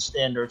meet the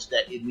standards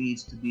that it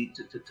needs to be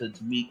to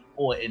meet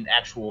for an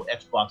actual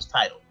Xbox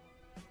title.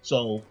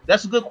 So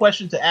that's a good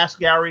question to ask,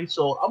 Gary.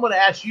 So I'm going to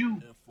ask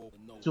you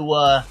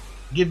to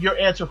give your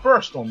answer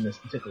first on this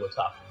particular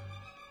topic.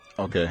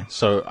 Okay,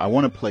 so I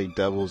want to play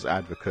devil's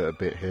advocate a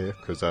bit here,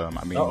 because,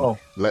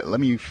 let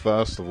me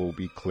first of all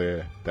be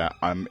clear that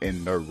I'm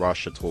in no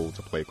rush at all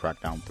to play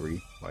Crackdown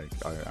 3. Like,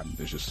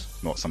 it's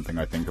just not something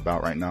I think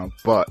about right now.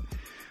 But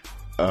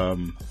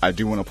I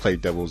do want to play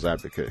devil's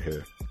advocate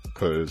here,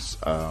 because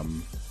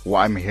what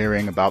I'm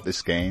hearing about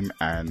this game,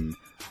 and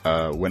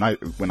when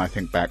I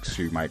think back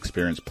to my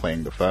experience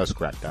playing the first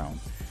Crackdown,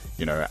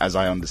 you know, as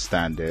I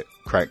understand it,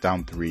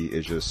 Crackdown 3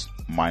 is just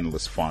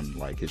mindless fun.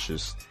 Like, it's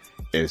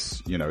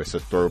a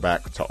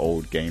throwback to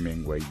old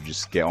gaming where you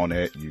just get on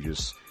it,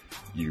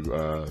 you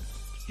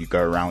go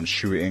around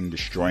shooting,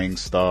 destroying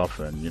stuff,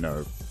 and, you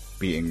know,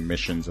 beating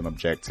missions and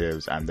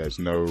objectives, and there's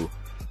no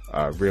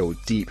real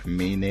deep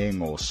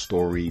meaning or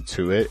story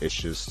to it. It's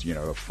just, you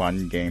know, a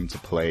fun game to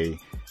play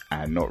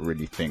and not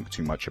really think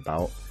too much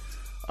about.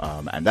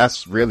 And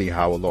that's really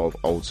how a lot of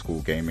old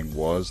school gaming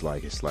was.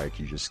 Like, it's like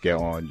you just get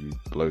on, you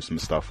blow some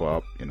stuff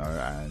up, you know,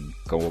 and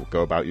go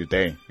about your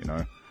day, you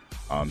know.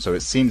 So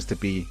it seems to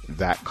be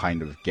that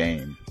kind of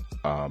game.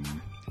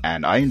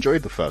 And I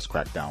enjoyed the first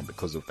Crackdown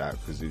because of that,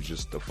 because it was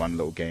just a fun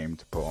little game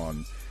to put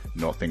on,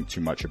 not think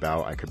too much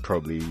about. I could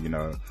probably, you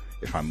know,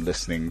 if I'm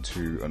listening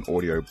to an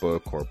audio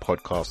book or a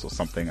podcast or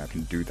something, I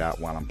can do that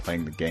while I'm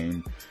playing the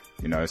game.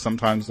 You know,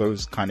 sometimes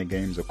those kind of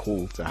games are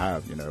cool to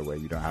have, you know, where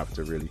you don't have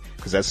to really,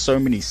 because there's so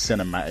many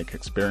cinematic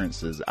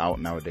experiences out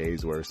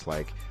nowadays where it's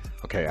like,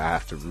 okay, I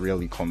have to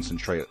really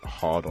concentrate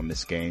hard on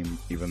this game,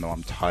 even though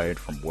I'm tired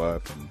from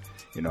work, and,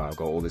 you know, I've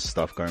got all this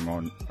stuff going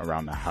on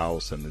around the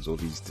house, and there's all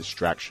these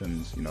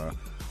distractions, you know.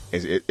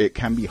 It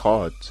can be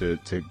hard to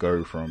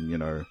go from, you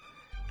know,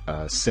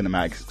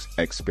 cinematic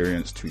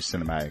experience to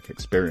cinematic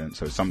experience.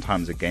 So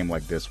sometimes a game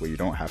like this where you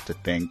don't have to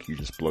think, you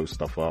just blow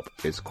stuff up,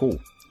 is cool,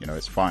 you know,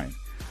 it's fine.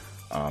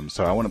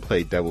 So I want to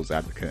play devil's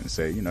advocate and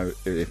say, you know,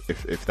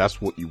 if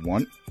that's what you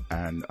want,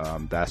 and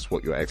that's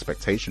what your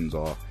expectations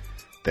are,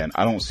 then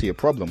I don't see a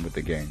problem with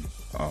the game.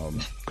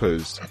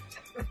 Because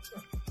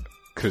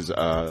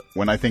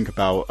when I think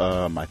about,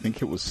 I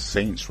think it was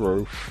Saints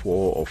Row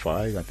 4 or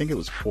 5, I think it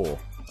was 4,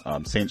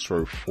 Saints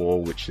Row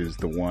 4, which is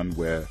the one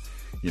where,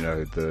 you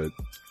know,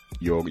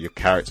 your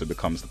character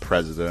becomes the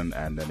president,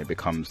 and then it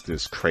becomes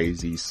this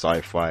crazy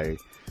sci-fi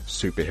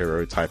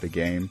superhero type of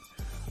game.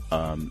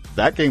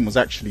 That game was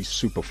actually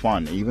super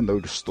fun, even though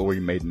the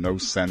story made no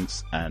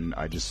sense, and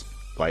I just,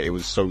 like, it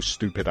was so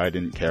stupid I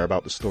didn't care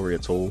about the story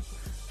at all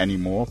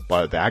anymore.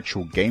 But the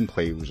actual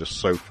gameplay was just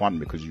so fun,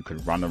 because you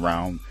could run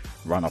around,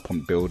 run up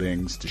on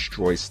buildings,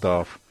 destroy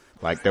stuff.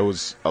 Like, there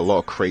was a lot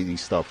of crazy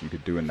stuff you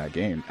could do in that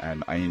game,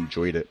 and I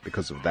enjoyed it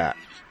because of that.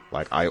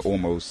 Like, I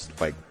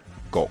almost, like,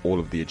 got all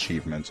of the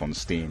achievements on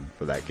Steam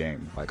for that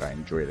game. Like, I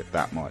enjoyed it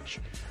that much.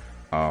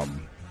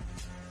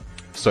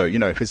 So, you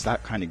know, if it's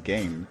that kind of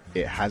game,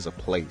 it has a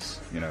place,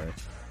 you know.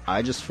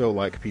 I just feel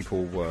like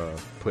people were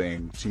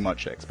putting too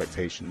much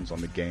expectations on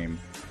the game,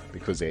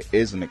 because it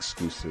is an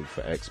exclusive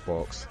for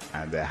Xbox,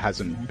 and there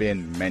hasn't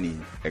been many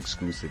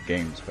exclusive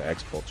games for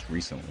Xbox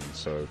recently.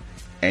 So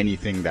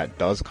anything that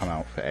does come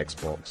out for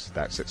Xbox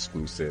that's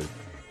exclusive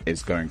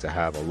is going to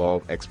have a lot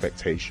of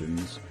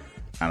expectations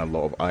and a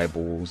lot of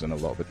eyeballs and a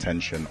lot of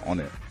attention on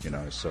it, you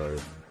know. So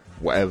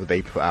whatever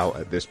they put out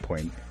at this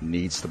point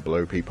needs to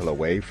blow people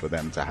away for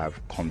them to have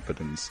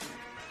confidence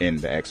in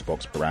the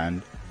Xbox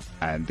brand.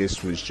 And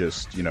this was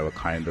just, you know, a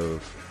kind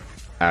of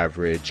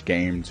average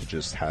game to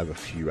just have a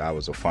few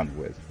hours of fun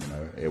with, you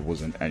know. It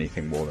wasn't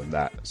anything more than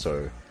that.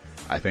 So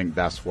I think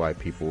that's why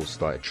people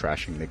started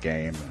trashing the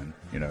game and,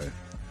 you know,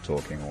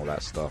 talking all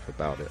that stuff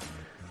about it.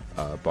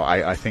 But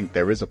I think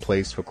there is a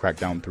place for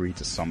Crackdown 3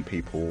 to some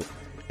people.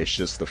 It's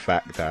just the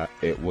fact that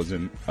it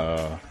wasn't,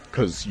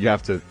 because you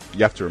have to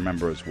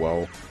remember as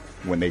well,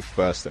 when they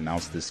first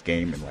announced this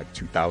game in like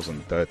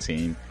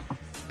 2013,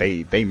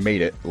 they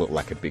made it look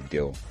like a big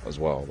deal as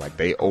well. Like,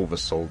 they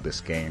oversold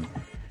this game.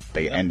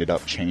 They ended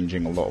up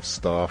changing a lot of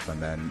stuff,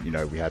 and then, you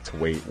know, we had to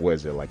wait, what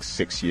is it, like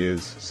 6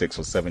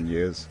 or 7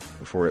 years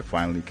before it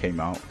finally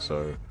came out.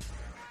 So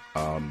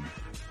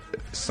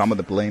some of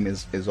the blame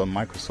is on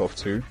Microsoft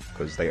too,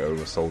 because they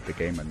oversold the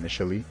game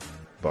initially.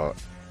 But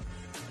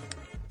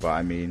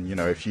I mean, you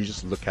know, if you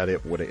just look at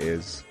it what it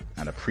is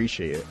and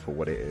appreciate it for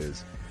what it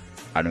is,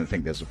 I don't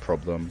think there's a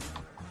problem.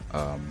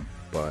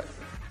 But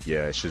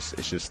yeah, it's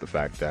just the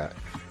fact that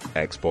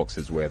Xbox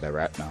is where they're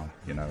at now,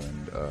 you know,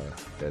 and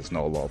there's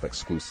not a lot of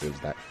exclusives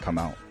that come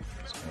out.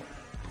 So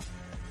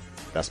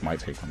that's my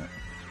take on it.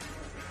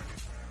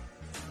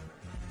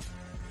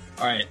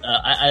 All right,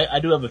 I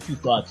do have a few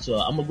thoughts.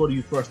 I'm gonna go to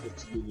you first.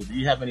 Do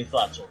you have any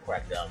thoughts on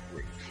Crackdown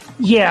 3?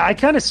 Yeah, I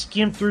kind of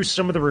skimmed through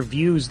some of the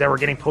reviews that were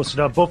getting posted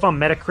up, both on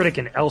Metacritic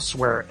and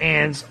elsewhere,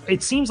 and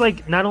it seems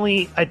like not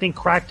only, I think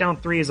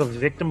Crackdown 3 is a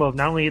victim of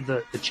not only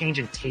the change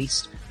in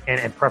taste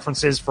and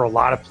preferences for a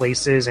lot of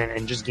places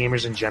and just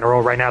gamers in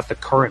general right now at the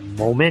current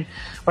moment.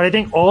 But I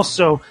think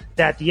also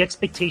that the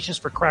expectations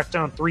for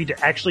Crackdown 3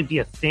 to actually be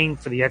a thing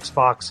for the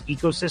Xbox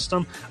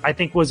ecosystem, I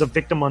think was a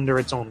victim under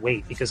its own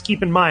weight. Because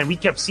keep in mind, we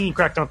kept seeing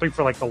Crackdown 3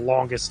 for like the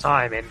longest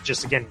time, and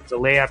just again,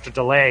 delay after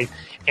delay.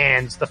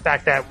 And the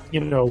fact that,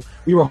 you know,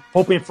 we were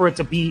hoping for it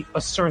to be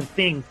a certain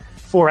thing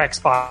for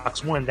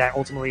Xbox One that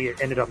ultimately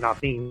it ended up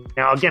not being.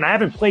 Now, again, I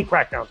haven't played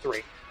Crackdown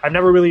 3. I've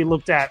never really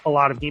looked at a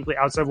lot of gameplay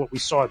outside of what we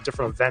saw at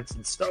different events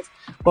and stuff.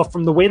 But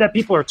from the way that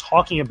people are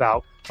talking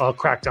about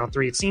Crackdown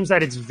 3, it seems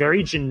that it's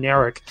very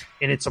generic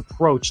in its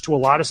approach to a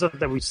lot of stuff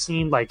that we've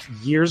seen like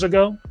years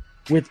ago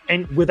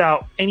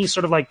without any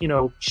sort of like, you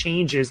know,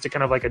 changes to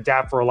kind of like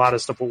adapt for a lot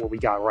of stuff with what we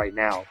got right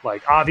now.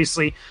 Like,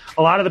 obviously,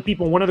 a lot of the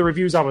people, one of the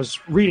reviews I was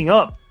reading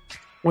up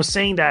was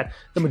saying that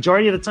the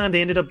majority of the time they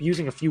ended up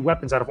using a few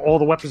weapons out of all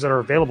the weapons that are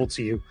available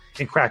to you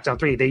in Crackdown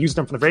 3. They used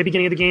them from the very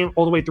beginning of the game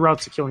all the way throughout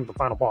to killing the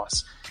final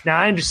boss. Now,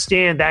 I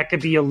understand that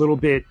could be a little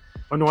bit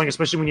annoying,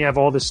 especially when you have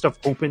all this stuff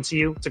open to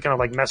you to kind of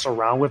like mess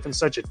around with and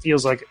such. It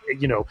feels like,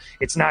 you know,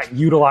 it's not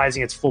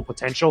utilizing its full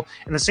potential.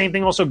 And the same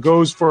thing also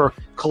goes for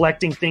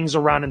collecting things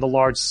around in the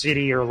large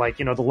city, or like,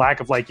 you know, the lack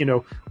of like, you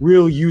know,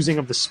 real using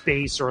of the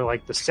space or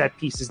like the set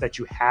pieces that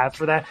you have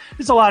for that.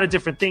 There's a lot of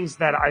different things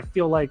that I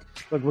feel like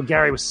what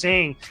Gary was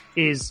saying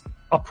is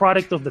a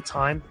product of the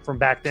time from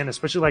back then,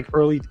 especially like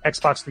early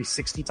Xbox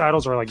 360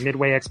 titles or like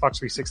midway Xbox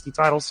 360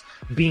 titles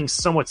being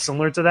somewhat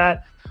similar to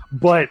that.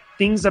 But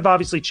things have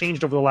obviously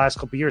changed over the last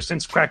couple of years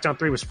since Crackdown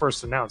 3 was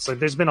first announced. So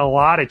there's been a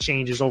lot of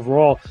changes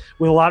overall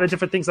with a lot of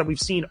different things that we've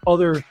seen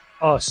other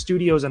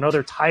studios and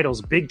other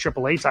titles, big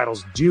AAA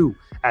titles, do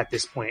at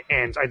this point.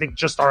 And I think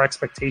just our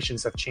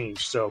expectations have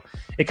changed. So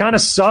it kind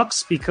of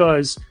sucks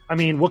because, I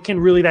mean, what can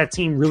really that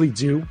team really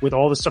do with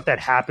all the stuff that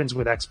happens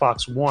with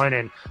Xbox One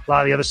and a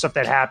lot of the other stuff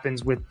that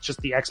happens with just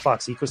the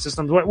Xbox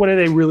ecosystem? What are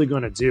they really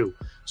going to do?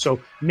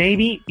 So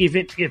maybe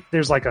if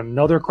there's like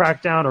another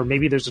Crackdown, or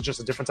maybe there's just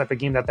a different type of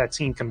game that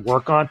team can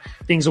work on,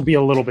 things will be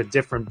a little bit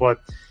different. But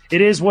it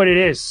is what it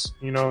is,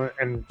 you know,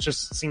 and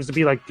just seems to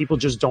be like people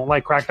just don't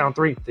like Crackdown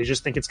 3. They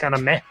just think it's kind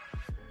of meh.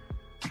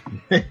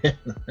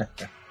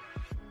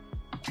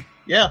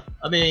 Yeah,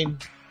 I mean,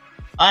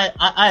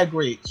 I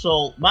agree.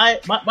 So my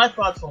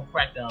thoughts on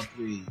Crackdown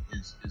 3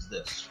 is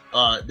this.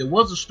 There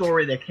was a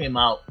story that came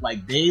out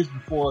like days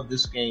before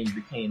this game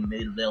became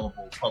made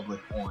available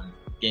public on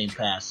Game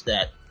Pass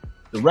that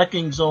the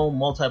Wrecking Zone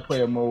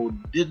multiplayer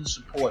mode didn't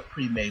support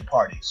pre-made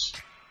parties.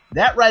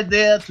 That right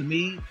there, to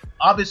me,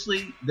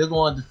 obviously they're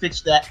going to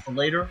fix that for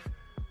later.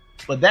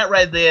 But that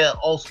right there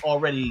also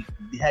already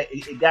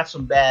it got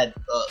some bad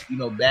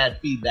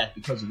feedback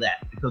because of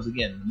that. Because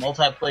again, the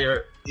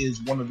multiplayer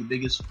is one of the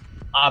biggest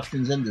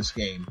options in this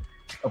game.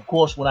 Of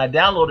course, when I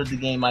downloaded the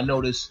game, I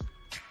noticed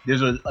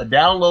there's a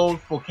download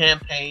for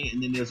campaign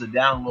and then there's a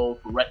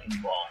download for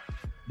Wrecking Ball.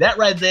 That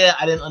right there,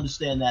 I didn't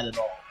understand that at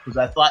all, because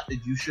I thought that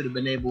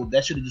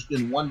that should have just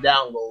been one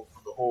download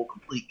for the whole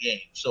complete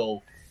game.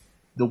 So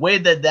the way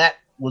that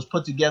was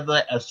put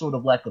together as sort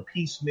of like a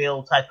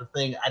piecemeal type of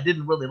thing, I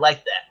didn't really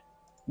like that.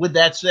 With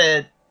that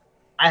said,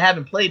 I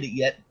haven't played it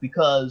yet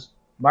because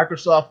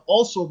Microsoft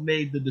also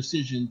made the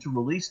decision to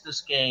release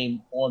this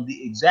game on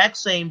the exact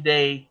same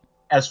day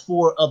as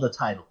 4 other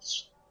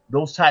titles.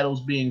 Those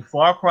titles being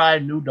Far Cry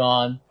New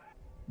Dawn,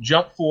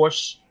 Jump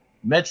Force,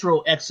 Metro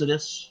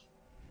Exodus,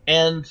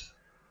 and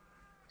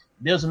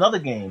there's another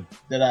game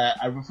that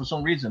I for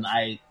some reason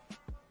I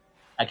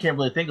can't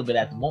really think of it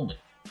at the moment.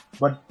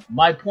 But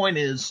my point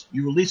is,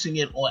 you're releasing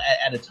it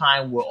at a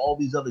time where all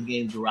these other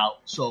games are out,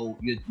 so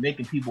you're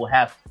making people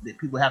have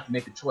to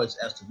make a choice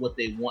as to what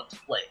they want to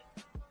play.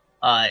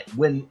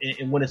 When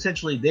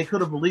essentially they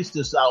could have released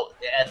this out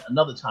at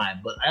another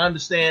time, but I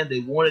understand they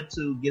wanted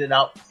to get it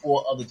out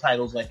before other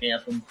titles like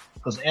Anthem,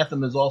 because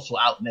Anthem is also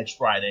out next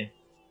Friday.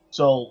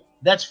 So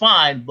that's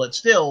fine, but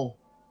still,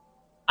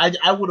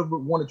 I would have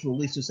wanted to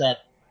release this at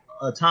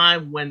a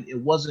time when it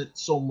wasn't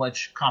so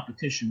much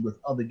competition with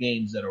other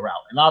games that are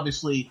out. And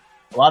obviously,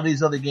 a lot of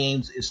these other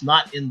games, it's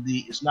not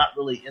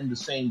really in the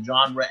same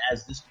genre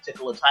as this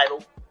particular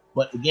title.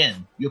 But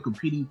again, you're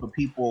competing for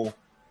people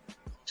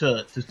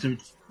for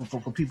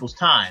people's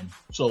time.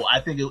 So I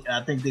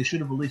think they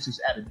should have released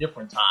this at a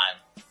different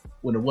time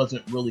when it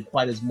wasn't really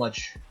quite as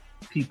much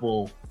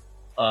people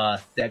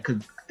that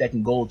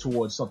can go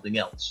towards something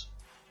else.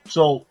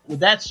 So with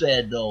that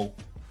said, though,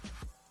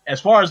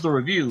 as far as the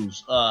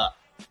reviews,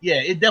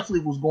 yeah, it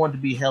definitely was going to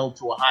be held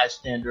to a high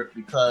standard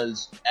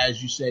because,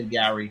 as you said,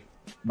 Gary,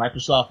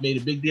 Microsoft made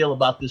a big deal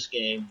about this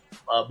game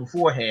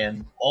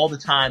beforehand. All the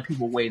time,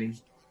 people waiting.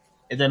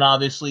 And then,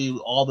 obviously,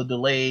 all the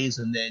delays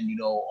and then,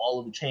 all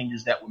of the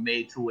changes that were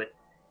made to it.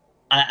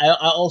 I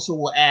also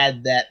will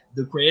add that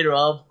the creator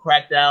of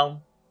Crackdown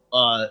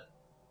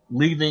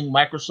leaving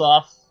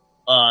Microsoft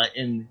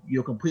and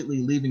completely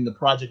leaving the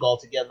project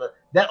altogether,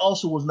 that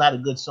also was not a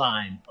good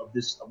sign of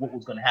what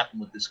was going to happen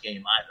with this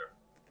game either.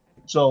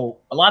 So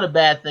a lot of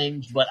bad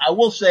things, but I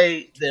will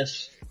say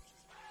this.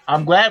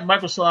 I'm glad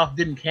Microsoft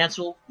didn't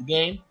cancel the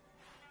game.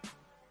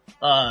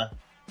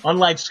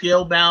 unlike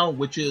Scalebound,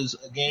 which is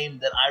a game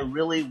that I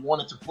really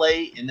wanted to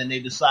play and then they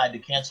decided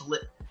to cancel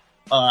it.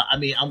 I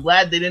mean, I'm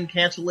glad they didn't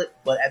cancel it,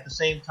 but at the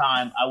same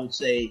time, I would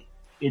say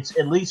it's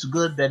at least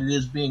good that it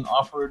is being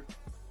offered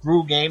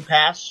through Game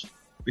Pass,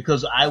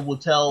 because I will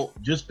tell,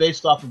 just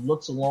based off of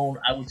looks alone,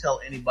 I would tell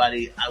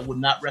anybody I would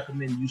not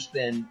recommend you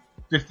spend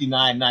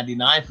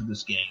 $59.99 for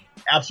this game.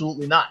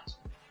 Absolutely not.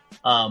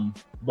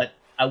 But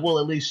I will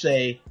at least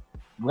say,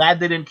 glad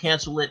they didn't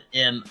cancel it,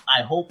 and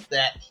I hope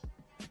that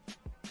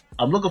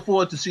I'm looking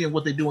forward to seeing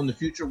what they do in the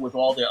future with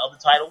all their other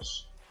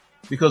titles,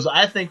 because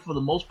I think for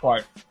the most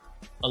part,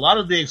 a lot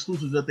of the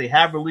exclusives that they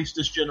have released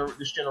this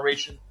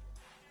generation,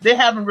 they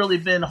haven't really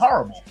been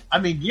horrible. I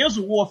mean, Gears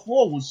of War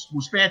 4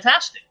 was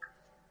fantastic.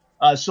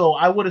 So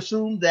I would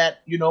assume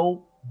that, you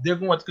know, they're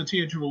going to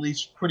continue to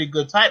release pretty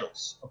good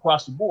titles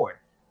across the board.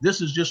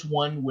 This is just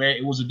one where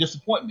it was a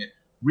disappointment.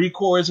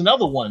 ReCore is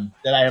another one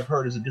that I have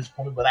heard is a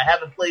disappointment, but I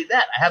haven't played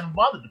that. I haven't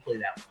bothered to play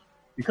that one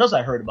because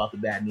I heard about the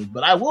bad news.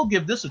 But I will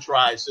give this a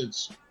try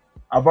since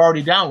I've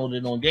already downloaded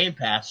it on Game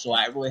Pass, so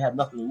I really have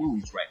nothing to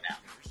lose right now.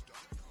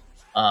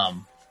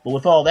 But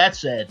with all that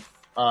said,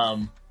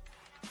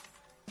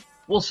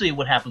 we'll see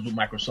what happens with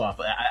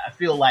Microsoft. I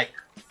feel like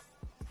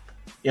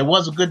it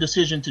was a good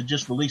decision to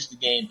just release the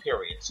game,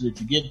 period, so that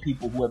you give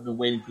people who have been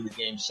waiting for the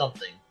game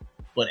something.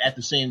 But at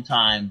the same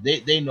time,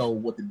 they know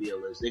what the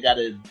deal is. They got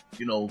to,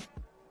 you know,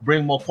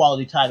 bring more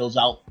quality titles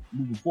out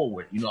moving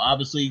forward. You know,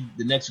 obviously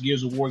the next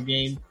Gears of War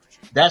game,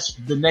 that's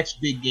the next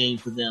big game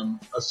for them,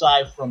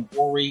 aside from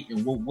Ori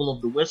and Will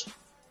of the Wisp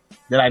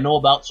that I know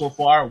about so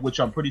far, which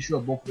I'm pretty sure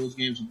both of those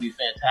games will be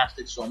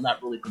fantastic. So I'm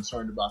not really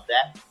concerned about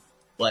that,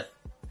 but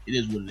it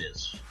is what it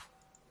is.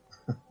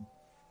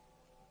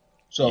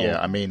 So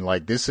yeah, I mean,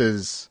 like, this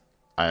is,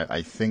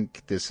 I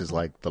think this is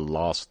like the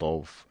last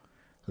of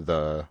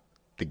the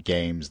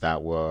games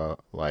that were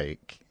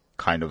like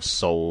kind of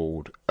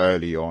sold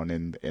early on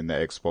in the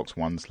Xbox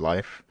One's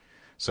life.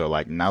 So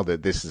like, now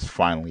that this is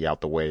finally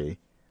out the way,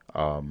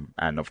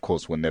 and of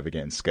course we're never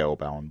getting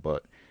Scalebound,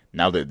 but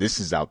now that this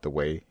is out the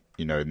way,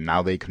 you know,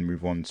 now they can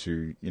move on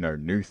to, you know,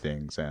 new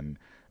things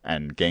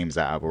and games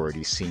that have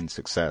already seen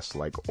success,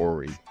 like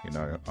Ori, you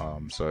know.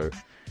 So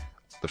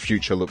the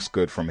future looks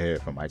good from here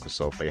for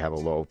Microsoft. They have a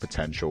lot of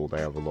potential. They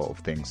have a lot of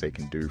things they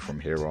can do from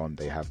here on.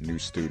 They have new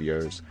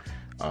studios.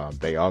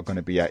 They are going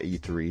to be at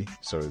E3,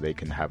 so they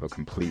can have a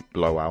complete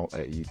blowout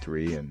at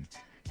E3 and,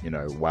 you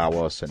know, wow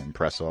us and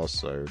impress us.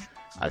 So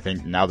I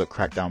think now that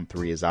Crackdown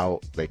 3 is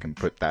out, they can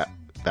put that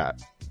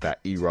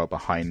era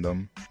behind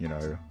them, you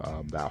know,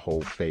 that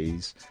whole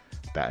phase,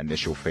 that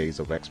initial phase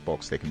of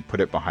Xbox, they can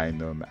put it behind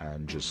them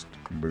and just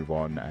move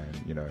on,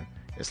 and, you know,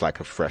 it's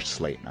like a fresh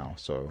slate now.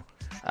 So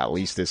at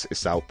least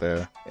it's out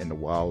there in the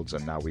wilds,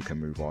 and now we can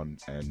move on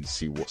and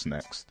see what's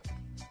next.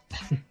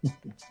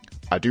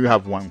 I do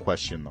have one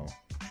question though.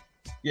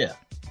 Yeah.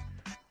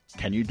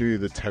 Can you do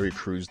the Terry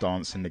Crews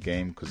dance in the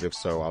game? Because if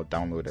so, I'll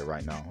download it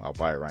right now. I'll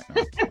buy it right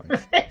now.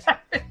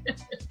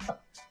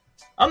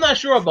 I'm not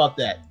sure about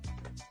that.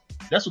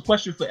 That's a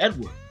question for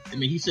Edward. I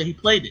mean, he said he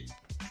played it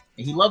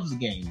and he loves the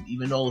game,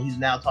 even though he's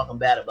now talking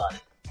bad about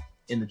it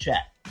in the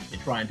chat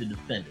and trying to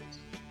defend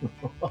it.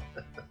 Cool.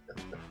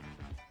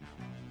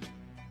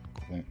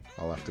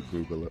 I'll have to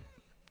Google it.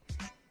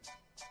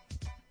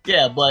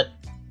 Yeah, but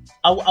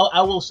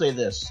I will say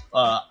this.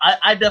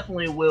 I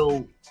definitely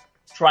will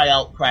try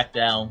out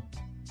Crackdown,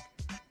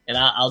 and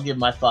I'll give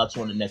my thoughts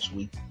on it next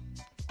week.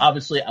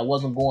 Obviously, I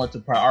wasn't going to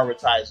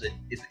prioritize it.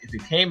 If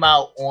it came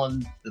out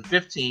on the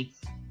 15th,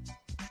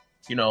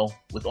 you know,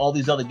 with all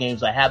these other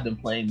games I have been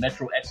playing,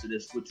 Metro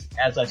Exodus, which,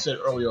 as I said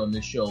earlier on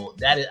this show,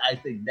 I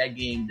think that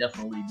game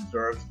definitely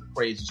deserves the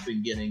praise it's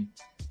been getting.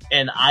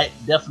 And I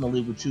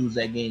definitely would choose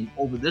that game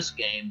over this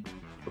game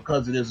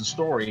because it is a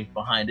story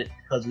behind it,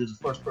 because it is a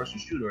first-person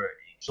shooter.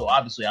 So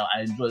obviously, I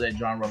enjoy that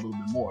genre a little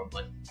bit more.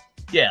 But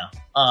yeah,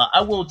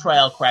 I will try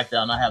out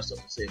Crackdown. I have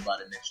something to say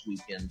about it next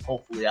week, and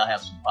hopefully I'll have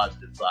some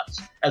positive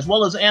thoughts, as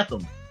well as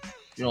Anthem.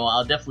 You know,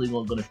 I'll definitely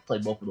going to play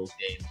both of those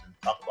games and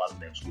talk about them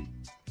next week.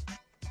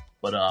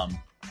 But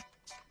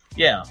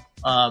yeah.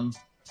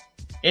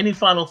 Any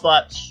final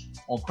thoughts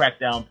on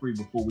Crackdown 3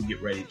 before we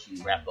get ready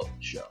to wrap up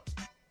the show?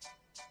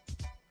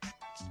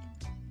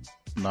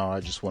 No, I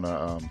just want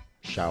to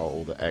shout out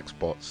all the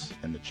Xbots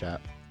in the chat.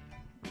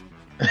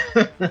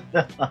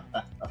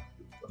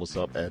 What's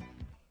up, Ed?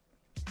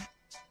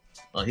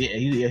 Well,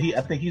 he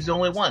I think he's the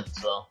only one.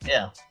 So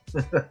yeah,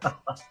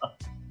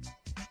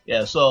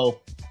 yeah.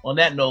 So on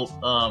that note,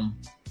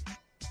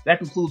 that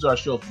concludes our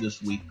show for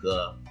this week.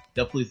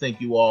 Definitely thank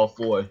you all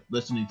for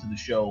listening to the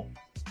show.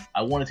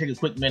 I want to take a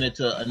quick minute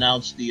to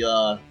announce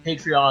the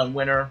Patreon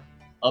winner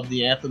of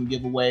the Anthem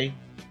giveaway.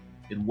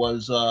 It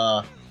was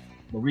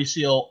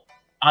Mauricio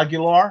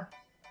Aguilar.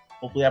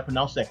 Hopefully I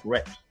pronounced that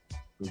correct,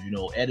 because, you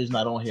know, Ed is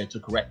not on here to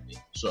correct me.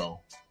 So,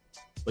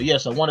 but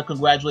yes, I want to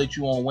congratulate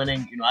you on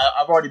winning. You know,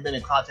 I've already been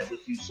in contact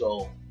with you,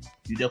 so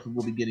you definitely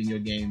will be getting your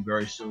game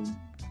very soon.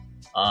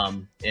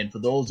 And for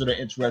those that are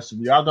interested,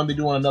 we are going to be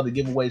doing another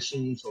giveaway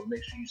soon, so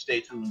make sure you stay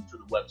tuned to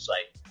the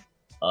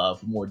website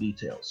for more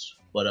details.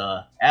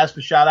 But as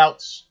for shout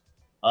outs,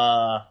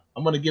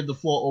 I'm going to give the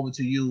floor over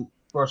to you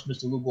first,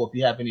 Mr. Lugo, if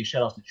you have any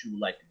shout outs that you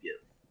would like to give.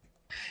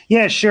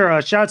 Yeah,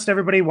 sure. Shouts to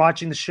everybody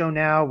watching the show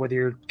now, whether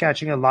you're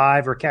catching it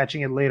live or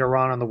catching it later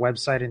on the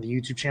website and the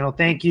YouTube channel.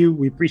 Thank you.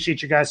 We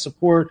appreciate you guys'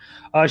 support.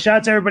 Shout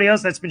out to everybody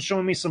else that's been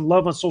showing me some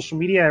love on social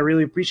media. I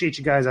really appreciate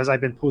you guys as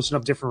I've been posting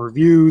up different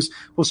reviews,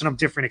 posting up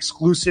different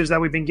exclusives that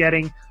we've been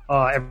getting.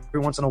 Every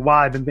once in a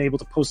while, I've been able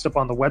to post up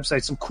on the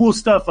website some cool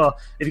stuff.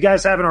 If you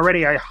guys haven't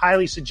already, I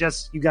highly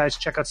suggest you guys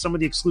check out some of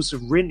the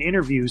exclusive written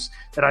interviews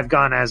that I've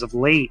gotten as of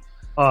late,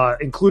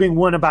 including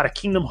one about a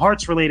Kingdom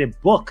Hearts related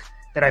book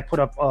that I put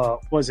up,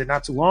 was it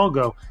not too long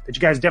ago, that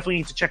you guys definitely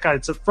need to check out.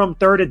 It's from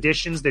Third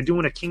Editions. They're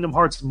doing a Kingdom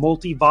Hearts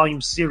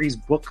multi-volume series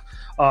book,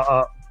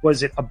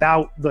 was it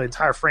about the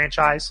entire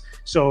franchise.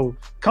 So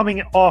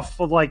coming off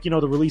of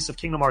the release of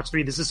Kingdom Hearts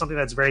 3, this is something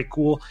that's very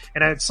cool.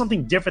 And it's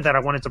something different that I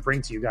wanted to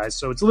bring to you guys.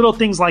 So it's little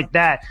things like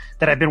that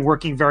I've been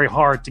working very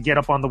hard to get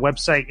up on the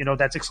website,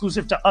 that's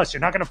exclusive to us. You're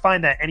not going to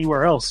find that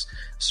anywhere else.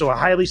 So I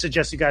highly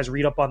suggest you guys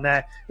read up on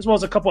that, as well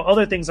as a couple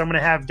other things I'm going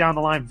to have down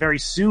the line very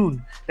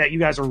soon that you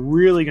guys are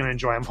really going to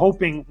enjoy. I'm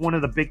hoping one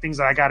of the big things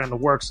that I got in the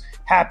works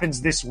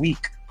happens this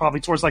week, probably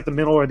towards the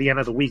middle or the end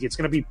of the week. It's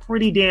going to be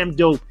pretty damn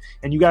dope,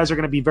 and you guys are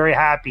going to be very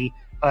happy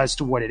as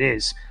to what it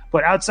is.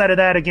 But outside of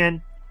that,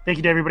 again, thank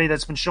you to everybody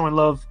that's been showing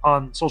love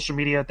on social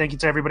media. Thank you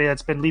to everybody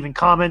that's been leaving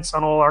comments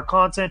on all our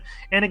content.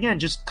 And again,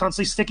 just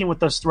constantly sticking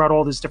with us throughout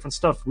all this different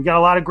stuff. We got a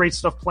lot of great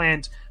stuff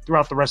planned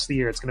throughout the rest of the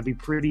year. It's going to be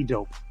pretty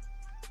dope.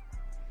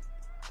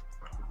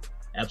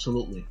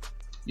 Absolutely.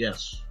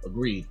 Yes,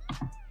 agreed.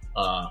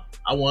 I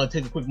want to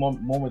take a quick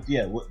moment.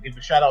 Yeah, give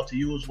a shout out to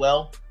you as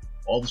well.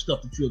 All the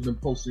stuff that you have been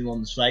posting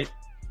on the site.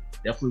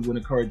 Definitely would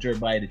encourage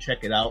everybody to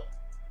check it out.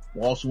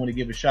 We also want to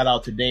give a shout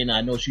out to Dana.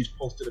 I know she's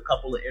posted a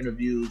couple of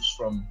interviews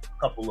from a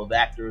couple of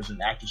actors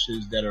and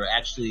actresses that are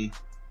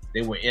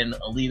they were in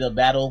Alita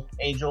Battle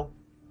Angel.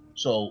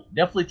 So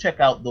definitely check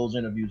out those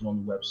interviews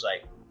on the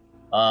website.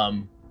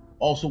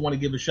 Also want to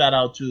give a shout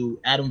out to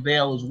Adam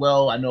Vale as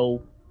well. I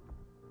know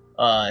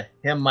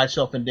him,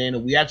 myself, and Dana,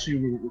 we actually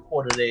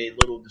recorded a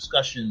little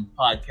discussion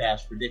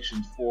podcast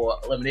predictions for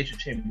Elimination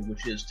Chamber,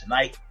 which is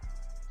tonight.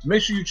 So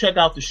make sure you check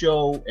out the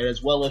show, and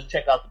as well as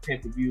check out the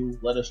pay-per-view.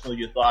 Let us know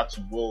your thoughts,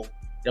 and we'll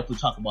definitely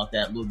talk about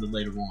that a little bit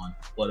later on.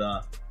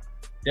 But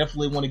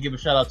definitely want to give a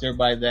shout-out to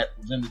everybody that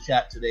was in the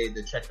chat today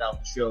that checked out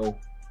the show.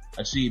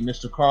 I see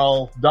Mr.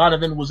 Carl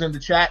Donovan was in the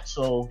chat,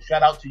 so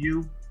shout-out to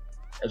you,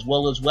 as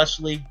well as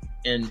Wesley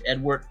and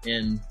Edward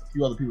and a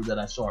few other people that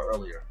I saw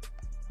earlier.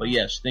 But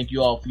yes, thank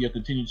you all for your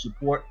continued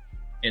support.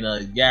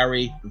 And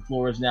Gary, the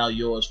floor is now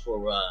yours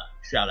for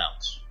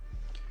shout-outs.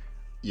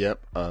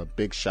 Yep,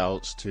 big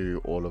shouts to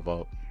all of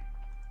our...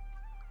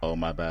 Oh,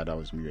 my bad, I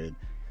was muted.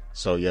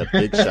 So yeah,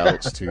 big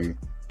shouts to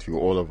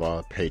all of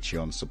our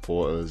Patreon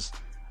supporters.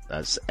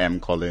 That's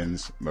M.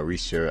 Collins,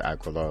 Mauricio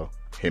Aguilar,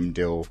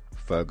 Himdil,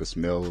 Fergus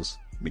Mills,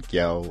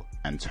 Miguel,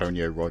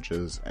 Antonio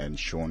Rogers, and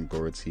Sean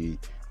Gority.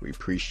 We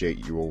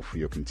appreciate you all for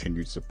your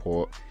continued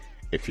support.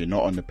 If you're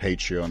not on the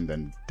Patreon,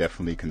 then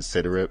definitely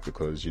consider it,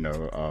 because,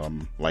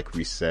 like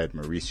we said,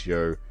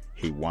 Mauricio,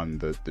 he won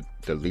the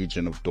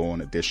Legion of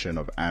Dawn edition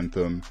of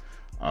Anthem.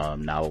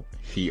 Now,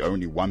 he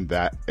only won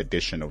that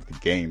edition of the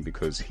game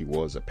because he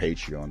was a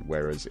Patreon,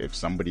 whereas if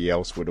somebody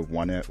else would have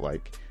won it,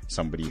 like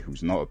somebody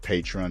who's not a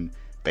patron,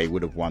 they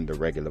would have won the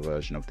regular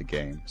version of the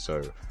game.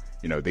 So,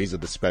 these are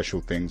the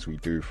special things we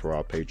do for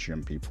our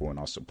Patreon people and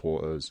our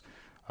supporters.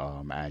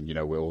 And,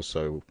 we're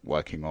also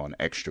working on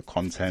extra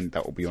content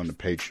that will be on the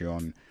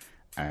Patreon,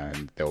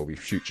 and there will be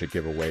future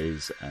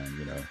giveaways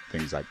and,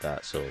 things like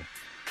that. So,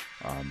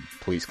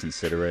 please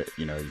consider it.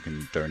 You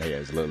can donate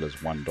as little as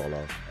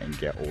 $1 and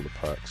get all the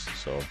perks.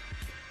 So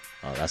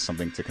that's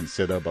something to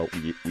consider. But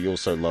we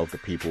also love the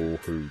people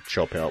who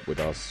chop it up with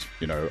us,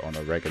 on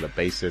a regular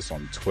basis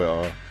on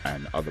Twitter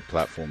and other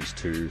platforms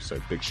too.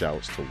 So big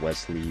shouts to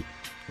Wesley,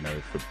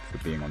 for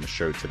being on the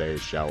show today.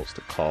 Shouts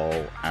to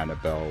Carl,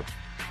 Annabelle,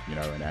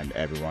 and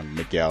everyone,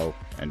 Miguel,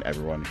 and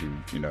everyone who,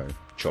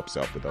 chops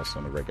it up with us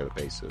on a regular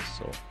basis.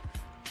 So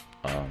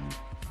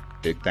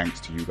big thanks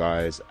to you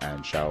guys,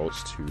 and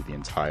shoutouts to the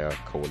entire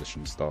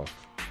Coalition staff.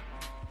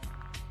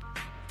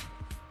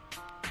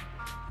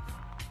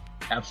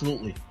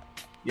 Absolutely.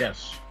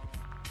 Yes.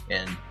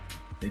 And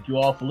thank you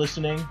all for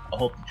listening. I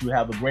hope that you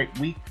have a great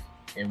week,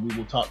 and we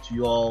will talk to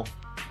you all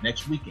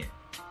next weekend.